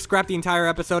point, you should have scrapped the entire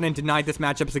episode and denied this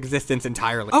matchup's existence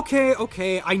entirely.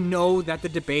 Okay, I know that the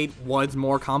debate was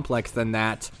more complex than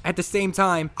that. At the same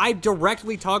time, I've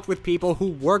directly talked with people who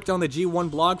worked on the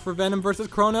G1 blog for Venom vs.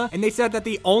 Krona, and they said that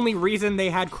the only reason they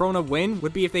had Krona win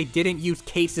would be if they didn't use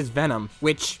Case's Venom,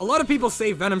 which a lot of people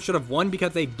say Venom should have won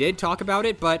because they did talk about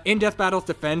it, but in Death Battle's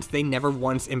defense, they never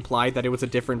once implied that it was a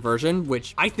different version,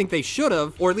 which I think they should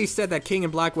have, or at least said that King in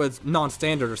Black was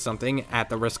non-standard or something, at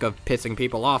the risk of pissing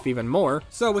people off even more.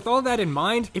 So with all that in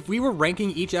mind, if we were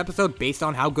ranking each episode based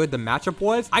on how good the matchup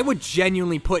was, I would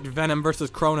genuinely put Venom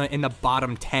vs. Krona in the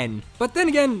bottom 10. But then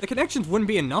again, the connections wouldn't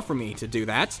be enough for me to do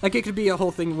that. Like, it could be a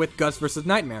whole thing with Gus vs.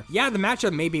 Nightmare. Yeah, the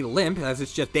matchup may be limp, as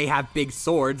it's just they have big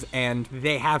swords, and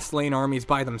they have slain armies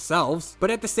by themselves,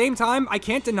 but at the same time, I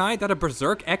can't deny that a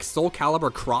Berserk x Soul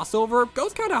Calibur crossover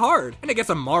goes kinda hard. And I guess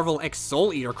a Marvel x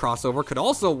Soul Eater crossover could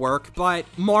also work, but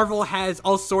Marvel has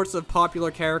all sorts of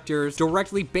popular characters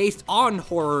directly based on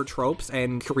horror tropes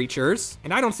and creatures,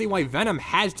 and I don't see why Venom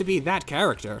has to be that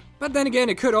character. But then again,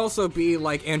 it could also be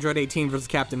like Android 18 vs.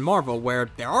 Captain Marvel, where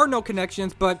there are no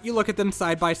connections, but you look at them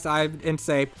side by side and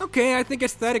say, okay, I think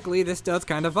aesthetically this does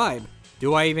kind of vibe.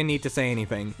 Do I even need to say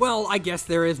anything? Well, I guess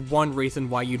there is one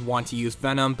reason why you'd want to use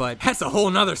Venom, but that's a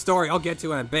whole nother story I'll get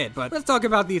to in a bit. But let's talk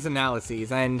about these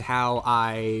analyses and how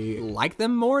I like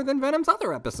them more than Venom's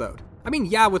other episode. I mean,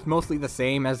 yeah, with mostly the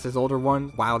same as his older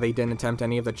one, while they didn't attempt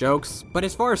any of the jokes. But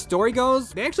as far as story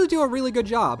goes, they actually do a really good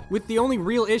job, with the only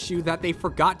real issue that they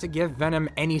forgot to give Venom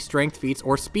any strength feats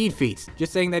or speed feats,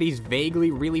 just saying that he's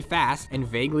vaguely really fast and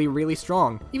vaguely really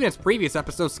strong. Even his previous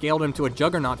episode scaled him to a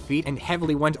Juggernaut feat and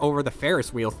heavily went over the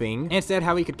Ferris wheel thing, and said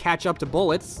how he could catch up to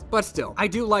bullets. But still, I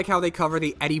do like how they cover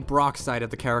the Eddie Brock side of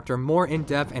the character more in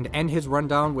depth and end his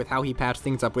rundown with how he patched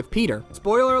things up with Peter.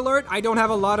 Spoiler alert, I don't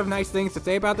have a lot of nice things to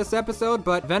say about this episode,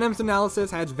 but Venom's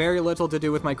analysis has very little to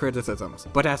do with my criticisms.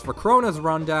 But as for Krona's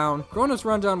rundown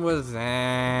was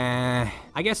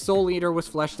I guess Soul Eater was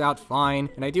fleshed out fine,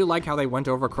 and I do like how they went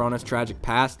over Krona's tragic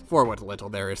past, for what little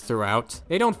there is throughout.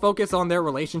 They don't focus on their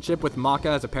relationship with Maka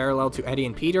as a parallel to Eddie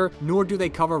and Peter, nor do they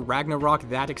cover Ragnarok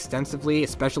that extensively,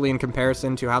 especially in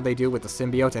comparison to how they do with the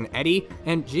symbiote and Eddie,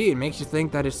 and gee, it makes you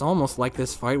think that it's almost like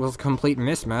this fight was a complete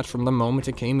mismatch from the moment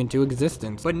it came into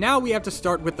existence. But now we have to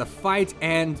start with the fight,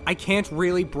 and I can't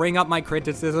really bring up my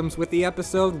criticisms with the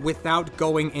episode without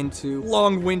going into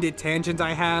long-winded tangents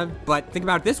I have, but think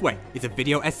about it this way, it's a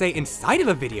video essay inside of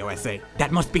a video essay.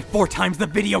 That must be 4 times the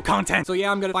video content! So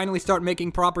yeah, I'm gonna finally start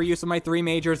making proper use of my 3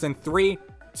 majors in 3,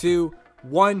 2,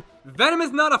 1. Venom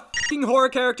is not a f***ing horror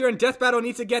character, and Death Battle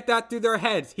needs to get that through their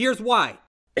heads. Here's why.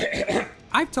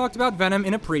 I've talked about Venom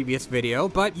in a previous video,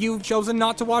 but you've chosen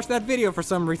not to watch that video for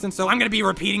some reason, so I'm gonna be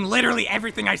repeating literally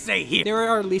everything I say here. There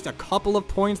are at least a couple of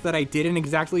points that I didn't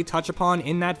exactly touch upon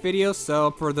in that video,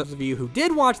 so for those of you who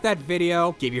did watch that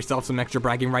video, give yourself some extra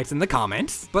bragging rights in the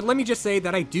comments. But let me just say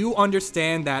that I do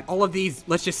understand that all of these,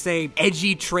 let's just say,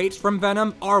 edgy traits from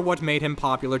Venom are what made him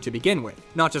popular to begin with.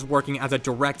 Not just working as a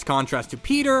direct contrast to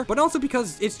Peter, but also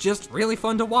because it's just really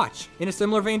fun to watch, in a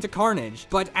similar vein to Carnage.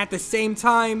 But at the same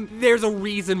time, there's a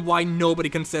reason why nobody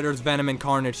considers Venom and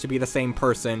Carnage to be the same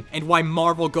person, and why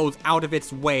Marvel goes out of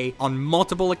its way on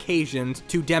multiple occasions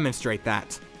to demonstrate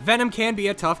that. Venom can be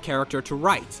a tough character to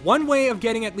write. One way of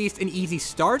getting at least an easy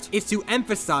start is to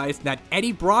emphasize that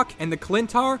Eddie Brock and the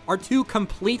Clintar are 2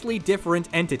 completely different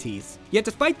entities. Yet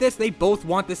despite this, they both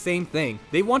want the same thing.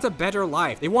 They want a better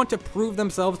life. They want to prove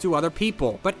themselves to other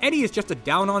people. But Eddie is just a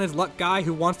down-on-his-luck guy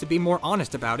who wants to be more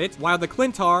honest about it, while the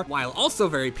Clintar, while also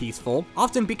very peaceful,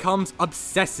 often becomes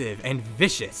obsessive and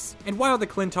vicious. And while the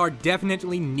Clintar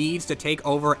definitely needs to take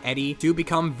over Eddie to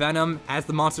become Venom as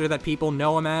the monster that people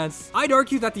know him as, I'd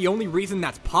argue that that the only reason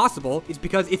that's possible is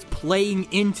because it's playing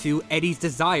into Eddie's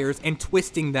desires and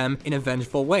twisting them in a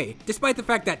vengeful way, despite the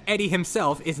fact that Eddie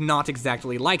himself is not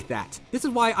exactly like that. This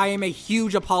is why I am a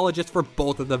huge apologist for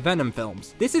both of the Venom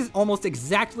films. This is almost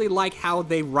exactly like how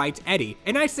they write Eddie,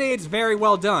 and I say it's very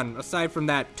well done, aside from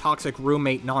that toxic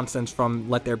roommate nonsense from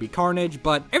Let There Be Carnage,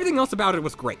 but everything else about it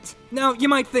was great. Now, you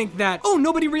might think that, oh,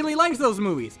 nobody really likes those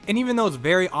movies, and even though it's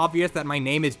very obvious that my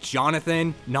name is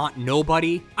Jonathan, not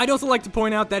nobody, I'd also like to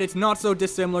point out that it's not so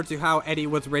dissimilar to how Eddie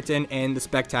was written in the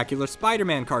Spectacular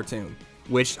Spider-Man cartoon,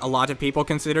 which a lot of people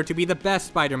consider to be the best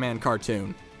Spider-Man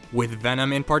cartoon, with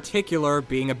Venom in particular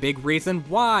being a big reason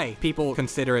why people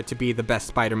consider it to be the best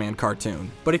Spider-Man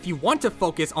cartoon. But if you want to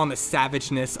focus on the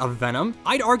savageness of Venom,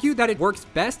 I'd argue that it works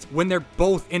best when they're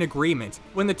both in agreement.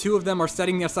 When the two of them are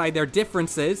setting aside their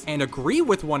differences and agree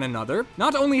with one another,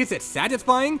 not only is it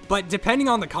satisfying, but depending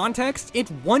on the context, it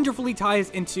wonderfully ties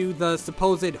into the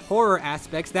supposed horror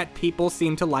aspects that people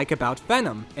seem to like about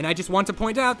Venom. And I just want to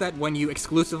point out that when you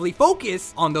exclusively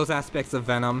focus on those aspects of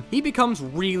Venom, he becomes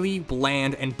really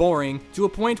bland and boring to a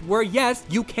point where, yes,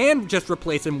 you can just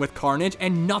replace him with Carnage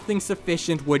and nothing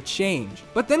sufficient would change.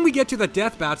 But then we get to the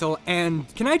death battle, and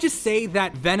can I just say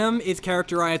that Venom is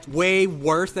characterized way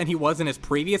worse than he was in his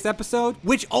previous episode,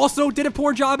 which also did a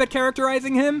poor job at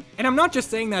characterizing him? And I'm not just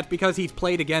saying that because he's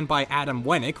played again by Adam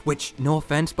Winnick, which, no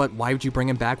offense, but why would you bring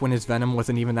him back when his Venom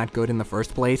wasn't even that good in the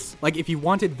first place? Like, if you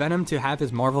wanted Venom to have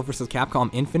his Marvel vs.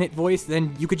 Capcom Infinite voice,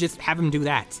 then you could just have him do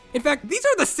that. In fact, these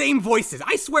are the same voices,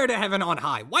 I swear to heaven on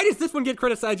high. Why does this one get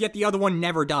criticized yet the other one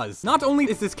never does? Not only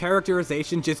is this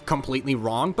characterization just completely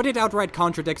wrong, but it outright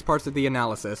contradicts parts of the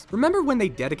analysis. Remember when they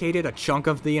dedicated a chunk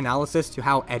of the analysis to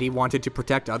how Eddie wanted to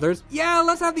protect others? Yeah,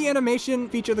 let's have the animation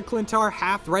feature the Clintar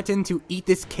half threaten to eat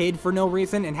this kid for no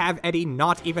reason and have Eddie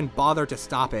not even bother to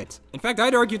stop it. In fact,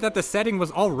 I'd argue that the setting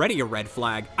was already a red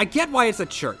flag. I get why it's a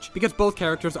church, because both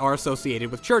characters are associated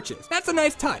with churches. That's a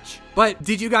nice touch. But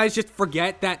did you guys just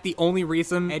forget that the only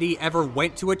reason Eddie ever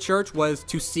went to a church was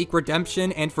to seek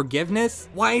redemption and forgiveness?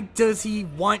 Why does he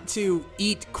want to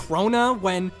eat Krona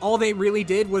when all they really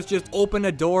did was just open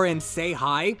a door and say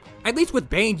hi? At least with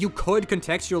Bane, you could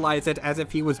contextualize it as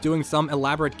if he was doing some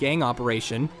elaborate gang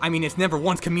operation. I mean, it's never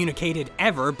once communicated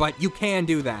ever, but you can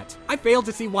do that. I fail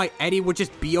to see why Eddie would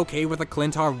just be okay with a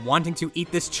Clintar wanting to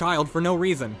eat this child for no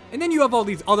reason. And then you have all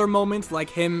these other moments, like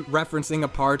him referencing a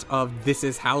part of This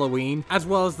Is Halloween, as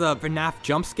well as the FNAF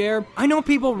jump scare. I know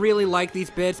people really like these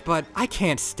bits, but I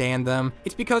can't stand them.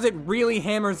 It's because it really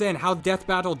hammers in how Death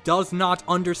Battle does not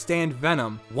understand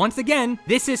Venom. Once again,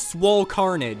 this is Swole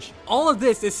Carnage. All of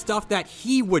this is stuff that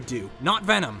he would do, not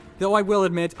Venom. Though I will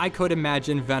admit, I could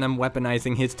imagine Venom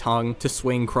weaponizing his tongue to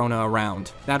swing Krona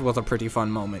around. That was a pretty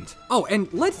fun moment. Oh,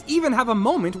 and let's even have a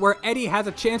moment where Eddie has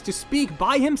a chance to speak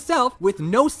by himself with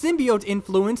no symbiote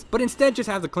influence, but instead just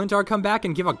have the Clintar come back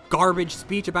and give a garbage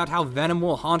speech about how Venom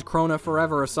will haunt Krona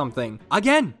forever or something.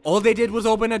 Again, all they did was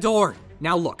open a door.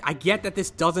 Now look, I get that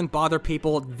this doesn't bother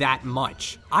people that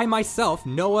much. I myself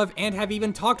know of and have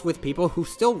even talked with people who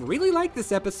still really like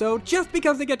this episode just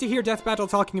because they get to hear Death Battle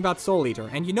talking about Soul Eater.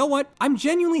 And you know what? I'm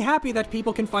genuinely happy that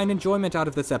people can find enjoyment out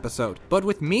of this episode. But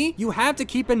with me, you have to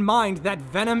keep in mind that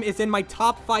Venom is in my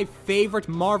top 5 favorite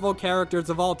Marvel characters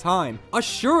of all time.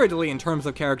 Assuredly in terms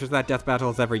of characters that Death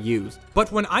Battle has ever used.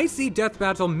 But when I see Death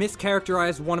Battle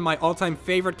mischaracterize one of my all-time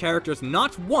favorite characters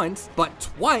not once, but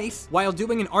twice, while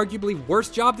doing an arguably worse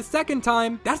job the second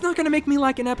time, that's not gonna make me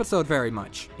like an episode very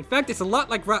much. In fact, it's a lot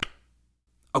like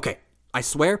Okay, I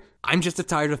swear, I'm just as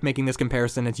tired of making this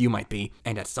comparison as you might be,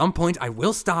 and at some point I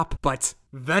will stop, but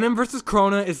Venom vs.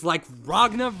 Krona is like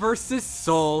Ragna vs.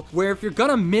 Soul, where if you're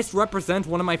gonna misrepresent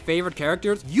one of my favorite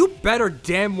characters, you better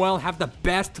damn well have the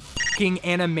best fucking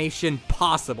animation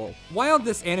possible. While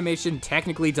this animation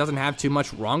technically doesn't have too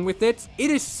much wrong with it,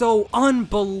 it is so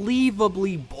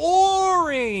unbelievably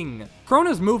boring.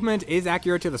 Krona's movement is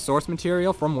accurate to the source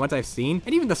material from what I've seen,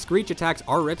 and even the screech attacks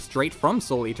are ripped straight from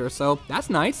Soul Eater, so that's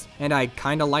nice. And I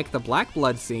kinda like the Black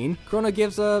Blood scene. Krona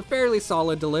gives a fairly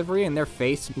solid delivery, and their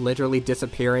face literally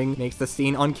disappearing makes the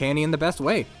scene uncanny in the best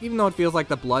way, even though it feels like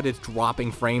the blood is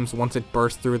dropping frames once it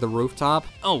bursts through the rooftop.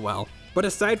 Oh well. But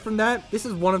aside from that, this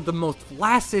is one of the most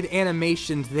flaccid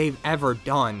animations they've ever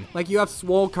done. Like, you have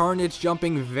Swole Carnage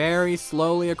jumping very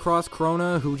slowly across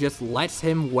Krona, who just lets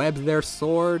him web their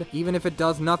sword. Even if it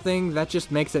does nothing, that just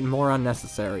makes it more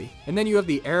unnecessary. And then you have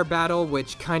the air battle,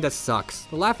 which kinda sucks.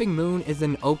 The Laughing Moon is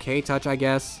an okay touch, I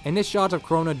guess. And this shot of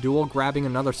Krona dual grabbing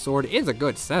another sword is a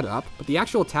good setup, but the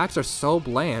actual attacks are so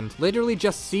bland. Literally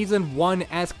just Season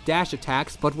 1-esque dash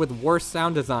attacks, but with worse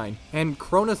sound design. And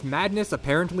Krona's madness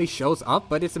apparently shows goes up,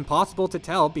 but it's impossible to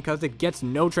tell because it gets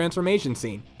no transformation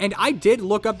scene. And I did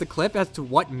look up the clip as to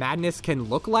what madness can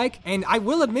look like, and I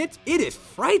will admit, it is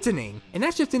frightening. And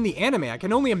that's just in the anime. I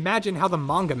can only imagine how the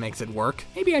manga makes it work.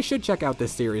 Maybe I should check out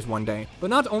this series one day. But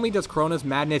not only does Krona's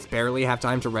madness barely have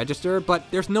time to register, but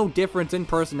there's no difference in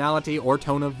personality or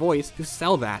tone of voice to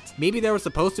sell that. Maybe there was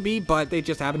supposed to be, but they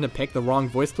just happened to pick the wrong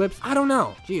voice clips. I don't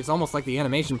know. Gee, it's almost like the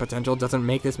animation potential doesn't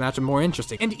make this matchup more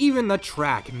interesting. And even the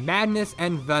track, Madness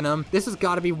and Venom, this has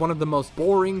got to be one of the most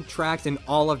boring tracks in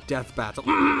all of Death Battle.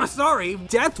 Sorry,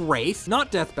 Death Race,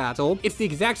 not Death Battle. It's the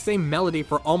exact same melody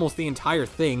for almost the entire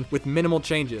thing with minimal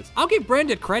changes. I'll give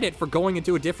Branded credit for going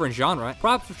into a different genre.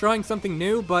 Props for trying something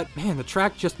new, but man, the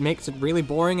track just makes it really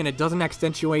boring and it doesn't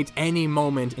accentuate any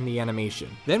moment in the animation.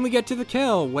 Then we get to the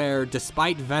kill, where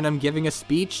despite Venom giving a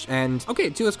speech, and okay,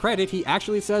 to his credit, he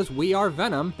actually says, "We are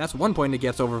Venom." That's one point it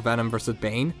gets over Venom versus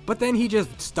Bane, but then he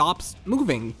just stops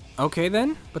moving. Okay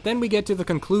then. But then we get to the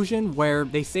conclusion where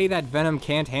they say that Venom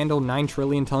can't handle 9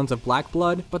 trillion tons of black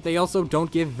blood, but they also don't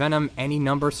give Venom any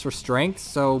numbers for strength,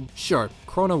 so sure,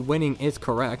 Krona winning is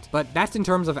correct, but that's in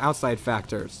terms of outside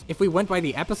factors. If we went by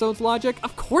the episode's logic,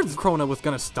 of course Krona was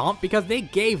gonna stomp because they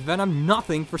gave Venom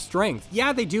nothing for strength.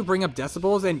 Yeah, they do bring up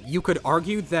decibels, and you could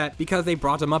argue that because they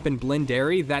brought them up in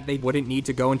Blindary that they wouldn't need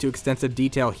to go into extensive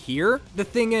detail here. The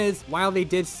thing is, while they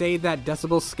did say that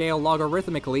decibels scale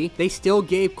logarithmically, they still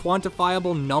gave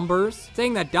quantifiable numbers,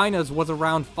 saying that Dyna's was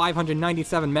around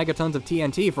 597 megatons of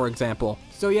TNT, for example.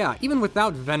 So yeah, even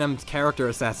without Venom's character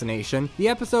assassination, the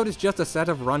episode is just a set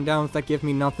of rundowns that give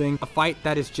me nothing, a fight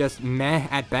that is just meh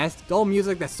at best, dull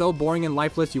music that's so boring and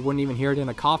lifeless you wouldn't even hear it in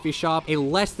a coffee shop, a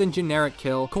less than generic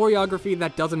kill, choreography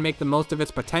that doesn't make the most of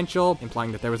its potential,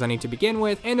 implying that there was any to begin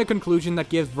with, and a conclusion that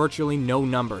gives virtually no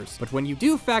numbers. But when you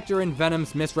do factor in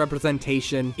Venom's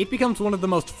misrepresentation, it becomes one of the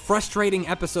most frustrating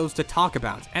episodes to talk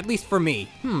about, at least for me.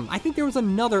 I think there was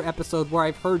another episode where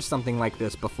I've heard something like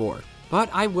this before. But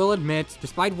I will admit,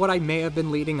 despite what I may have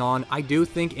been leading on, I do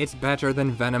think it's better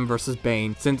than Venom vs.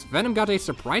 Bane, since Venom got a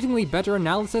surprisingly better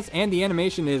analysis and the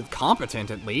animation is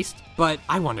competent at least. But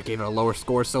I want to give it a lower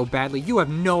score so badly, you have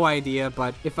no idea,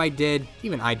 but if I did,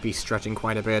 even I'd be stretching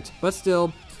quite a bit. But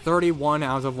still, 31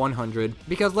 out of 100,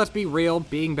 because let's be real,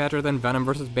 being better than Venom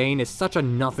vs. Bane is such a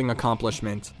nothing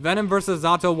accomplishment. Venom vs.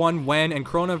 Zato won when, and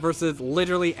Krona versus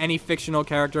literally any fictional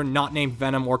character not named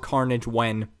Venom or Carnage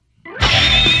when.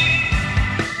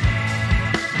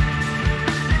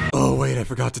 Oh wait, I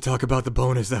forgot to talk about the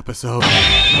bonus episode.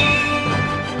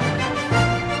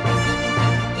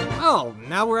 Oh,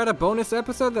 now we're at a bonus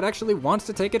episode that actually wants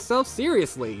to take itself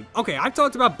seriously. Okay, I've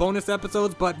talked about bonus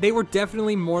episodes, but they were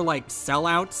definitely more like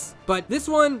sellouts. But this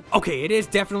one, okay, it is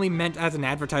definitely meant as an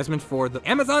advertisement for the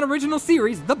Amazon original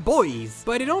series, The Boys.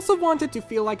 But it also wanted to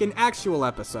feel like an actual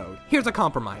episode. Here's a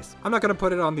compromise. I'm not gonna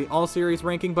put it on the all-series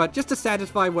ranking, but just to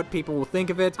satisfy what people will think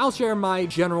of it, I'll share my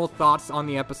general thoughts on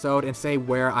the episode and say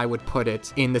where I would put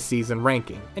it in the season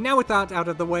ranking. And now with that out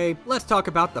of the way, let's talk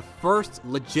about the first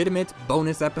legitimate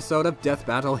bonus episode of Death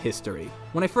Battle history.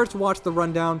 When I first watched the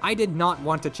rundown, I did not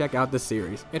want to check out the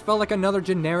series. It felt like another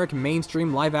generic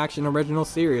mainstream live-action original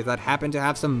series that happened to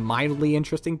have some mildly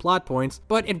interesting plot points,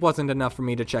 but it wasn't enough for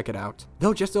me to check it out.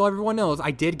 Though just so everyone knows,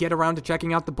 I did get around to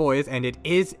checking out The Boys, and it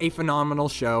is a phenomenal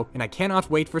show, and I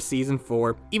cannot wait for season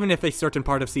 4, even if a certain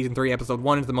part of season 3 episode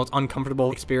 1 is the most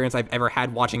uncomfortable experience I've ever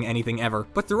had watching anything ever.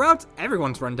 But throughout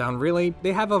everyone's rundown, really,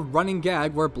 they have a running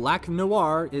gag where Black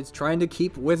Noir is trying to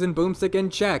keep Wiz and Boomstick in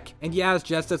check, and yeah, it's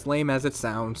just as lame as it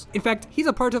sounds. In fact, he's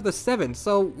a part of the 7,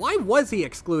 so why was he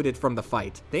excluded from the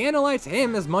fight? They analyzed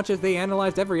him as much as they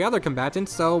analyzed every other combatant,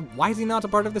 so why is he not a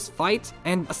part of this fight?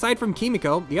 And aside from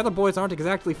Kimiko, the other boys aren't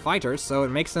exactly fighters, so it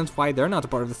makes sense why they're not a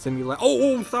part of the simulation.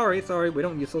 Oh, sorry, we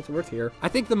don't use those words here. I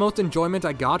think the most enjoyment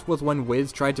I got was when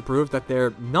Wiz tried to prove that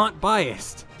they're not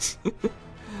biased.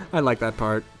 I like that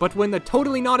part. But when the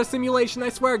totally not a simulation, I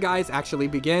swear guys, actually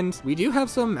begins, we do have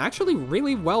some actually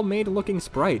really well made looking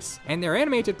sprites. And they're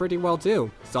animated pretty well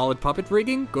too. Solid puppet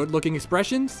rigging, good looking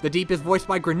expressions, the Deep is voiced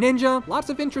by Greninja, lots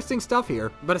of interesting stuff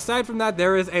here. But aside from that,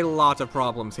 there is a lot of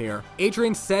problems here.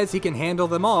 Adrian says he can handle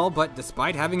them all, but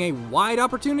despite having a wide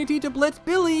opportunity to blitz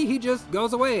Billy, he just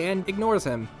goes away and ignores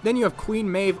him. Then you have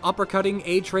Queen Maeve uppercutting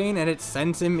A-Train and it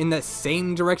sends him in the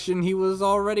same direction he was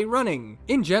already running.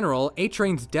 In general,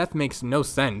 A-Train's death death makes no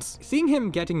sense. Seeing him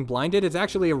getting blinded is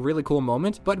actually a really cool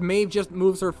moment, but Maeve just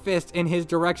moves her fist in his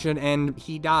direction and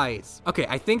he dies. Okay,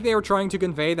 I think they were trying to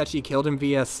convey that she killed him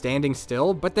via standing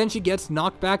still, but then she gets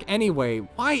knocked back anyway.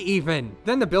 Why even?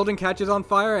 Then the building catches on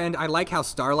fire, and I like how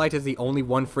Starlight is the only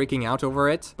one freaking out over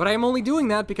it, but I am only doing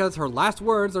that because her last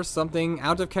words are something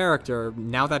out of character,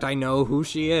 now that I know who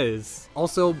she is.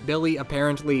 Also, Billy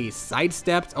apparently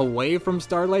sidestepped away from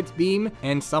Starlight's beam,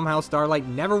 and somehow Starlight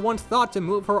never once thought to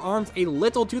move her arms a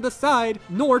little to the side,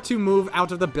 nor to move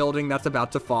out of the building that's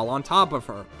about to fall on top of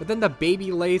her. But then the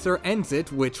baby laser ends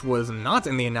it, which was not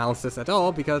in the analysis at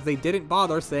all because they didn't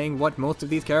bother saying what most of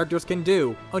these characters can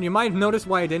do. Oh, and you might have noticed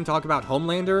why I didn't talk about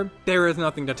Homelander. There is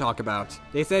nothing to talk about.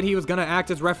 They said he was gonna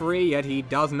act as referee, yet he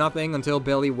does nothing until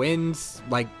Billy wins.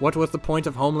 Like, what was the point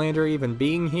of Homelander even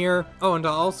being here? Oh, and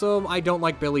also, I don't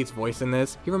like Billy's voice in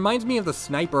this. He reminds me of the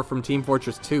sniper from Team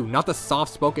Fortress 2, not the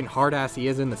soft-spoken hard-ass he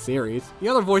is in the series. The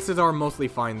other voices are mostly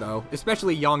fine though,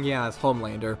 especially Yong-Ya as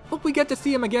Homelander. Hope we get to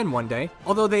see him again one day.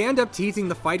 Although they end up teasing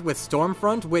the fight with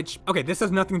Stormfront, which, okay, this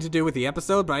has nothing to do with the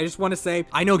episode, but I just want to say,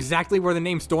 I know exactly where the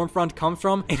name Stormfront comes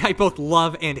from, and I both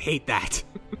love and hate that.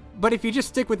 But if you just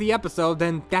stick with the episode,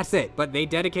 then that's it. But they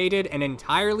dedicated an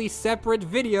entirely separate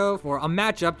video for a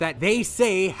matchup that they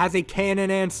say has a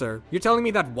canon answer. You're telling me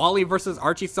that Wally versus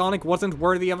Archie Sonic wasn't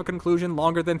worthy of a conclusion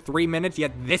longer than 3 minutes,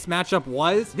 yet this matchup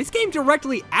was? This came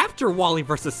directly after Wally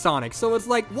versus Sonic, so it's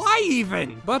like, why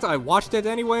even? But I watched it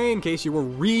anyway, in case you were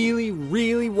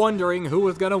really wondering who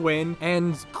was gonna win,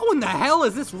 and how in the hell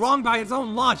is this wrong by its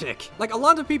own logic? Like, a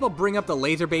lot of people bring up the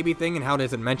laser baby thing and how it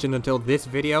isn't mentioned until this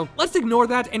video. Let's ignore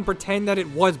that and pretend that it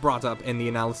was brought up in the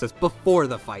analysis before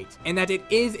the fight, and that it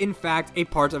is in fact a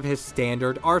part of his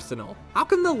standard arsenal. How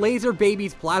come the laser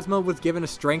baby's plasma was given a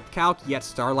strength calc, yet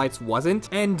Starlight's wasn't?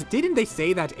 And didn't they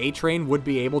say that A-Train would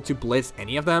be able to blitz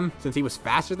any of them, since he was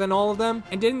faster than all of them?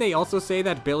 And didn't they also say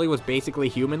that Billy was basically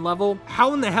human level?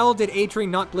 How in the hell did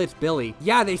A-Train not blitz Billy?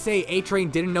 Yeah, they say A-Train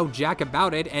didn't know jack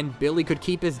about it, and Billy could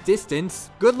keep his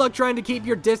distance. Good luck trying to keep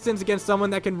your distance against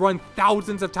someone that can run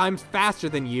thousands of times faster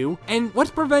than you. And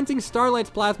what's preventing Starlight's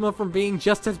plasma from being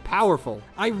just as powerful?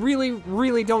 I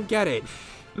really don't get it.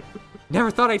 Never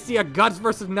thought I'd see a Guts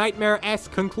vs.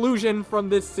 Nightmare-esque conclusion from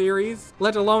this series,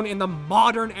 let alone in the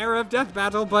modern era of Death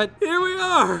Battle, but here we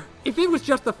are! If it was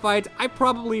just the fight, I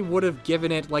probably would have given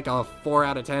it like a 4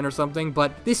 out of 10 or something,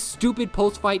 but this stupid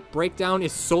post-fight breakdown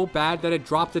is so bad that it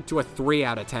drops it to a 3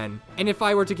 out of 10. And if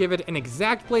I were to give it an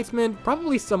exact placement,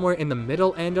 probably somewhere in the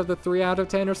middle end of the 3 out of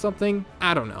 10 or something.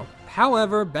 I don't know.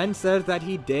 However, Ben says that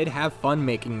he did have fun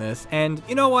making this, and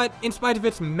you know what? In spite of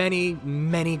its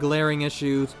many glaring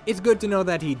issues, it's good to know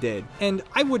that he did. And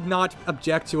I would not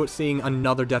object to it seeing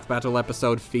another Death Battle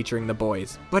episode featuring the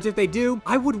boys. But if they do,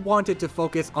 I would want it to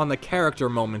focus on the character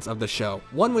moments of the show.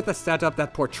 One with a setup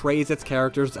that portrays its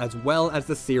characters as well as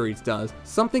the series does.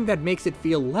 Something that makes it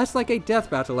feel less like a Death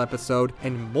Battle episode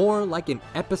and more like an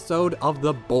episode of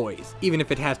the boys. Even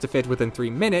if it has to fit within 3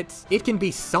 minutes, it can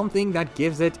be something that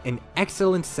gives it an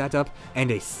excellent setup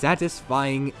and a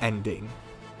satisfying ending.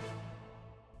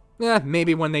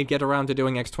 Maybe when they get around to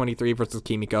doing X-23 versus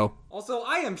Kimiko. Also,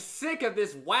 I am sick of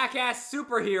this whack-ass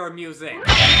superhero music!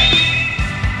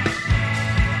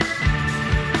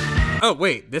 Oh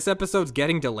wait, this episode's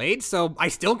getting delayed, so I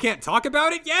still can't talk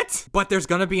about it yet? But there's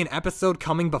gonna be an episode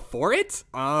coming before it?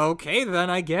 Okay then,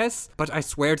 I guess. But I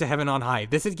swear to heaven on high,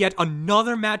 this is yet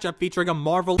another matchup featuring a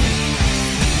Marvel...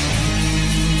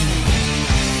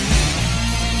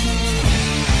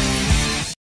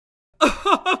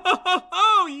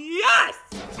 Oh, yes!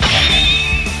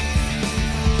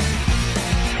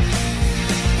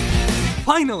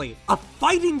 Finally, a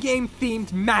fighting game themed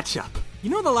matchup. You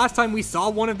know, the last time we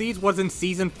saw one of these was in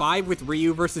Season 5 with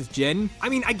Ryu versus Jin? I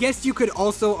mean, I guess you could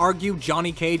also argue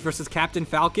Johnny Cage versus Captain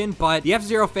Falcon, but the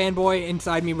F-Zero fanboy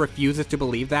inside me refuses to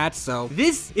believe that, so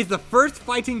this is the first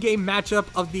fighting game matchup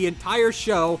of the entire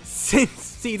show since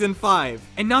Season 5.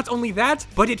 And not only that,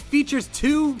 but it features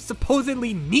 2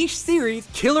 supposedly niche series,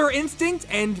 Killer Instinct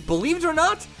and, believe it or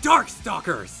not,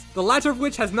 Darkstalkers. The latter of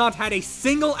which has not had a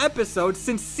single episode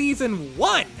since Season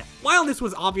 1. While this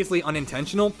was obviously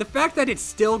unintentional, the fact that it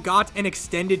still got an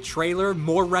extended trailer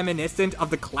more reminiscent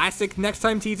of the classic Next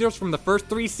Time teasers from the first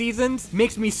 3 seasons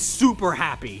makes me super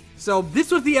happy. So this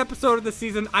was the episode of the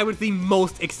season I was the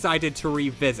most excited to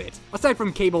revisit. Aside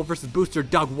from Cable versus Booster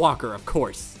Doug Walker, of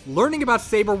course. Learning about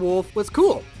Saberwolf was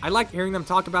cool. I liked hearing them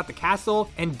talk about the castle,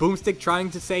 and Boomstick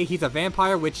trying to say he's a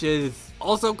vampire, which is...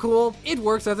 also cool, it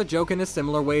works as a joke in a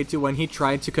similar way to when he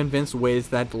tried to convince Wiz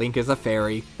that Link is a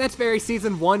fairy. That's very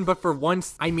season 1, but for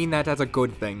once, I mean that as a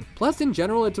good thing. Plus, in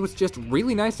general, it was just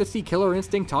really nice to see Killer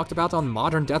Instinct talked about on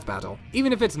Modern Death Battle.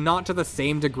 Even if it's not to the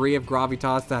same degree of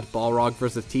gravitas that Balrog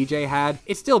vs. TJ had,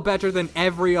 it's still better than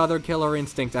every other Killer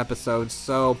Instinct episode,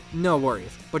 so no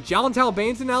worries. But John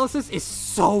Talbain's analysis is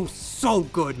so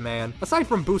good, man. Aside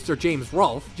from Booster James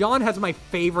Rolfe, John has my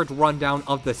favorite rundown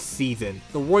of the season.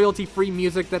 The royalty-free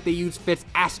music that they use fits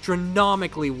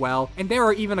astronomically well, and there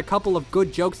are even a couple of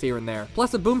good jokes here and there,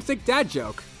 plus a boomstick dad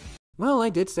joke. Well, I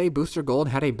did say Booster Gold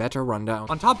had a better rundown.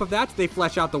 On top of that, they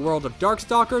flesh out the world of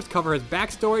Darkstalkers, cover his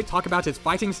backstory, talk about his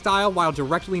fighting style while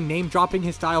directly name-dropping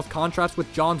his style's contrast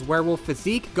with John's werewolf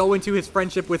physique, go into his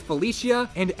friendship with Felicia,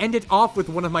 and end it off with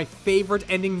one of my favorite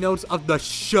ending notes of the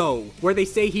show, where they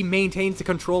say he maintains the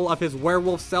control of his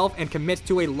werewolf self and commits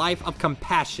to a life of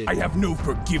compassion. I have no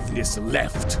forgiveness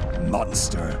left,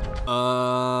 monster.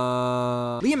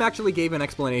 Liam actually gave an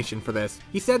explanation for this.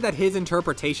 He said that his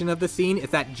interpretation of the scene is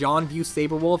that John views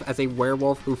Saberwolf as a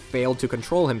werewolf who failed to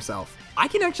control himself. I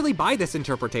can actually buy this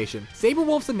interpretation.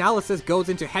 Saberwolf's analysis goes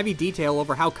into heavy detail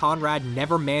over how Conrad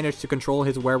never managed to control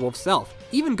his werewolf self,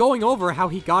 even going over how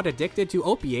he got addicted to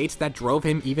opiates that drove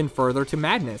him even further to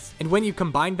madness. And when you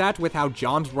combine that with how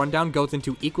John's rundown goes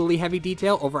into equally heavy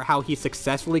detail over how he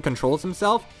successfully controls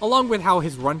himself, along with how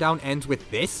his rundown ends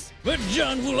with this. But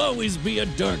John will always be a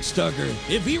Darkstalker.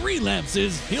 If he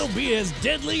relapses, he'll be as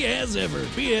deadly as ever.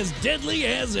 Be as deadly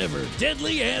as ever.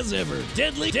 Deadly as ever.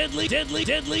 Deadly, deadly, deadly,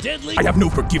 deadly, deadly. I have no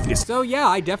forgiveness. So yeah,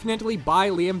 I definitely buy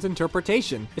Liam's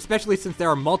interpretation, especially since there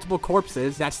are multiple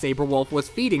corpses that Saberwolf was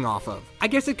feeding off of. I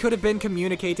guess it could have been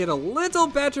communicated a little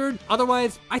better,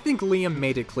 otherwise, I think Liam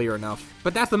made it clear enough.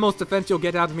 But that's the most defense you'll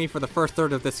get out of me for the first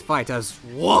third of this fight, as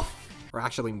woof! Or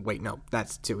actually, wait, no,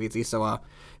 that's too easy, so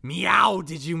meow,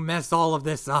 did you mess all of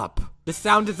this up? The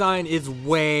sound design is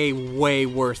way, way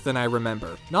worse than I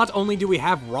remember. Not only do we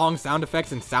have wrong sound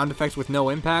effects and sound effects with no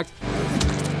impact,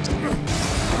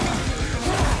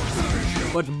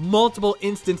 but multiple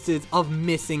instances of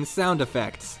missing sound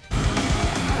effects.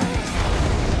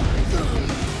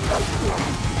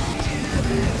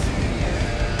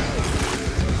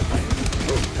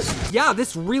 Yeah,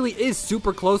 this really is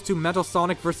super close to Metal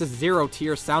Sonic vs. Zero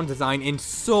tier sound design in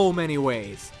so many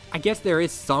ways. I guess there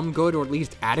is some good or at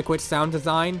least adequate sound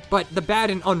design, but the bad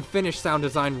and unfinished sound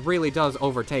design really does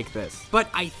overtake this. But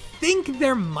I think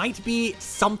there might be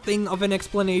something of an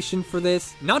explanation for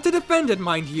this. Not to defend it,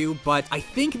 mind you, but I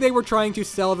think they were trying to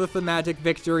sell the thematic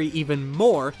victory even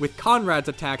more, with Conrad's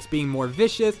attacks being more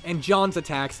vicious, and John's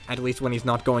attacks, at least when he's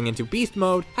not going into beast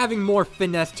mode, having more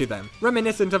finesse to them,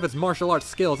 reminiscent of his martial arts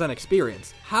skills and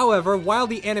experience. However, while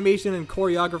the animation and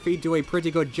choreography do a pretty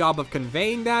good job of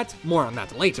conveying that, more on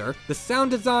that later, the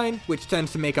sound design, which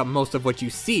tends to make up most of what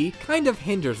you see, kind of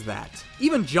hinders that.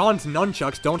 Even John's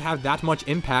nunchucks don't have that much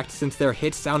impact since their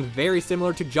hits sound very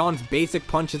similar to John's basic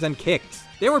punches and kicks.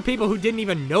 There were people who didn't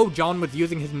even know John was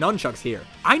using his nunchucks here.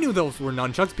 I knew those were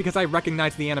nunchucks because I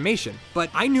recognized the animation, but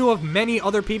I knew of many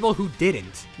other people who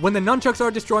didn't. When the nunchucks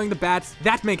are destroying the bats,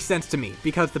 that makes sense to me,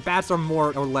 because the bats are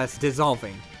more or less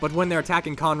dissolving. But when they're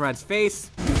attacking Conrad's face,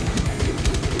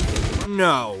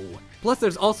 no. Plus,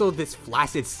 there's also this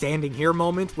flaccid standing here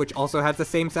moment, which also has the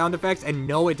same sound effects, and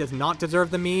no, it does not deserve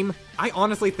the meme. I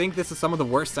honestly think this is some of the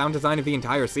worst sound design of the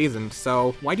entire season,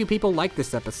 so why do people like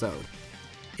this episode?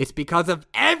 It's because of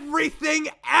everything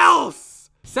else!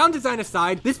 Sound design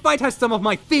aside, this fight has some of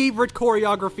my favorite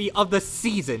choreography of the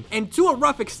season, and to a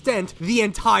rough extent, the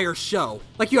entire show.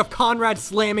 Like you have Conrad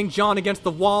slamming John against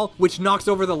the wall, which knocks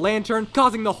over the lantern,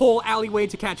 causing the whole alleyway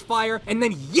to catch fire, and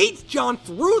then yeets John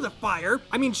through the fire.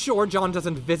 I mean, sure, John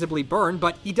doesn't visibly burn,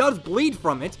 but he does bleed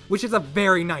from it, which is a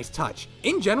very nice touch.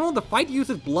 In general, the fight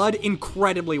uses blood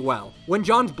incredibly well. When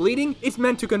John's bleeding, it's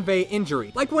meant to convey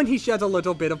injury, like when he sheds a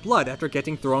little bit of blood after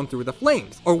getting thrown through the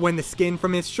flames, or when the skin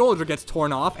from his shoulder gets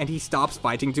torn off and he stops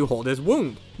fighting to hold his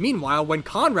wound. Meanwhile, when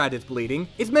Conrad is bleeding,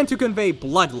 it's meant to convey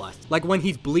bloodlust, like when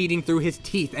he's bleeding through his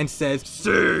teeth and says,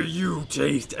 "Say you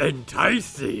taste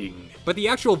enticing." But the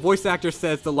actual voice actor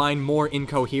says the line more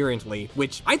incoherently,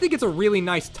 which I think is a really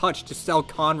nice touch to sell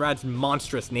Conrad's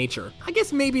monstrous nature. I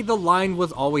guess maybe the line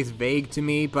was always vague to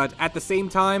me, but at the same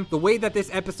time, the way that this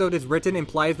episode is written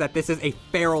implies that this is a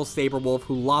feral Saberwolf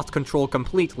who lost control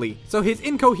completely, so his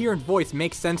incoherent voice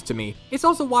makes sense to me. It's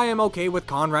also why I'm okay with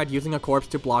Conrad using a corpse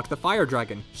to block the fire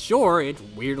dragon. Sure, it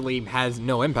weirdly has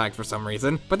no impact for some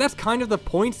reason, but that's kind of the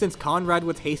point since Conrad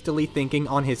was hastily thinking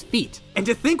on his feet. And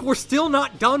to think we're still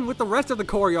not done with the rest of the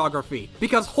choreography,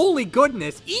 because holy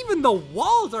goodness, even the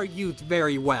walls are used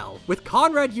very well. With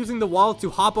Conrad using the walls to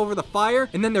hop over the fire,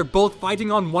 and then they're both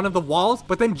fighting on one of the walls,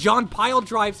 but then John pile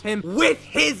drives him with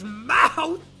his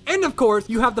mouth! And of course,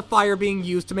 you have the fire being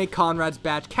used to make Conrad's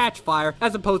badge catch fire,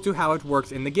 as opposed to how it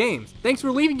works in the games. Thanks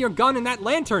for leaving your gun in that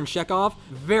lantern, Chekhov.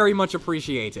 Very much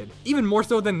appreciated. Even more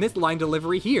so than this line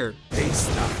delivery here. It's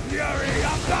the fury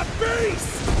of the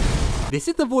beast! This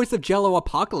is the voice of Jello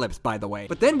Apocalypse, by the way.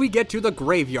 But then we get to the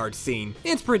graveyard scene.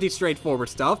 It's pretty straightforward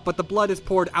stuff, but the blood is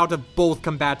poured out of both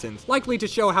combatants, likely to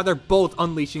show how they're both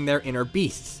unleashing their inner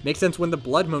beasts. Makes sense when the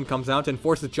blood moon comes out and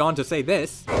forces John to say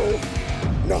this.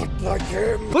 Not like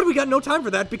him. But we got no time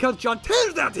for that because John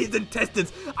tears out his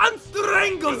intestines and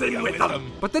strangles him with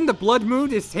them. But then the blood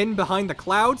moon is hidden behind the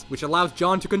clouds, which allows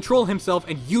John to control himself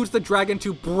and use the dragon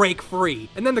to break free.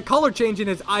 And then the color change in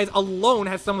his eyes alone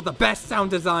has some of the best sound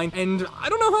design, and I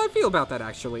don't know how I feel about that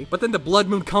actually. But then the blood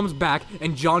moon comes back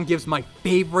and John gives my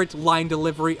favorite line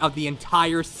delivery of the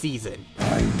entire season.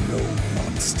 I'm no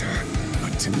monster,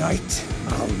 but tonight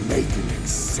I'll make an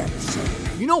exception.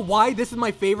 You know why this is my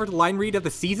favorite line read of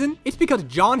the season? It's because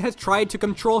John has tried to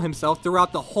control himself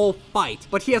throughout the whole fight,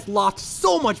 but he has lost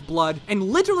so much blood and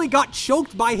literally got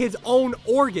choked by his own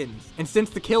organs. And since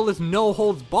the kill is no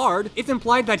holds barred, it's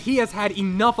implied that he has had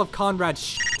enough of Conrad's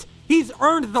shit. He's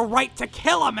earned the right to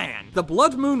kill a man! The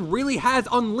Blood Moon really has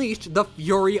unleashed the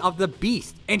fury of the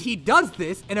beast, and he does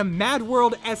this in a Mad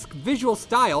World-esque visual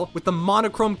style with the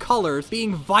monochrome colors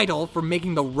being vital for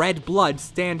making the red blood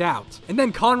stand out. And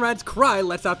then Conrad's cry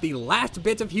lets out the last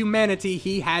bit of humanity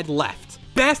he had left.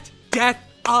 Best death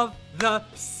of the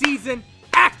season,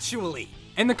 actually!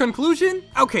 And the conclusion?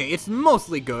 Okay, it's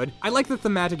mostly good. I like the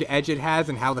thematic edge it has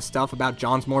and how the stuff about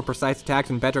John's more precise attacks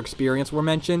and better experience were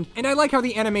mentioned, and I like how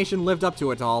the animation lived up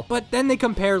to it all, but then they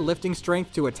compare lifting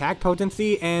strength to attack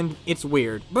potency, and it's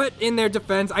weird. But in their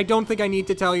defense, I don't think I need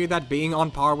to tell you that being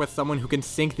on par with someone who can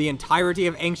sink the entirety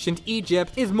of ancient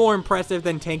Egypt is more impressive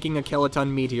than tanking a kiloton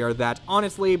meteor that,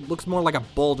 honestly, looks more like a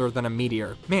boulder than a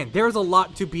meteor. Man, there's a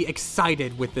lot to be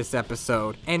excited with this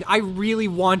episode, and I really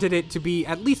wanted it to be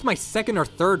at least my second or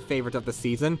third favorite of the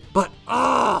season, but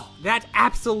that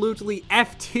absolutely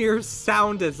F-tier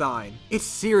sound design. It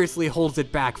seriously holds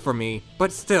it back for me,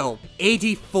 but still,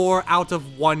 84 out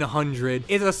of 100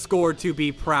 is a score to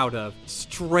be proud of,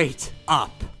 straight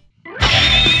up.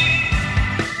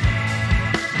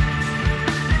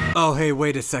 Oh, hey,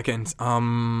 wait a second.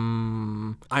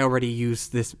 I already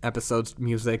used this episode's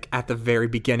music at the very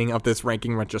beginning of this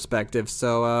ranking retrospective,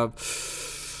 so,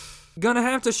 gonna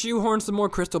have to shoehorn some more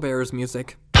Crystal Bearers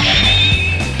music.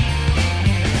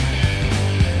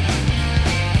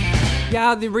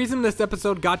 Yeah, the reason this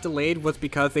episode got delayed was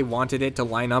because they wanted it to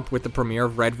line up with the premiere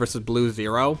of Red vs. Blue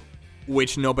Zero,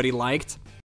 which nobody liked.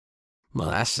 Well,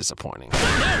 that's disappointing.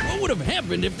 Now, what would have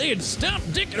happened if they had stopped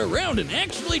dicking around and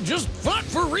actually just fought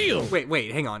for real?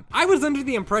 Wait, hang on. I was under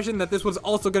the impression that this was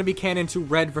also going to be canon to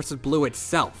Red vs. Blue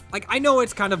itself. Like, I know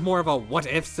it's kind of more of a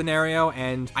what-if scenario,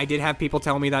 and I did have people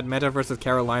tell me that Meta vs.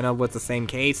 Carolina was the same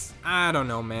case. I don't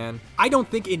know, man. I don't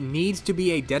think it needs to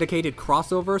be a dedicated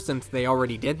crossover since they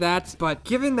already did that, but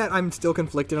given that I'm still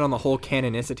conflicted on the whole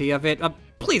canonicity of it,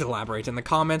 please elaborate in the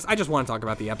comments. I just want to talk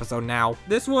about the episode now.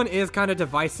 This one is kind of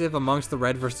divisive amongst the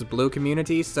Red vs. Blue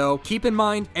community, so keep in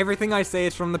mind, everything I say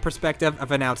is from the perspective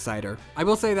of an outsider. I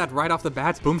will say that right off the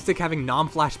bat, Boomstick having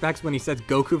flashbacks when he says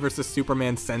Goku vs.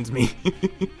 Superman sends me.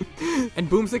 And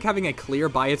Boomstick having a clear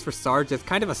bias for Sarge is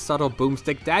kind of a subtle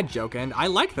Boomstick dad joke, and I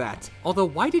like that. Although,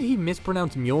 why did he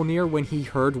mispronounce Mjolnir when he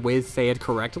heard Wiz say it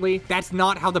correctly? That's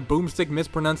not how the Boomstick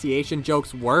mispronunciation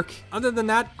jokes work. Other than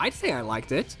that, I'd say I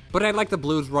liked it. But I like the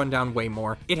Blues rundown way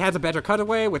more. It has a better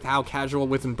cutaway with how casual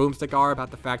Wiz and Boomstick are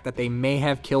about the fact that they may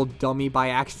have killed Dummy by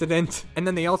accident. And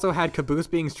then they also had Caboose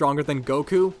being stronger than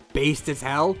Goku, based as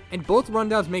hell. And both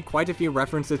rundowns make quite a few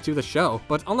references to the show,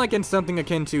 but unlike in something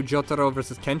akin to Jotaro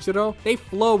vs. Kenshiro, they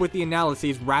flow with the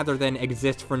analyses rather than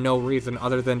exist for no reason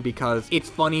other than because it's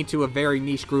funny to a very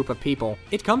niche group of people.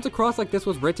 It comes across like this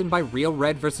was written by real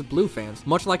Red vs. Blue fans,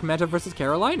 much like Meta vs.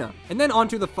 Carolina. And then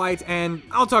onto the fight, and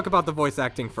I'll talk about the voice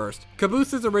acting first.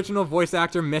 Caboose's original voice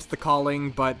actor missed the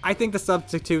calling, but I think the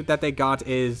substitute that they got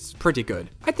is pretty good.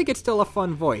 I think it's still a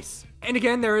fun voice. And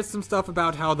again, there is some stuff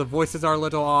about how the voices are a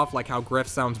little off, like how Griff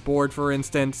sounds bored, for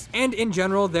instance. And in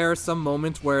general, there are some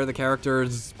moments where the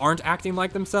characters aren't acting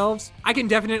like themselves. I can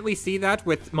definitely see that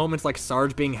with moments like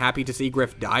Sarge being happy to see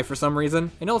Griff die for some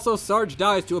reason. And also, Sarge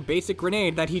dies to a basic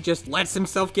grenade that he just lets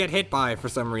himself get hit by for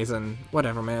some reason.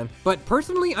 Whatever, man. But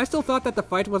personally, I still thought that the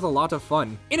fight was a lot of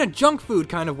fun. In a junk food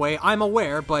kind of way, I'm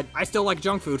aware, but I still like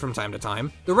junk food from time to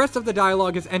time. The rest of the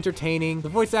dialogue is entertaining. The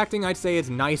voice acting, I'd say, is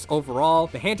nice overall.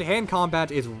 The hand-to-hand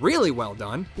combat is really well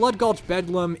done. Blood Gulch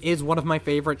Bedlam is one of my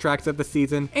favorite tracks of the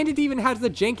season, and it even has the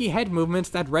janky head movements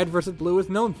that Red vs. Blue is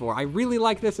known for. I really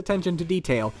like this attention to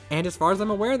detail, and as far as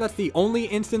I'm aware, that's the only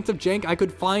instance of jank I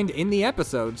could find in the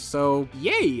episode, so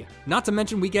yay! Not to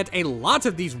mention we get a lot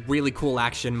of these really cool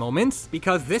action moments,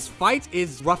 because this fight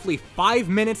is roughly 5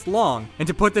 minutes long, and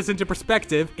to put this into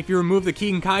perspective, if you remove the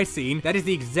King Kai scene, that is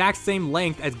the exact same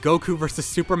length as Goku vs.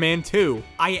 Superman 2.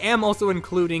 I am also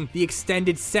including the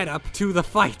extended setup to the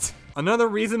fight. Another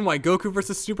reason why Goku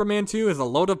vs. Superman 2 is a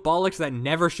load of bollocks that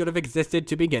never should have existed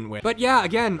to begin with. But yeah,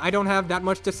 again, I don't have that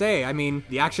much to say. I mean,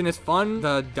 the action is fun,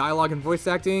 the dialogue and voice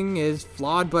acting is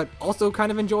flawed, but also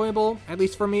kind of enjoyable, at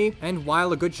least for me. And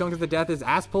while a good chunk of the death is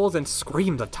ass pulls and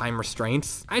screams of time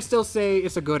restraints, I still say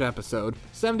it's a good episode.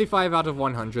 75 out of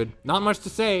 100. Not much to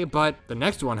say, but the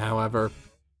next one, however,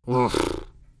 oof.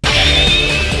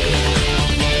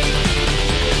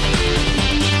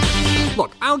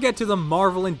 Look, I'll get to the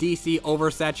Marvel and DC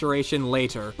oversaturation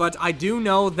later, but I do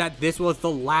know that this was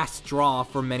the last straw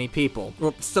for many people.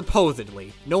 Well,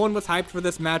 supposedly. No one was hyped for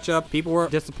this matchup, people were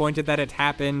disappointed that it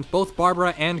happened. Both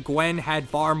Barbara and Gwen had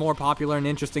far more popular and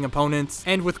interesting opponents,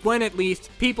 and with Gwen at least,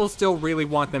 people still really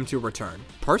want them to return.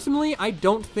 Personally, I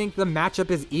don't think the matchup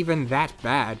is even that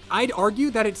bad. I'd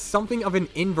argue that it's something of an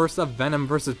inverse of Venom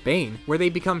versus Bane, where they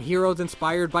become heroes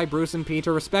inspired by Bruce and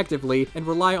Peter respectively, and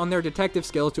rely on their detective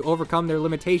skills to overcome their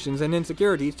limitations and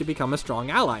insecurities to become a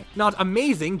strong ally. Not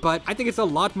amazing, but I think it's a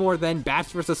lot more than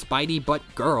Bats vs. Spidey but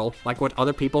girl, like what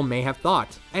other people may have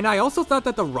thought. And I also thought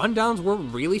that the rundowns were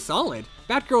really solid.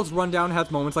 Batgirl's rundown has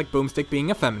moments like Boomstick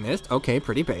being a feminist, okay,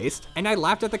 pretty based, and I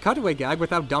laughed at the cutaway gag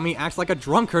with how Dummy acts like a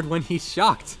drunkard when he's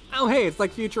shocked. Oh hey, it's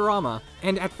like Futurama.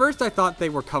 And at first I thought they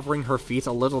were covering her feats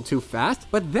a little too fast,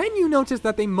 but then you notice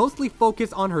that they mostly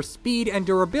focus on her speed and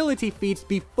durability feats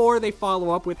before they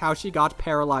follow up with how she got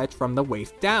paralyzed from the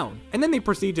waist down. And then they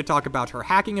proceed to talk about her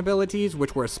hacking abilities,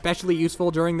 which were especially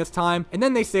useful during this time, and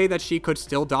then they say that she could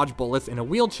still dodge bullets in a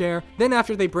wheelchair. Then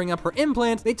after they bring up her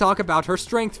implants, they talk about her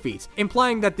strength feats, implying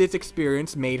that this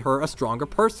experience made her a stronger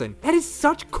person. That is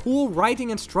such cool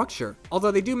writing and structure.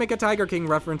 Although they do make a Tiger King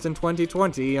reference in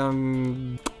 2020,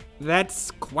 that's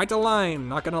quite a line,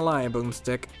 not gonna lie,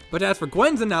 Boomstick. But as for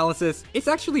Gwen's analysis, it's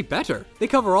actually better. They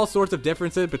cover all sorts of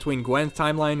differences between Gwen's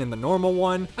timeline and the normal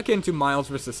one, akin to Miles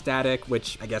vs. Static,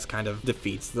 which I guess kind of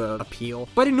defeats the appeal.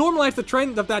 But it normalized the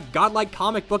trend of that godlike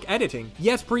comic book editing.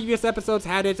 Yes, previous episodes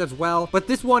had it as well, but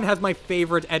this one has my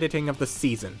favorite editing of the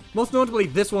season. Most notably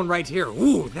this one right here.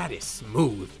 Ooh, that is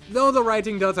smooth. Though the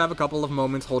writing does have a couple of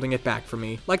moments holding it back for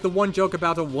me. Like the one joke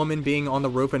about a woman being on the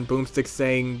roof and Boomstick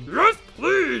saying, "Yes,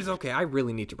 please!" Okay, I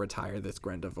really need to retire this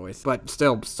Grenda voice. But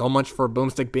still, so much for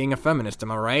Boomstick being a feminist, am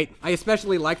I right? I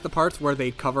especially like the parts where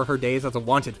they cover her days as a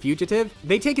wanted fugitive.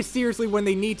 They take it seriously when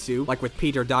they need to, like with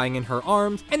Peter dying in her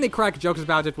arms, and they crack jokes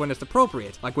about it when it's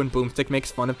appropriate, like when Boomstick makes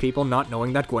fun of people not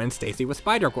knowing that Gwen Stacy was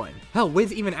Spider-Gwen. Hell,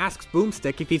 Wiz even asks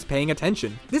Boomstick if he's paying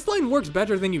attention. This line works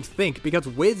better than you'd think, because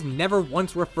Wiz never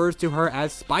once refers to her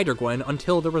as Spider-Gwen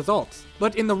until the results.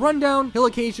 But in the rundown, he'll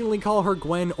occasionally call her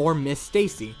Gwen or Miss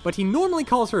Stacy, but he normally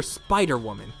calls her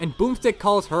Spider-Woman, and Boomstick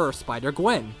calls her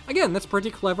Spider-Gwen. Again, that's pretty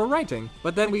clever writing.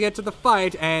 But then we get to the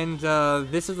fight, and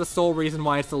this is the sole reason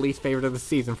why it's the least favorite of the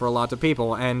season for a lot of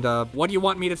people, and what do you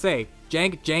want me to say?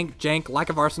 Jank, jank, jank, lack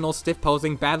of arsenal, stiff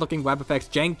posing, bad-looking web effects,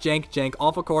 jank, jank, jank,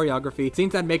 awful choreography,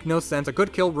 scenes that make no sense, a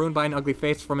good kill ruined by an ugly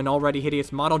face from an already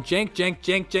hideous model, jank, jank,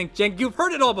 jank, jank, jank, you've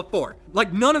heard it all before!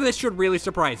 Like, none of this should really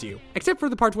surprise you. Except for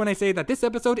the part when I say that this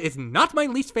episode is not my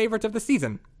least favorite of the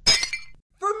season.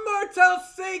 For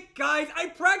Martel's sake, guys, I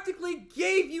practically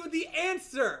gave you the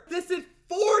answer! This is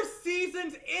 4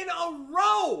 seasons in a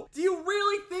row! Do you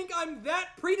really think I'm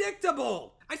that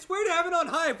predictable? I swear to heaven on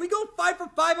high, if we go 5 for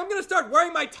 5, I'm gonna start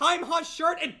wearing my Time Hunt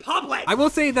shirt in public! I will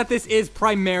say that this is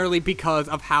primarily because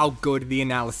of how good the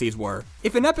analyses were.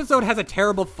 If an episode has a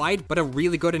terrible fight, but a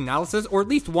really good analysis, or at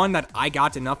least one that I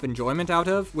got enough enjoyment out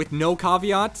of, with no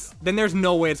caveats, then there's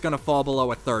no way it's gonna fall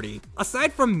below a 30.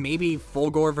 Aside from maybe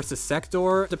Fulgore versus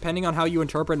Sector, depending on how you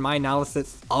interpret my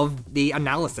analysis of the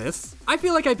analysis, I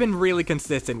feel like I've been really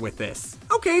consistent with this.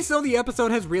 Okay, so the episode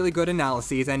has really good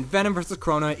analyses, and Venom vs.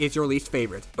 Krona is your least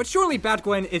favorite. But surely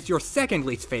Batgwen is your second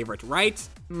least favorite, right?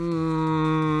 No,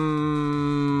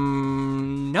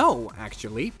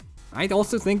 actually. I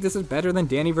also think this is better than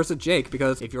Danny vs. Jake,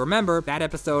 because if you remember, that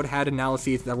episode had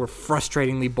analyses that were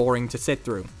frustratingly boring to sit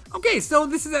through. Okay, so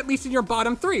this is at least in your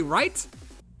bottom 3, right?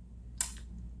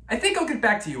 I think I'll get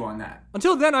back to you on that.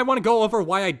 Until then, I want to go over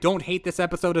why I don't hate this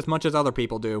episode as much as other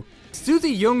people do. Suzy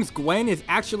Young's Gwen is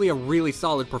actually a really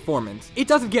solid performance. It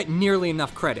doesn't get nearly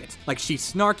enough credit. Like,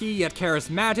 she's snarky yet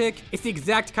charismatic. It's the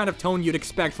exact kind of tone you'd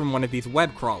expect from one of these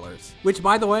web crawlers. Which,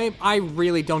 by the way, I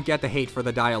really don't get the hate for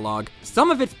the dialogue. Some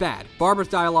of it's bad. Barbara's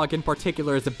dialogue in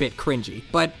particular is a bit cringy.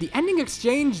 But the ending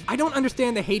exchange, I don't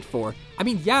understand the hate for. I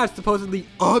mean, yeah, it's supposedly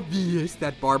obvious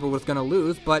that Barbara was gonna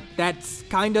lose, but that's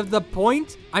kind of the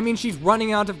point. I mean, she's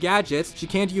running out of gadgets, she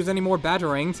can't use any more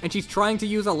batarangs, and she's trying to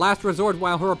use a last resort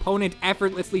while her opponent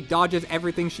effortlessly dodges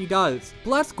everything she does.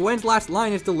 Plus, Gwen's last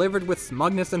line is delivered with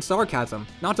smugness and sarcasm.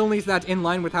 Not only is that in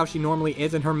line with how she normally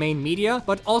is in her main media,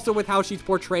 but also with how she's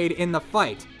portrayed in the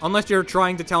fight. Unless you're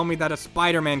trying to tell me that a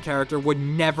Spider-Man character would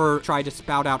never try to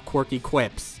spout out quirky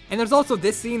quips. And there's also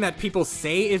this scene that people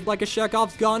say is like a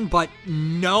Chekhov's gun, but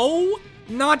no?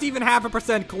 Not even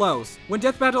 0.5% close. When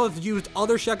Death Battle has used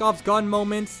other Chekhov's gun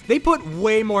moments, they put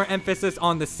way more emphasis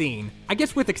on the scene. I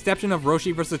guess with exception of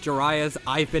Roshi vs. Jiraiya's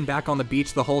I've been back on the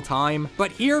beach the whole time,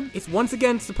 but here, it's once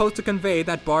again supposed to convey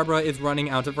that Barbara is running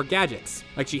out of her gadgets.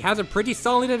 Like, she has a pretty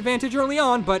solid advantage early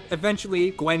on, but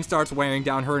eventually, Gwen starts wearing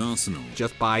down her arsenal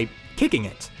just by kicking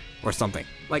it. Or something.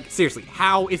 Like, seriously,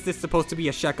 how is this supposed to be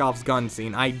a Chekhov's gun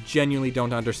scene? I genuinely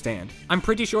don't understand. I'm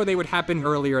pretty sure they would happen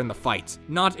earlier in the fight,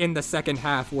 not in the second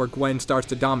half where Gwen starts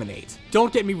to dominate.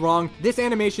 Don't get me wrong, this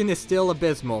animation is still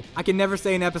abysmal. I can never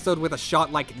say an episode with a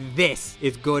shot like this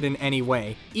is good in any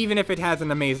way, even if it has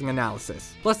an amazing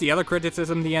analysis. Plus the other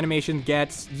criticism the animation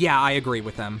gets, yeah, I agree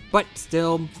with them. But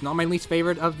still, it's not my least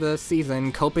favorite of the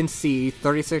season. Copen C,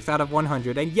 36 out of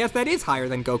 100, and yes, that is higher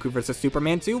than Goku vs.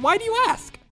 Superman 2, why do you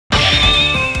ask?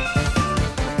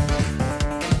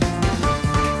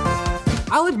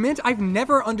 I'll admit, I've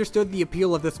never understood the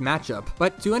appeal of this matchup,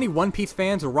 but to any One Piece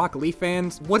fans or Rock Lee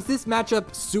fans, was this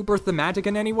matchup super thematic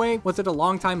in any way? Was it a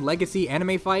long-time legacy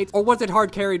anime fight? Or was it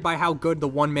hard carried by how good the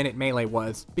 1-minute melee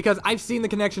was? Because I've seen the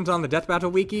connections on the Death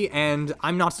Battle Wiki, and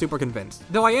I'm not super convinced.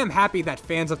 Though I am happy that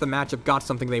fans of the matchup got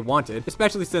something they wanted,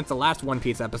 especially since the last One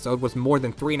Piece episode was more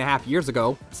than 3.5 years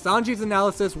ago. Sanji's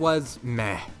analysis was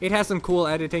meh. It has some cool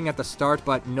editing at the start,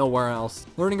 but nowhere else.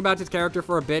 Learning about his character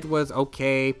for a bit was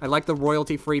okay. I like the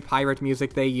royalty-free pirate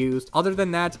music they used. Other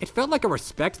than that, it felt like a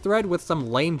respect thread with some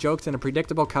lame jokes and a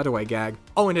predictable cutaway gag.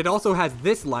 Oh, and it also has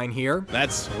this line here.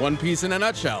 That's One Piece in a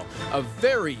nutshell. A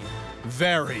very,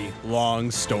 very long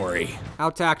story.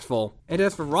 How tactful. And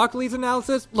as for Rock Lee's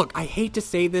analysis, look, I hate to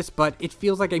say this, but it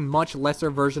feels like a much lesser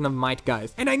version of Might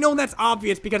Guys. And I know that's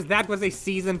obvious because that was a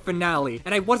season finale,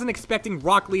 and I wasn't expecting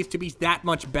Rock Lee's to be that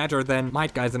much better than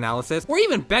Might Guys' analysis, or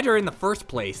even better in the first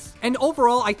place. And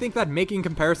overall, I think that making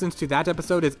comparisons to that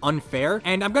episode is unfair,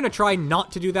 and I'm gonna try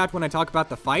not to do that when I talk about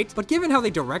the fight, but given how they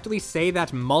directly say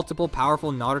that multiple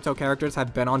powerful Naruto characters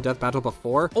have been on Death Battle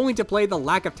before, only to play the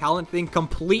lack of talent thing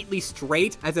completely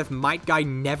straight as if Might Guy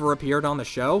never appeared on the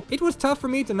show, it was tough for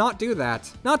me to not do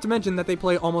that. Not to mention that they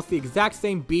play almost the exact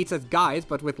same beats as Guys,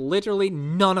 but with literally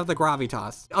none of the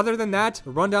gravitas. Other than that, the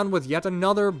rundown was yet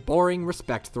another boring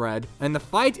respect thread, and the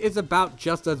fight is about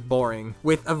just as boring,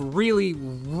 with a really,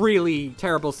 really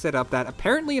terrible sit-up that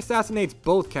apparently assassinates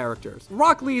both characters.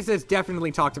 Rock Lee's is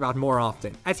definitely talked about more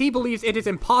often, as he believes it is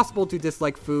impossible to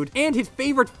dislike food, and his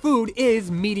favorite food is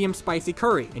medium spicy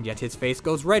curry, and yet his face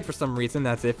goes red for some reason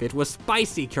as if it was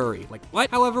spicy curry. Like,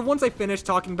 what? However, once I finished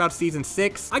talking about season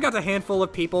 6, I got a handful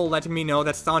of people letting me know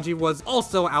that Sanji was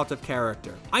also out of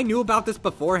character. I knew about this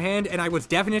beforehand, and I was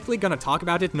definitely gonna talk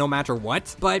about it no matter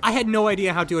what, but I had no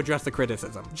idea how to address the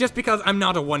criticism, just because I'm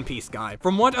not a One Piece guy.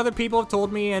 From what other people have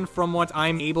told me, and from what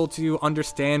I'm able to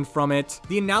understand from it,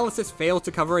 the analysis fails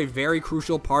to cover a very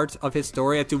crucial part of his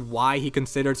story as to why he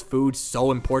considers food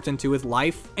so important to his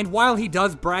life. And while he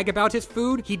does brag about his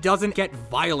food, he doesn't get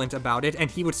violent about it,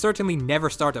 and he would certainly never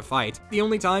start a fight. The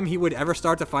only time he would ever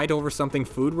start a fight over something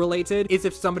food related is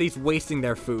if somebody's wasting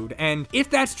their food, and if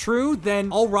that's true,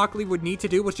 then all Rock Lee would need to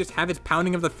do was just have his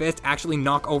pounding of the fist actually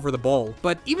knock over the bowl.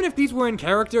 But even if these were in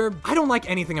character, I don't like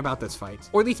anything about this fight.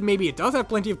 Or at least maybe it does have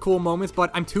plenty of cool moments,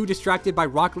 but I'm too distracted by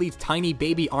Rock Lee's tiny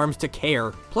baby arms to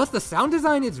care. Plus the sound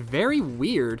design is very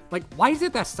weird. Like, why is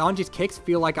it that Sanji's kicks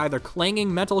feel like either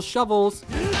clanging metal shovels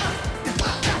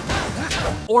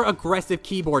or aggressive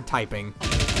keyboard typing?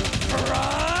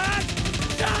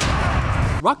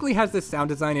 Rock Lee has this sound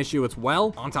design issue as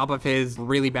well, on top of his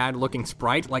really bad looking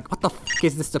sprite. Like, what the f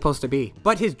is this supposed to be?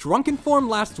 But his drunken form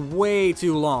lasts way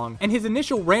too long, and his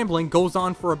initial rambling goes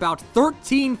on for about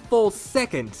 13 full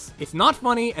seconds. It's not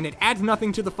funny, and it adds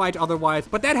nothing to the fight otherwise,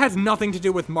 but that has nothing to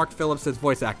do with Mark Phillips'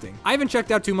 voice acting. I haven't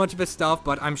checked out too much of his stuff,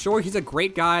 but I'm sure he's a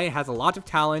great guy, has a lot of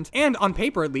talent, and on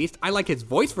paper at least, I like his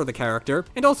voice for the character,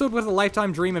 and also it was a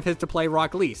lifetime dream of his to play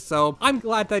Rock Lee, so I'm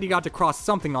glad that he got to cross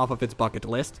something off of his bucket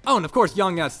list. Oh, and of course,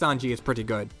 young Sanji is pretty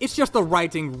good. It's just the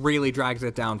writing really drags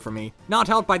it down for me. Not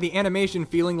helped by the animation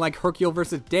feeling like Hercule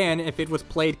vs. Dan if it was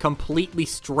played completely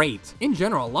straight. In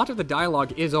general, a lot of the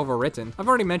dialogue is overwritten. I've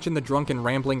already mentioned the drunken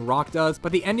rambling Rock does,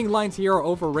 but the ending lines here are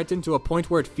overwritten to a point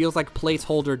where it feels like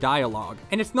placeholder dialogue.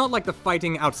 And it's not like the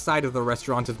fighting outside of the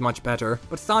restaurant is much better,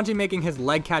 but Sanji making his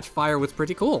leg catch fire was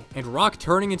pretty cool. And Rock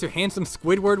turning into handsome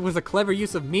Squidward was a clever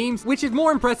use of memes, which is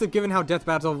more impressive given how Death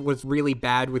Battle was really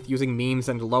bad with using memes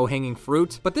and low-hanging fruit.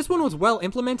 But this one was well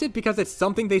implemented because it's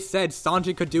something they said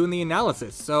Sanji could do in the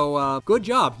analysis, so good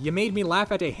job. You made me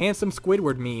laugh at a handsome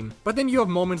Squidward meme. But then you have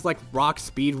moments like Rock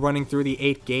speed running through the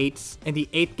 8 gates, and the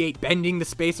 8th gate bending the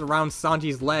space around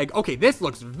Sanji's leg. Okay, this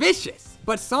looks vicious!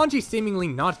 But Sanji seemingly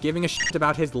not giving a shit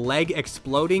about his leg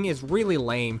exploding is really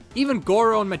lame. Even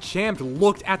Goro and Machamp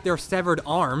looked at their severed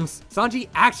arms. Sanji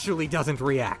actually doesn't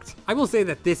react. I will say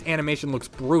that this animation looks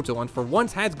brutal and for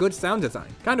once has good sound design.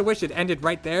 Kinda wish it ended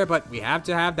right there, but we have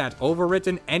to have that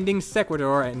overwritten ending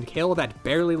sequitur and kill that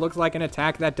barely looks like an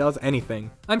attack that does anything.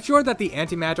 I'm sure that the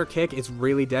antimatter kick is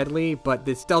really deadly, but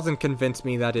this doesn't convince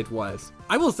me that it was.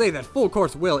 I will say that Full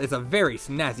Course Will is a very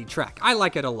snazzy track. I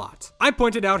like it a lot. I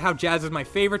pointed out how jazz is my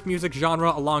favorite music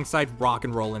genre alongside rock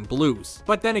and roll and blues.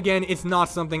 But then again, it's not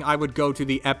something I would go to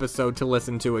the episode to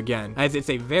listen to again, as it's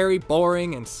a very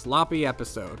boring and sloppy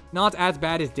episode. Not as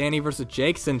bad as Danny vs.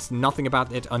 Jake, since nothing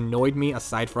about it annoyed me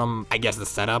aside from, I guess, the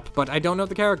setup, but I don't know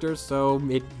the characters, so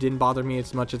it didn't bother me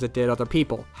as much as it did other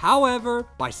people. However,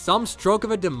 by some stroke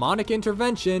of a demonic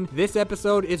intervention, this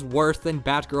episode is worse than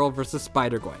Batgirl vs.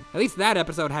 Spider-Gwen. At least that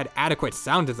episode had adequate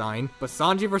sound design, but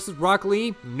Sanji vs. Rock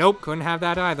Lee? Nope, couldn't have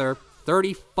that either.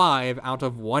 35 out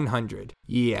of 100.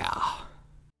 Yeah.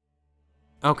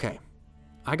 Okay,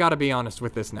 I gotta be honest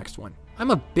with this next one. I'm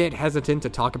a bit hesitant to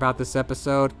talk about this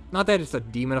episode. Not that it's a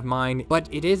demon of mine, but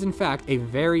it is in fact a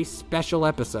very special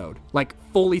episode. Like,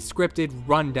 fully scripted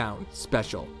rundown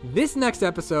special. This next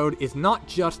episode is not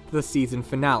just the season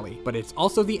finale, but it's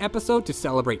also the episode to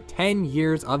celebrate 10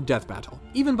 years of Death Battle.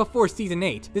 Even before season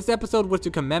 8, this episode was to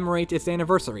commemorate its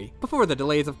anniversary. Before the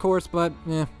delays, of course, but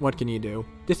what can you do?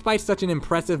 Despite such an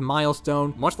impressive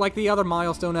milestone, much like the other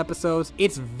milestone episodes,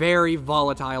 it's very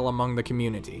volatile among the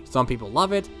community. Some people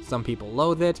love it, some people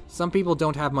loathe it, some people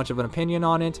don't have much of an opinion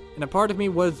on it, and a part of me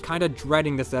was kind of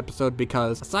dreading this episode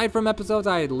because, aside from episodes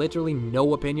I had literally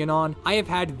no opinion on, I have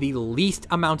had the least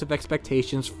amount of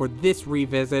expectations for this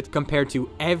revisit compared to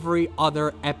every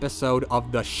other episode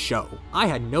of the show. I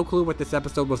had no clue what this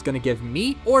episode was going to give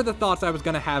me, or the thoughts I was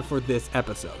going to have for this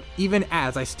episode, even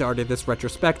as I started this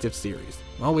retrospective series.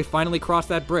 Well, we finally crossed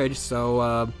that bridge,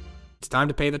 so it's time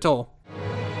to pay the toll.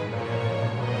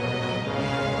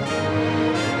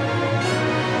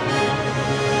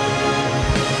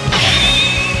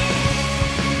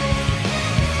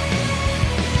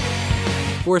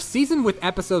 For a season with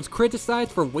episodes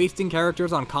criticized for wasting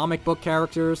characters on comic book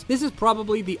characters, this is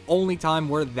probably the only time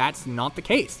where that's not the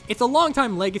case. It's a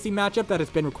long-time legacy matchup that has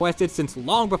been requested since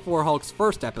long before Hulk's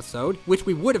first episode, which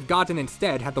we would have gotten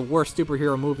instead had the worst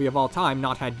superhero movie of all time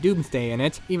not had Doomsday in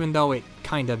it, even though it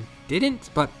kind of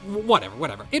didn't, but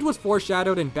whatever. It was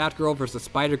foreshadowed in Batgirl vs.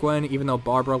 Spider-Gwen, even though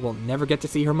Barbara will never get to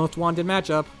see her most wanted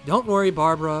matchup. Don't worry,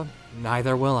 Barbara.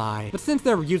 Neither will I. But since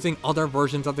they're using other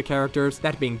versions of the characters,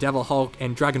 that being Devil Hulk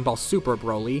and Dragon Ball Super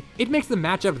Broly, it makes the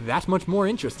matchup that much more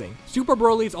interesting. Super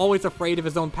Broly's always afraid of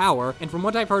his own power, and from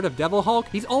what I've heard of Devil Hulk,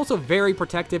 he's also very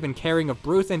protective and caring of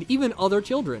Bruce and even other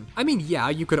children. I mean, yeah,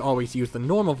 you could always use the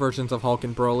normal versions of Hulk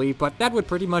and Broly, but that would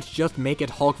pretty much just make it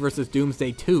Hulk vs.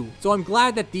 Doomsday 2. So I'm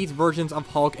glad that these versions of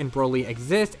Hulk and Broly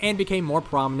exist and became more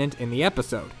prominent in the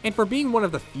episode. And for being one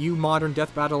of the few modern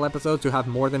Death Battle episodes to have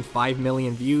more than 5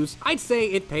 million views, I'd say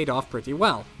it paid off pretty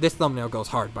well. This thumbnail goes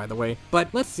hard, by the way. But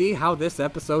let's see how this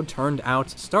episode turned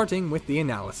out, starting with the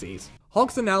analyses.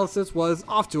 Hulk's analysis was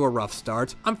off to a rough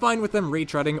start. I'm fine with them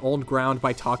retreading old ground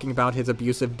by talking about his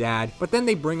abusive dad, but then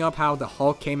they bring up how the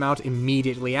Hulk came out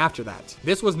immediately after that.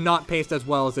 This was not paced as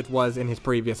well as it was in his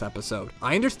previous episode.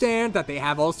 I understand that they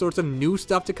have all sorts of new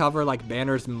stuff to cover, like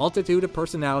Banner's multitude of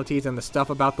personalities and the stuff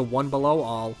about the One Below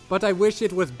All, but I wish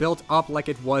it was built up like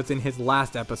it was in his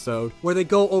last episode, where they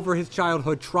go over his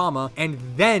childhood trauma and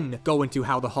then go into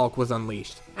how the Hulk was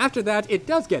unleashed. After that, it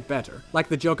does get better, like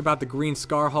the joke about the Green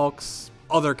Scar Hulk's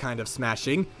other kind of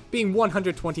smashing, being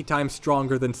 120 times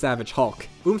stronger than Savage Hulk.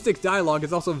 Boomstick's dialogue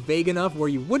is also vague enough where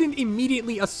you wouldn't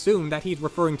immediately assume that he's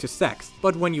referring to sex,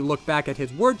 but when you look back at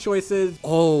his word choices,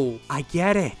 oh, I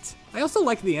get it. I also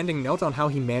like the ending note on how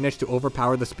he managed to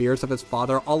overpower the spirits of his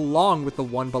father along with the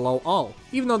one below all,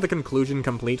 even though the conclusion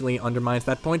completely undermines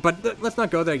that point, but let's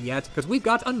not go there yet, because we've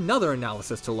got another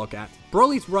analysis to look at.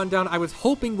 Broly's rundown I was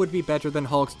hoping would be better than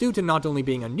Hulk's due to not only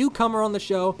being a newcomer on the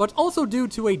show, but also due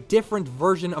to a different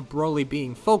version of Broly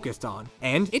being focused on.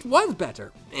 And it was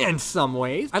better, in some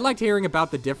ways. I liked hearing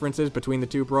about the differences between the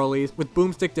two Brolys, with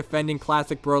Boomstick defending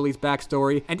classic Broly's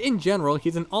backstory, and in general,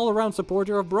 he's an all-around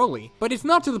supporter of Broly. But it's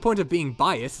not to the point of being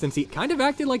biased, since he kind of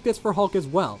acted like this for Hulk as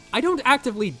well. I don't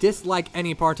actively dislike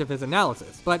any part of his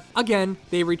analysis, but again,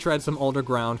 they retread some older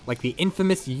ground, like the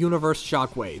infamous universe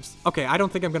shockwaves. Okay, I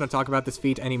don't think I'm going to talk about this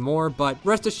feat anymore, but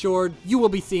rest assured, you will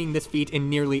be seeing this feat in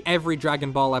nearly every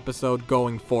Dragon Ball episode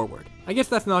going forward. I guess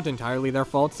that's not entirely their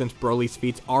fault since Broly's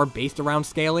feats are based around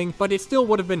scaling, but it still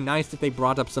would have been nice if they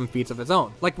brought up some feats of his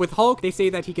own. Like with Hulk, they say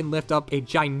that he can lift up a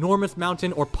ginormous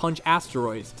mountain or punch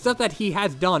asteroids, stuff that he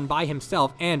has done by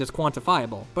himself and is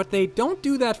quantifiable. But they don't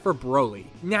do that for Broly.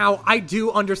 Now, I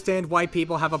do understand why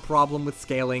people have a problem with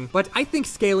scaling, but I think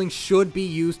scaling should be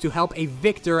used to help a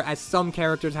victor as some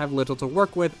characters have little to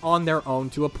work with on their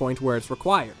own to a point where it's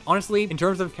required. Honestly, in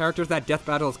terms of characters that Death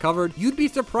Battle has covered, you'd be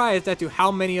surprised as to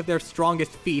how many of their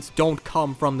strongest feats don't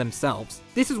come from themselves.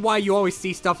 This is why you always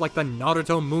see stuff like the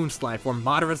Naruto Moonslife or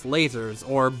Madara's lasers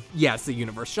or, yes, the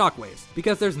universe shockwaves,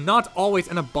 because there's not always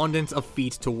an abundance of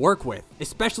feats to work with,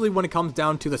 especially when it comes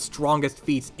down to the strongest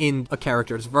feats in a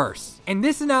character's verse. And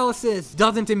this analysis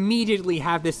doesn't immediately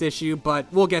have this issue,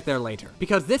 but we'll get there later,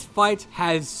 because this fight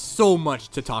has so much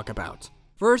to talk about.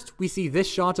 First, we see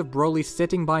this shot of Broly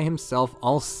sitting by himself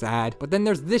all sad, but then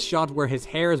there's this shot where his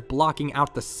hair is blocking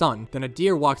out the sun, then a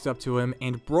deer walks up to him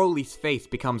and Broly's face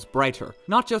becomes brighter.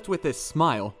 Not just with his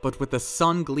smile, but with the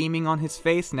sun gleaming on his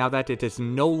face now that it is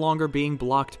no longer being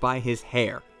blocked by his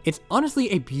hair. It's honestly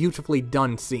a beautifully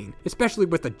done scene, especially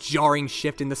with the jarring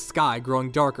shift in the sky growing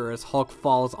darker as Hulk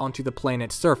falls onto the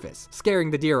planet's surface,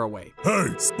 scaring the deer away. Hey,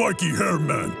 spiky hair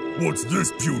man, what's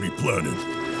this beauty planet?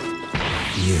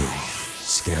 You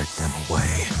scared them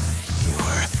away.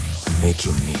 You're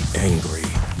making me angry.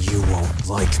 You won't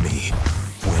like me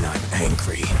when I'm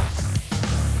angry.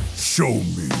 Show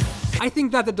me. I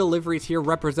think that the deliveries here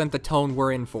represent the tone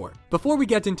we're in for. Before we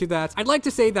get into that, I'd like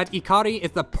to say that Ikari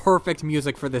is the perfect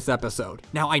music for this episode.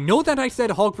 Now, I know that I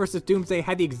said Hulk vs. Doomsday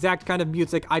had the exact kind of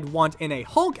music I'd want in a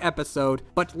Hulk episode,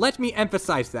 but let me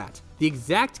emphasize that. The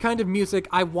exact kind of music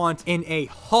I want in a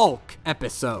Hulk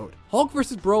episode. Hulk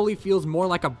vs. Broly feels more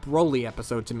like a Broly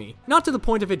episode to me. Not to the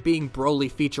point of it being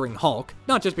Broly featuring Hulk,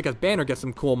 not just because Banner gets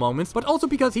some cool moments, but also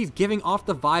because he's giving off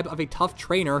the vibe of a tough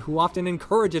trainer who often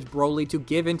encourages Broly to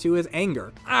give into his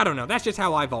anger. I don't know, that's just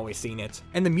how I've always seen it.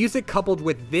 And the music coupled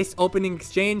with this opening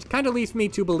exchange kind of leads me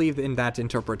to believe in that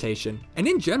interpretation. And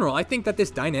in general, I think that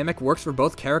this dynamic works for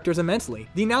both characters immensely.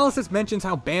 The analysis mentions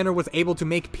how Banner was able to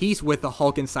make peace with the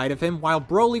Hulk inside of him, while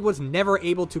Broly was never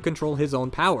able to control his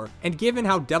own power. And given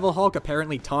how Devil Hulk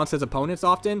apparently taunts his opponents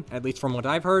often, at least from what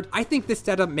I've heard, I think this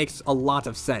setup makes a lot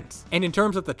of sense. And in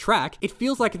terms of the track, it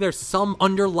feels like there's some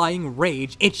underlying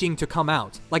rage itching to come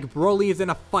out. Like Broly is in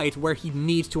a fight where he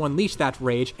needs to unleash that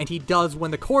rage, and he does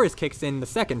when the chorus kicks in the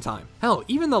second time. Hell,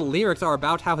 even the lyrics are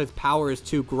about how his power is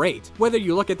too great. Whether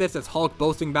you look at this as Hulk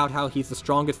boasting about how he's the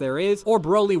strongest there is, or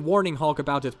Broly warning Hulk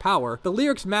about his power, the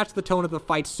lyrics match the tone of the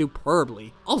fight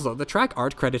superbly. Also, the track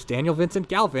art credits Daniel Vincent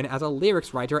Galvin as a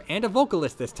lyrics writer and a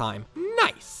vocalist this time.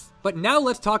 Nice! But now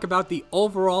let's talk about the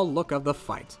overall look of the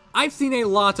fight. I've seen a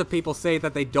lot of people say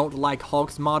that they don't like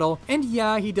Hulk's model, and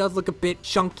yeah, he does look a bit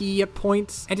chunky at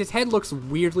points, and his head looks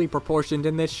weirdly proportioned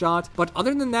in this shot, but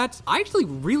other than that, I actually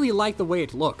really like the way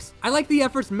it looks. I like the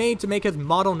efforts made to make his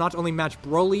model not only match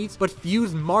Broly's, but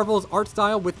fuse Marvel's art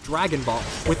style with Dragon Ball,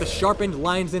 with the sharpened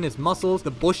lines in his muscles,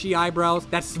 the bushy eyebrows,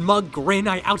 that smug grin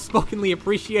I outspokenly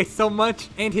appreciate so much,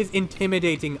 and his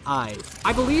intimidating eyes.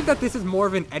 I believe that this is more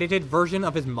of an edited version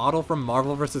of his model from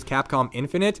Marvel vs. Capcom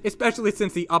Infinite, especially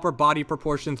since the upper body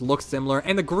proportions look similar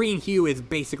and the green hue is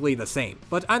basically the same.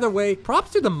 But either way,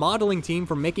 props to the modeling team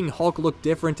for making Hulk look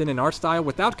different in an art style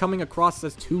without coming across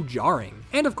as too jarring.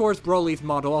 And of course, Broly's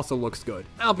model also looks good,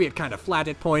 albeit kind of flat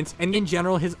at points, and in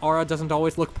general his aura doesn't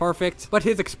always look perfect, but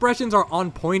his expressions are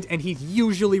on point and he's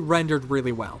usually rendered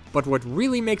really well. But what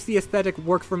really makes the aesthetic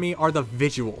work for me are the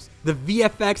visuals. The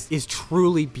VFX is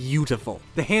truly beautiful.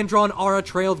 The hand-drawn aura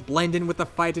trails blend in with the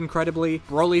fight incredibly,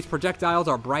 Broly's projectiles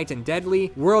are bright and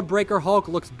deadly, World Breaker Hulk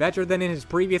looks better than in his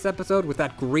previous episode with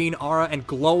that green aura and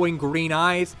glowing green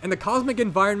eyes, and the cosmic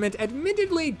environment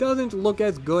admittedly doesn't look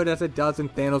as good as it does in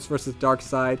Thanos vs.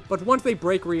 Darkseid, but once they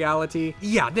break reality,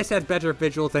 yeah, this has better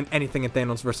visuals than anything in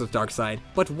Thanos vs. Darkseid.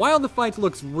 But while the fight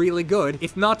looks really good,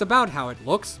 it's not about how it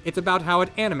looks, it's about how it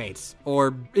animates,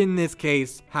 or in this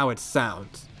case, how it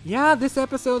sounds. Yeah, this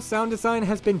episode's sound design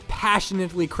has been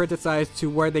passionately criticized to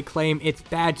where they claim it's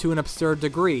bad to an absurd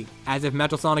degree, as if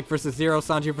Metal Sonic vs. Zero,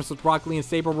 Sanji vs. Broccoli, and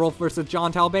Saber Wolf vs.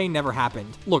 John Talbane never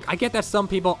happened. Look, I get that some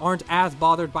people aren't as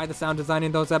bothered by the sound design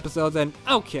in those episodes, and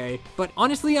okay, but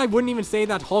honestly, I wouldn't even say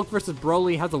that Hulk vs.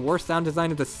 Broly has the worst sound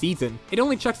design of the season. It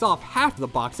only checks off half the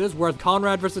boxes, whereas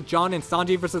Conrad vs. John and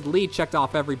Sanji vs. Lee checked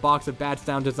off every box of bad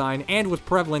sound design and was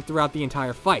prevalent throughout the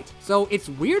entire fight. So it's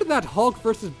weird that Hulk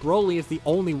vs. Broly is the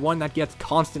only one that gets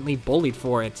constantly bullied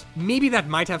for it. Maybe that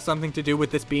might have something to do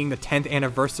with this being the 10th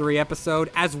anniversary episode,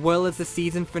 as well as the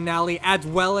season finale, as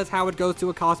well as how it goes to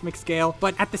a cosmic scale,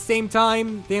 but at the same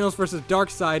time, Thanos vs.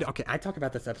 Darkseid, okay, I talk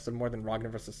about this episode more than Ragnar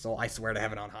vs. Soul, I swear to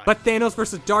heaven on high. But Thanos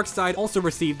vs. Darkseid also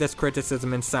received this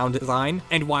criticism in sound design,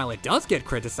 and while it does get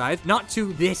criticized, not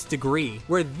to this degree,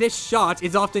 where this shot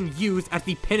is often used as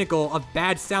the pinnacle of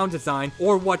bad sound design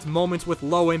or what moments with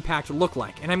low impact look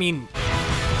like. And I mean,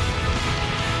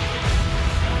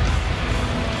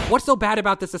 what's so bad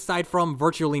about this aside from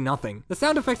virtually nothing? The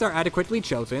sound effects are adequately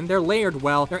chosen, they're layered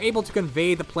well, they're able to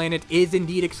convey the planet is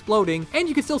indeed exploding, and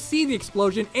you can still see the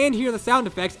explosion and hear the sound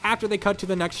effects after they cut to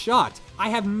the next shot. I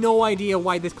have no idea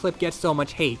why this clip gets so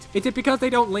much hate. Is it because they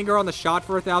don't linger on the shot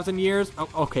for 1,000 years? Oh,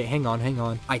 okay, hang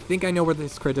on. I think I know where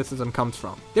this criticism comes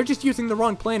from. They're just using the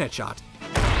wrong planet shot.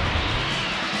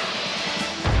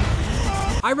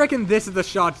 I reckon this is the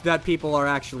shot that people are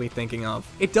actually thinking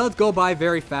of. It does go by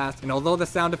very fast, and although the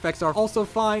sound effects are also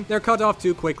fine, they're cut off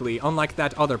too quickly, unlike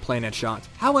that other planet shot.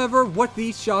 However, what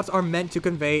these shots are meant to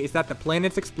convey is that the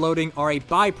planets exploding are a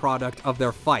byproduct of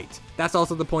their fight. That's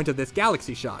also the point of this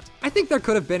galaxy shot. I think there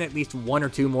could have been at least 1 or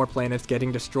 2 more planets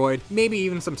getting destroyed, maybe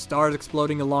even some stars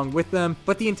exploding along with them,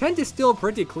 but the intent is still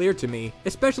pretty clear to me,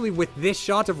 especially with this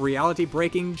shot of reality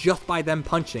breaking just by them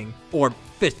punching, or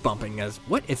fist bumping, as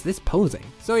what is this posing?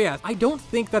 So yeah, I don't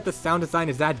think that the sound design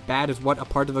is that bad as what a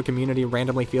part of the community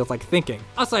randomly feels like thinking,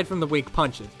 aside from the weak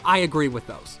punches. I agree with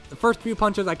those. The first few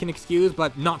punches I can excuse,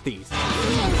 but not these.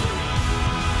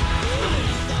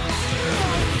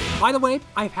 By the way,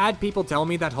 I've had people tell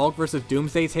me that Hulk vs.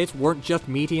 Doomsday's hits weren't just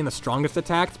meaty in the strongest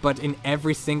attacks, but in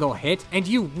every single hit, and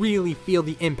you really feel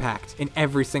the impact in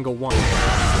every single one.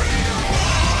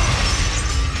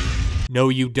 No,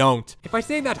 you don't. If I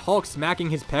say that Hulk smacking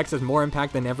his pecs has more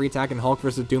impact than every attack in Hulk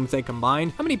vs. Doomsday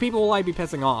combined, how many people will I be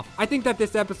pissing off? I think that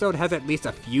this episode has at least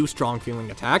a few strong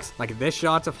feeling attacks, like this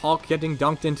shot of Hulk getting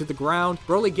dunked into the ground,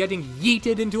 Broly getting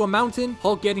yeeted into a mountain,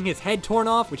 Hulk getting his head torn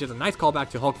off, which is a nice callback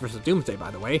to Hulk vs. Doomsday,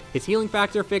 by the way, his healing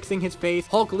factor fixing his face,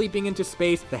 Hulk leaping into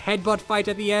space, the headbutt fight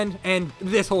at the end, and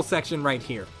this whole section right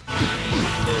here.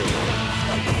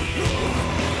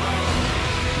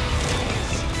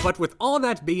 But with all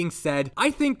that being said, I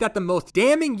think that the most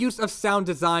damning use of sound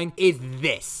design is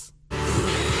this.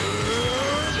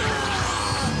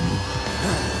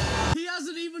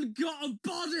 Got a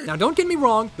body! Now don't get me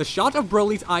wrong, the shot of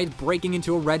Broly's eyes breaking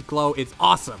into a red glow is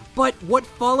awesome, but what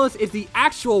follows is the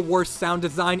actual worst sound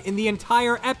design in the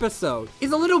entire episode.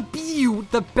 Is a little pew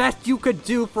the best you could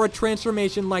do for a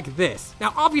transformation like this?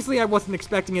 Now obviously I wasn't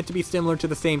expecting it to be similar to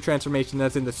the same transformation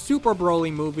as in the Super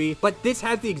Broly movie, but this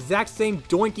has the exact same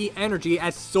doinky energy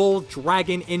as Soul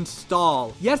Dragon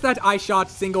Install. Yes, that eye shot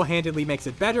single-handedly makes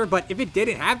it better, but if it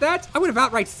didn't have that, I would have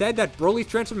outright said that Broly's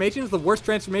transformation is the worst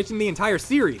transformation in the entire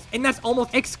series. And that's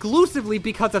almost exclusively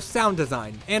because of sound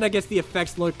design. And I guess the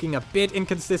effects looking a bit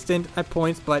inconsistent at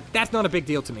points, but that's not a big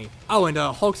deal to me. Oh, and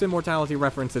Hulk's immortality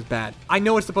reference is bad. I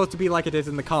know it's supposed to be like it is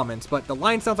in the comments, but the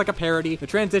line sounds like a parody, the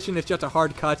transition is just a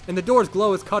hard cut, and the door's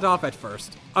glow is cut off at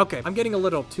first. Okay, I'm getting a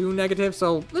little too negative,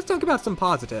 so let's talk about some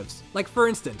positives. Like for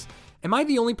instance, am I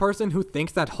the only person who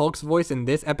thinks that Hulk's voice in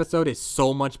this episode is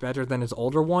so much better than his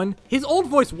older one? His old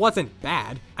voice wasn't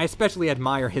bad. I especially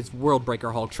admire his World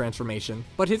Breaker Hulk transformation.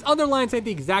 But his other lines had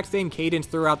the exact same cadence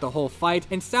throughout the whole fight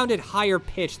and sounded higher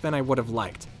pitched than I would have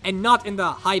liked. And not in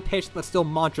the high-pitched but still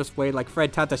monstrous way like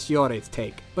Fred Tatasciore's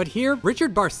take. But here,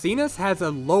 Richard Barcenas has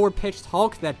a lower-pitched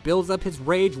Hulk that builds up his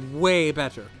rage way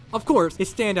better. Of course,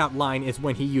 his standout line is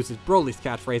when he uses Broly's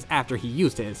catchphrase after he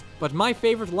used his, but my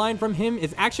favorite line from him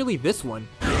is actually this one.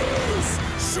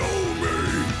 Yes! Show me!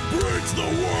 Break the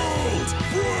world!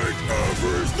 Break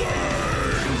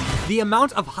everything! The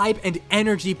amount of hype and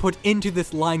energy put into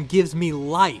this line gives me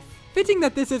life. Fitting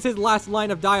that this is his last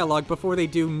line of dialogue before they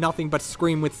do nothing but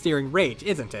scream with searing rage,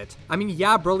 isn't it? I mean,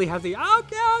 yeah, Broly has the "oh,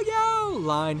 yo, yo"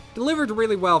 line delivered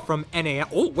really well from NAL.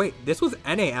 Oh, wait, this was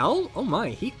NAL? Oh my,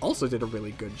 he also did a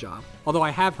really good job. Although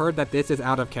I have heard that this is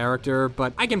out of character,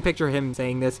 but I can picture him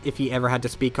saying this if he ever had to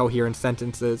speak coherent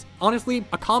sentences. Honestly,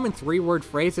 a common 3-word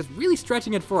phrase is really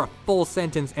stretching it for a full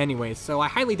sentence anyways, so I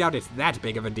highly doubt it's that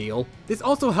big of a deal. This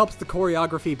also helps the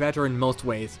choreography better in most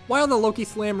ways. While the Loki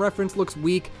Slam reference looks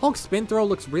weak, Hulk's spin throw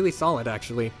looks really solid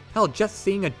actually. Hell, just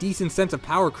seeing a decent sense of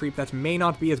power creep that may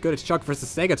not be as good as Chuck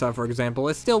vs. Segata, for example,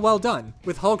 is still well done.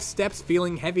 With Hulk's steps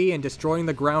feeling heavy and destroying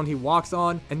the ground he walks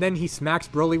on, and then he smacks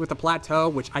Broly with a plateau,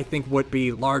 which I think would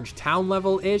be large town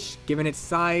level-ish, given its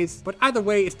size. But either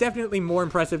way, it's definitely more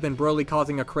impressive than Broly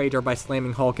causing a crater by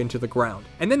slamming Hulk into the ground.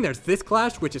 And then there's this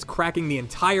clash, which is cracking the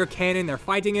entire cannon they're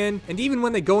fighting in, and even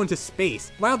when they go into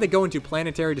space, while they go into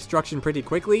planetary destruction pretty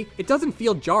quickly, it doesn't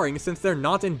feel jarring since they're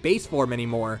not in base form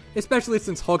anymore, especially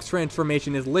since Hulk's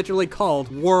transformation is literally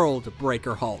called World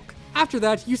Breaker Hulk. After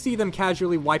that, you see them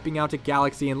casually wiping out a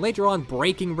galaxy and later on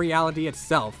breaking reality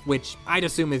itself, which I'd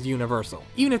assume is universal.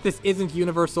 Even if this isn't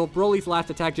universal, Broly's last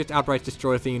attack just outright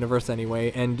destroys the universe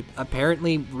anyway, and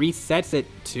apparently resets it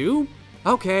too?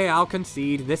 Okay, I'll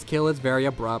concede, this kill is very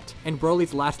abrupt, and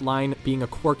Broly's last line being a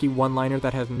quirky one-liner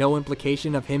that has no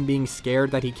implication of him being scared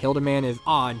that he killed a man is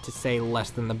odd to say less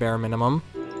than the bare minimum.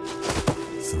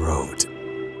 Throat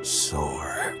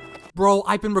sore. Bro,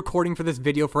 I've been recording for this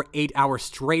video for 8 hours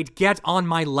straight, get on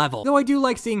my level. Though I do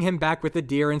like seeing him back with the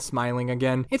deer and smiling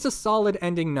again, it's a solid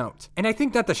ending note. And I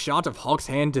think that the shot of Hulk's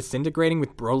hand disintegrating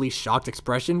with Broly's shocked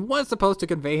expression was supposed to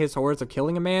convey his horrors of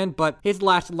killing a man, but his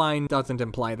last line doesn't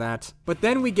imply that. But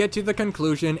then we get to the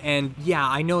conclusion, and yeah,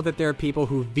 I know that there are people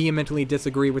who vehemently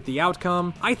disagree with the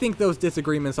outcome. I think those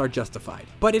disagreements are justified,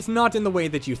 but it's not in the way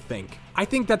that you think. I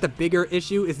think that the bigger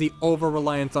issue is the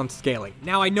over-reliance on scaling.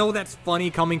 Now, I know that's funny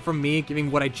coming from me,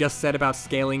 giving what I just said about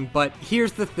scaling, but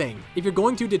here's the thing. If you're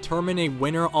going to determine a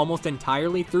winner almost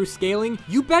entirely through scaling,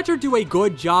 you better do a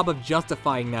good job of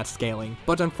justifying that scaling.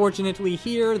 But unfortunately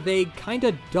here, they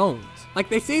kinda don't. Like,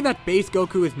 they say that base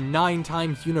Goku is 9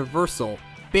 times universal.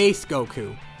 Base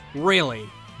Goku. Really?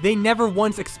 They never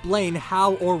once explain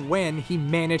how or when he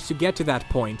managed to get to that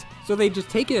point. So they just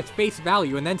take it at face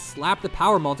value and then slap the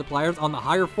power multipliers on the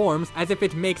higher forms as if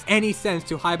it makes any sense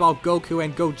to highball Goku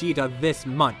and Gogeta this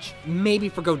much. Maybe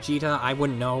for Gogeta, I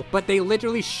wouldn't know, but they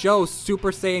literally show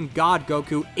Super Saiyan God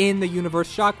Goku in the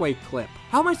Universe Shockwave clip.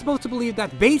 How am I supposed to believe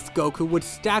that base Goku would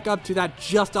stack up to that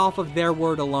just off of their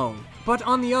word alone? But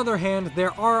on the other hand,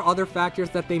 there are other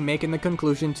factors that they make in the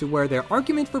conclusion to where their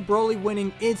argument for Broly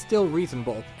winning is still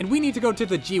reasonable, and we need to go to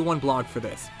the G1 blog for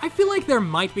this. I feel like there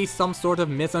might be some sort of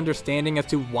misunderstanding as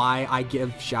to why I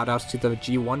give shoutouts to the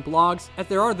G1 blogs, as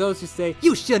there are those who say,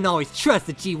 you shouldn't always trust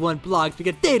the G1 blogs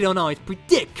because they don't always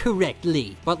predict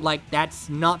correctly. But like, that's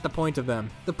not the point of them.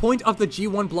 The point of the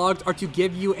G1 blogs are to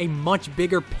give you a much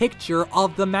bigger picture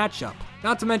of the matchup.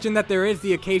 Not to mention that there is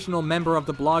the occasional member of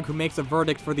the blog who makes a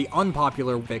verdict for the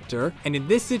unpopular victor, and in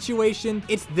this situation,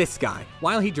 it's this guy.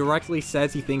 While he directly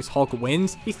says he thinks Hulk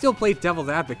wins, he still plays devil's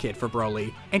advocate for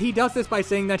Broly. And he does this by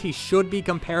saying that he should be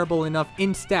comparable enough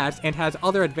in stats and has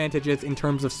other advantages in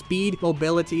terms of speed,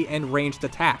 mobility, and ranged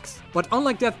attacks. But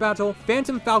unlike Death Battle,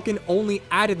 Phantom Falcon only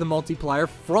added the multiplier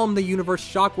from the Universe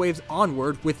Shockwaves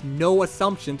onward with no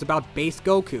assumptions about base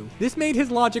Goku. This made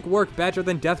his logic work better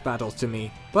than Death Battle's to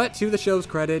me. But to the show's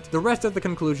credit, the rest of the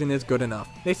conclusion is good enough.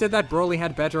 They said that Broly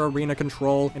had better arena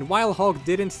control, and while Hulk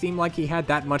didn't seem like he had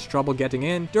that much trouble getting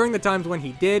in, during the times when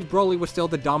he did, Broly was still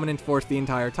the dominant force the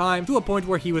entire time, to a point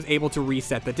where he was able to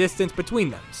reset the distance between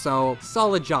them, so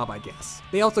solid job I guess.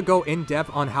 They also go in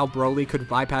depth on how Broly could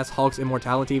bypass Hulk's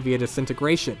immortality via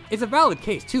disintegration. It's a valid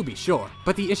case to be sure,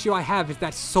 but the issue I have is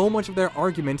that so much of their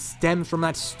argument stems from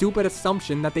that stupid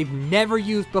assumption that they've never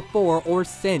used before or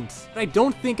since. But I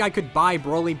don't think I could buy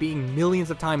Broly being millions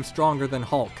of times stronger than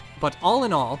Hulk. But all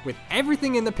in all, with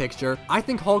everything in the picture, I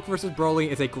think Hulk vs. Broly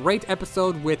is a great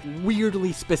episode with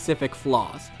weirdly specific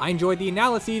flaws. I enjoyed the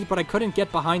analyses, but I couldn't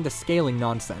get behind the scaling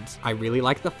nonsense. I really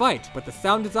liked the fight, but the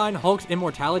sound design, Hulk's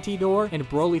immortality door, and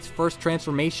Broly's first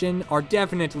transformation are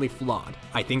definitely flawed.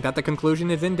 I think that the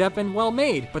conclusion is in-depth and well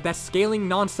made, but that scaling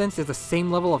nonsense is the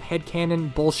same level of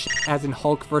headcanon bullshit as in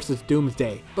Hulk vs.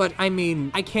 Doomsday. But I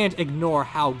mean, I can't ignore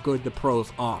how good the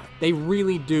pros are. They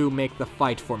really do make the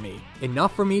fight for me.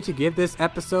 Enough for me to give this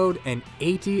episode an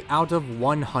 80 out of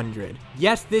 100.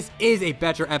 Yes, this is a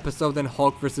better episode than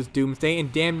Hulk vs. Doomsday in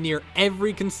damn near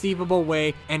every conceivable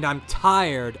way, and I'm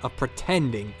tired of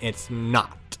pretending it's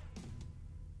not.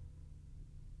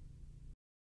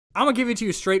 I'm gonna give it to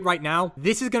you straight right now.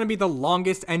 This is gonna be the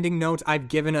longest ending note I've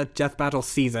given a Death Battle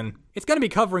season. It's gonna be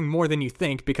covering more than you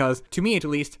think because, to me at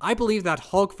least, I believe that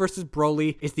Hulk vs.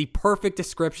 Broly is the perfect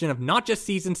description of not just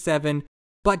Season 7,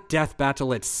 but Death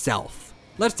Battle itself.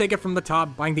 Let's take it from the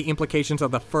top, buying the implications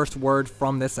of the first word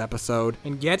from this episode,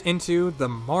 and get into the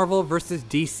Marvel vs.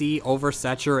 DC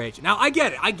oversaturation. Now, I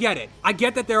get it. I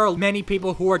get that there are many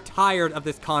people who are tired of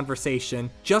this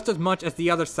conversation, just as much as the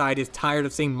other side is tired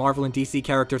of seeing Marvel and DC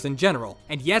characters in general.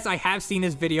 And yes, I have seen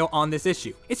his video on this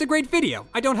issue. It's a great video.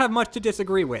 I don't have much to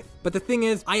disagree with. But the thing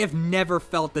is, I have never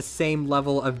felt the same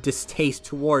level of distaste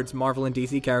towards Marvel and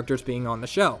DC characters being on the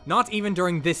show. Not even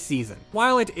during this season.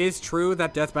 While it is true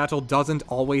that Death Battle doesn't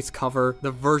always cover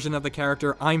the version of the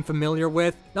character I'm familiar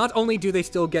with, not only do they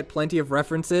still get plenty of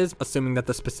references, assuming that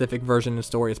the specific version of the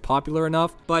story is popular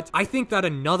enough, but I think that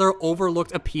another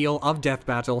overlooked appeal of Death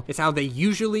Battle is how they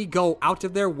usually go out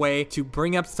of their way to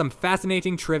bring up some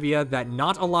fascinating trivia that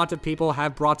not a lot of people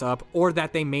have brought up or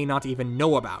that they may not even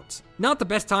know about. Not the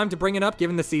best time to bring it up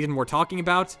given the season we're talking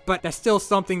about, but that's still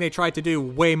something they try to do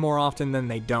way more often than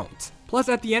they don't. Plus,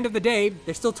 at the end of the day,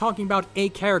 they're still talking about a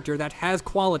character that has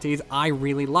qualities I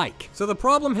really like. So the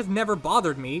problem has never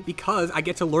bothered me because I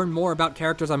get to learn more about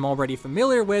characters I'm already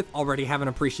familiar with, already have an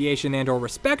appreciation and or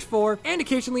respect for, and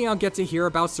occasionally I'll get to hear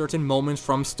about certain moments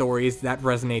from stories that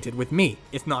resonated with me.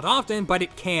 It's not often, but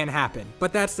it can happen.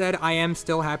 But that said, I am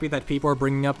still happy that people are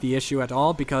bringing up the issue at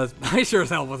all because I sure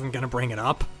as hell wasn't gonna bring it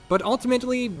up. But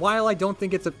ultimately, while I don't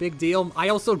think it's a big deal, I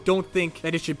also don't think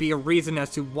that it should be a reason as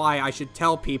to why I should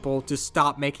tell people to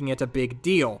stop making it a big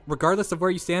deal. Regardless of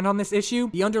where you stand on this issue,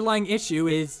 the underlying issue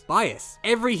is bias.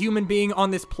 Every human being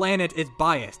on this planet is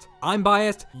biased. I'm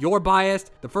biased, you're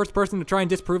biased, the first person to try and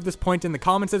disprove this point in the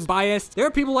comments is biased. There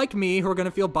are people like me who are going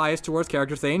to feel biased towards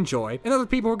characters they enjoy, and other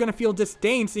people who are going to feel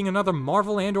disdain seeing another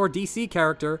Marvel and or DC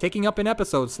character taking up an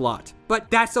episode slot. But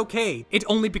that's okay. It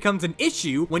only becomes an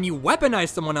issue when you weaponize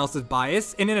someone else's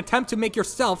bias in an attempt to make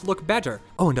yourself look better.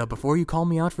 Oh, and before you call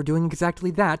me out for doing exactly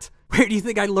that, where do you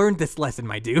think I learned this lesson,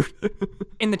 my dude?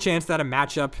 In the chance that a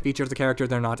matchup features a character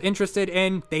they're not interested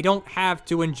in, they don't have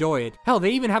to enjoy it. Hell,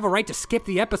 they even have a right to skip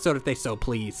the episode if they so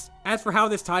please. As for how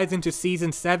this ties into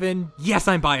Season 7, yes,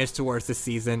 I'm biased towards this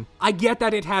season. I get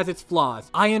that it has its flaws.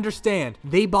 I understand.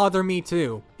 They bother me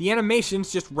too. The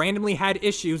animations just randomly had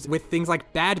issues with things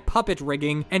like bad puppet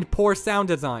rigging and poor sound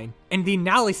design. And the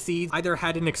analyses either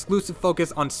had an exclusive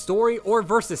focus on story or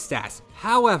versus stats.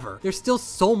 However, there's still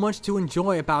so much to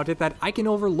enjoy about it that I can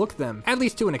overlook them, at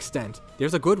least to an extent.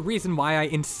 There's a good reason why I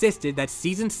insisted that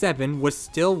Season 7 was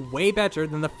still way better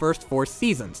than the first 4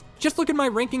 seasons. Just look at my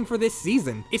ranking for this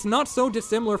season. It's not so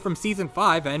dissimilar from Season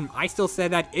 5, and I still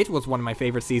said that it was one of my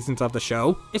favorite seasons of the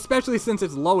show, especially since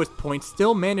its lowest point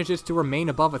still manages to remain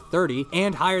above a 30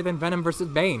 and higher than Venom vs.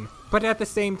 Bane. But at the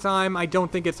same time, I don't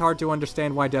think it's hard to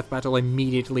understand why Death Battle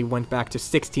immediately went back to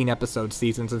 16 episode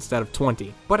seasons instead of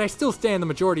 20. But I still stand the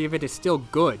majority of it is still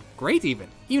good. Great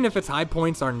even if its high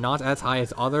points are not as high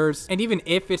as others, and even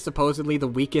if it's supposedly the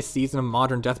weakest season of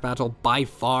modern Death Battle by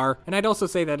far, and I'd also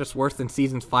say that it's worse than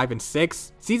Seasons 5 and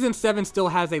 6, Season 7 still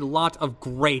has a lot of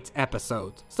great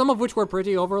episodes, some of which were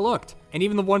pretty overlooked. And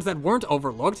even the ones that weren't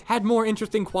overlooked had more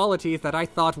interesting qualities that I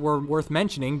thought were worth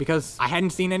mentioning because I hadn't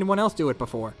seen anyone else do it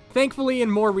before. Thankfully,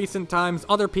 in more recent times,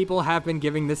 other people have been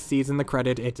giving this season the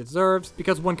credit it deserves,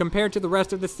 because when compared to the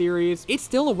rest of the series, it's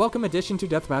still a welcome addition to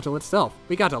Death Battle itself.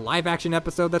 We got a live-action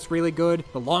episode that's really good,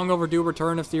 the long-overdue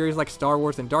return of series like Star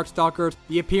Wars and Darkstalkers,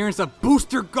 the appearance of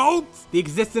Booster Goats, the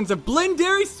existence of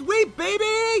Blenderry Sweep,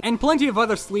 baby! And plenty of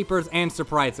other sleepers and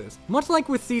surprises. Much like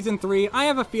with Season 3, I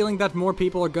have a feeling that more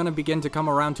people are gonna begin to come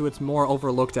around to its more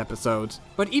overlooked episodes.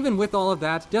 But even with all of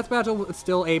that, Death Battle was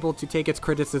still able to take its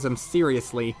criticism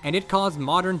seriously, and it caused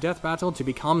modern Death Battle to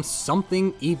become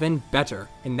something even better.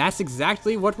 And that's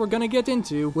exactly what we're gonna get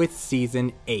into with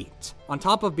Season 8. On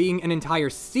top of being an entire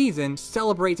season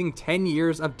celebrating 10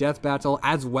 years of Death Battle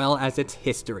as well as its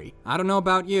history. I don't know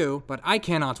about you, but I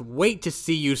cannot wait to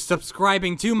see you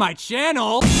subscribing to my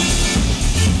channel!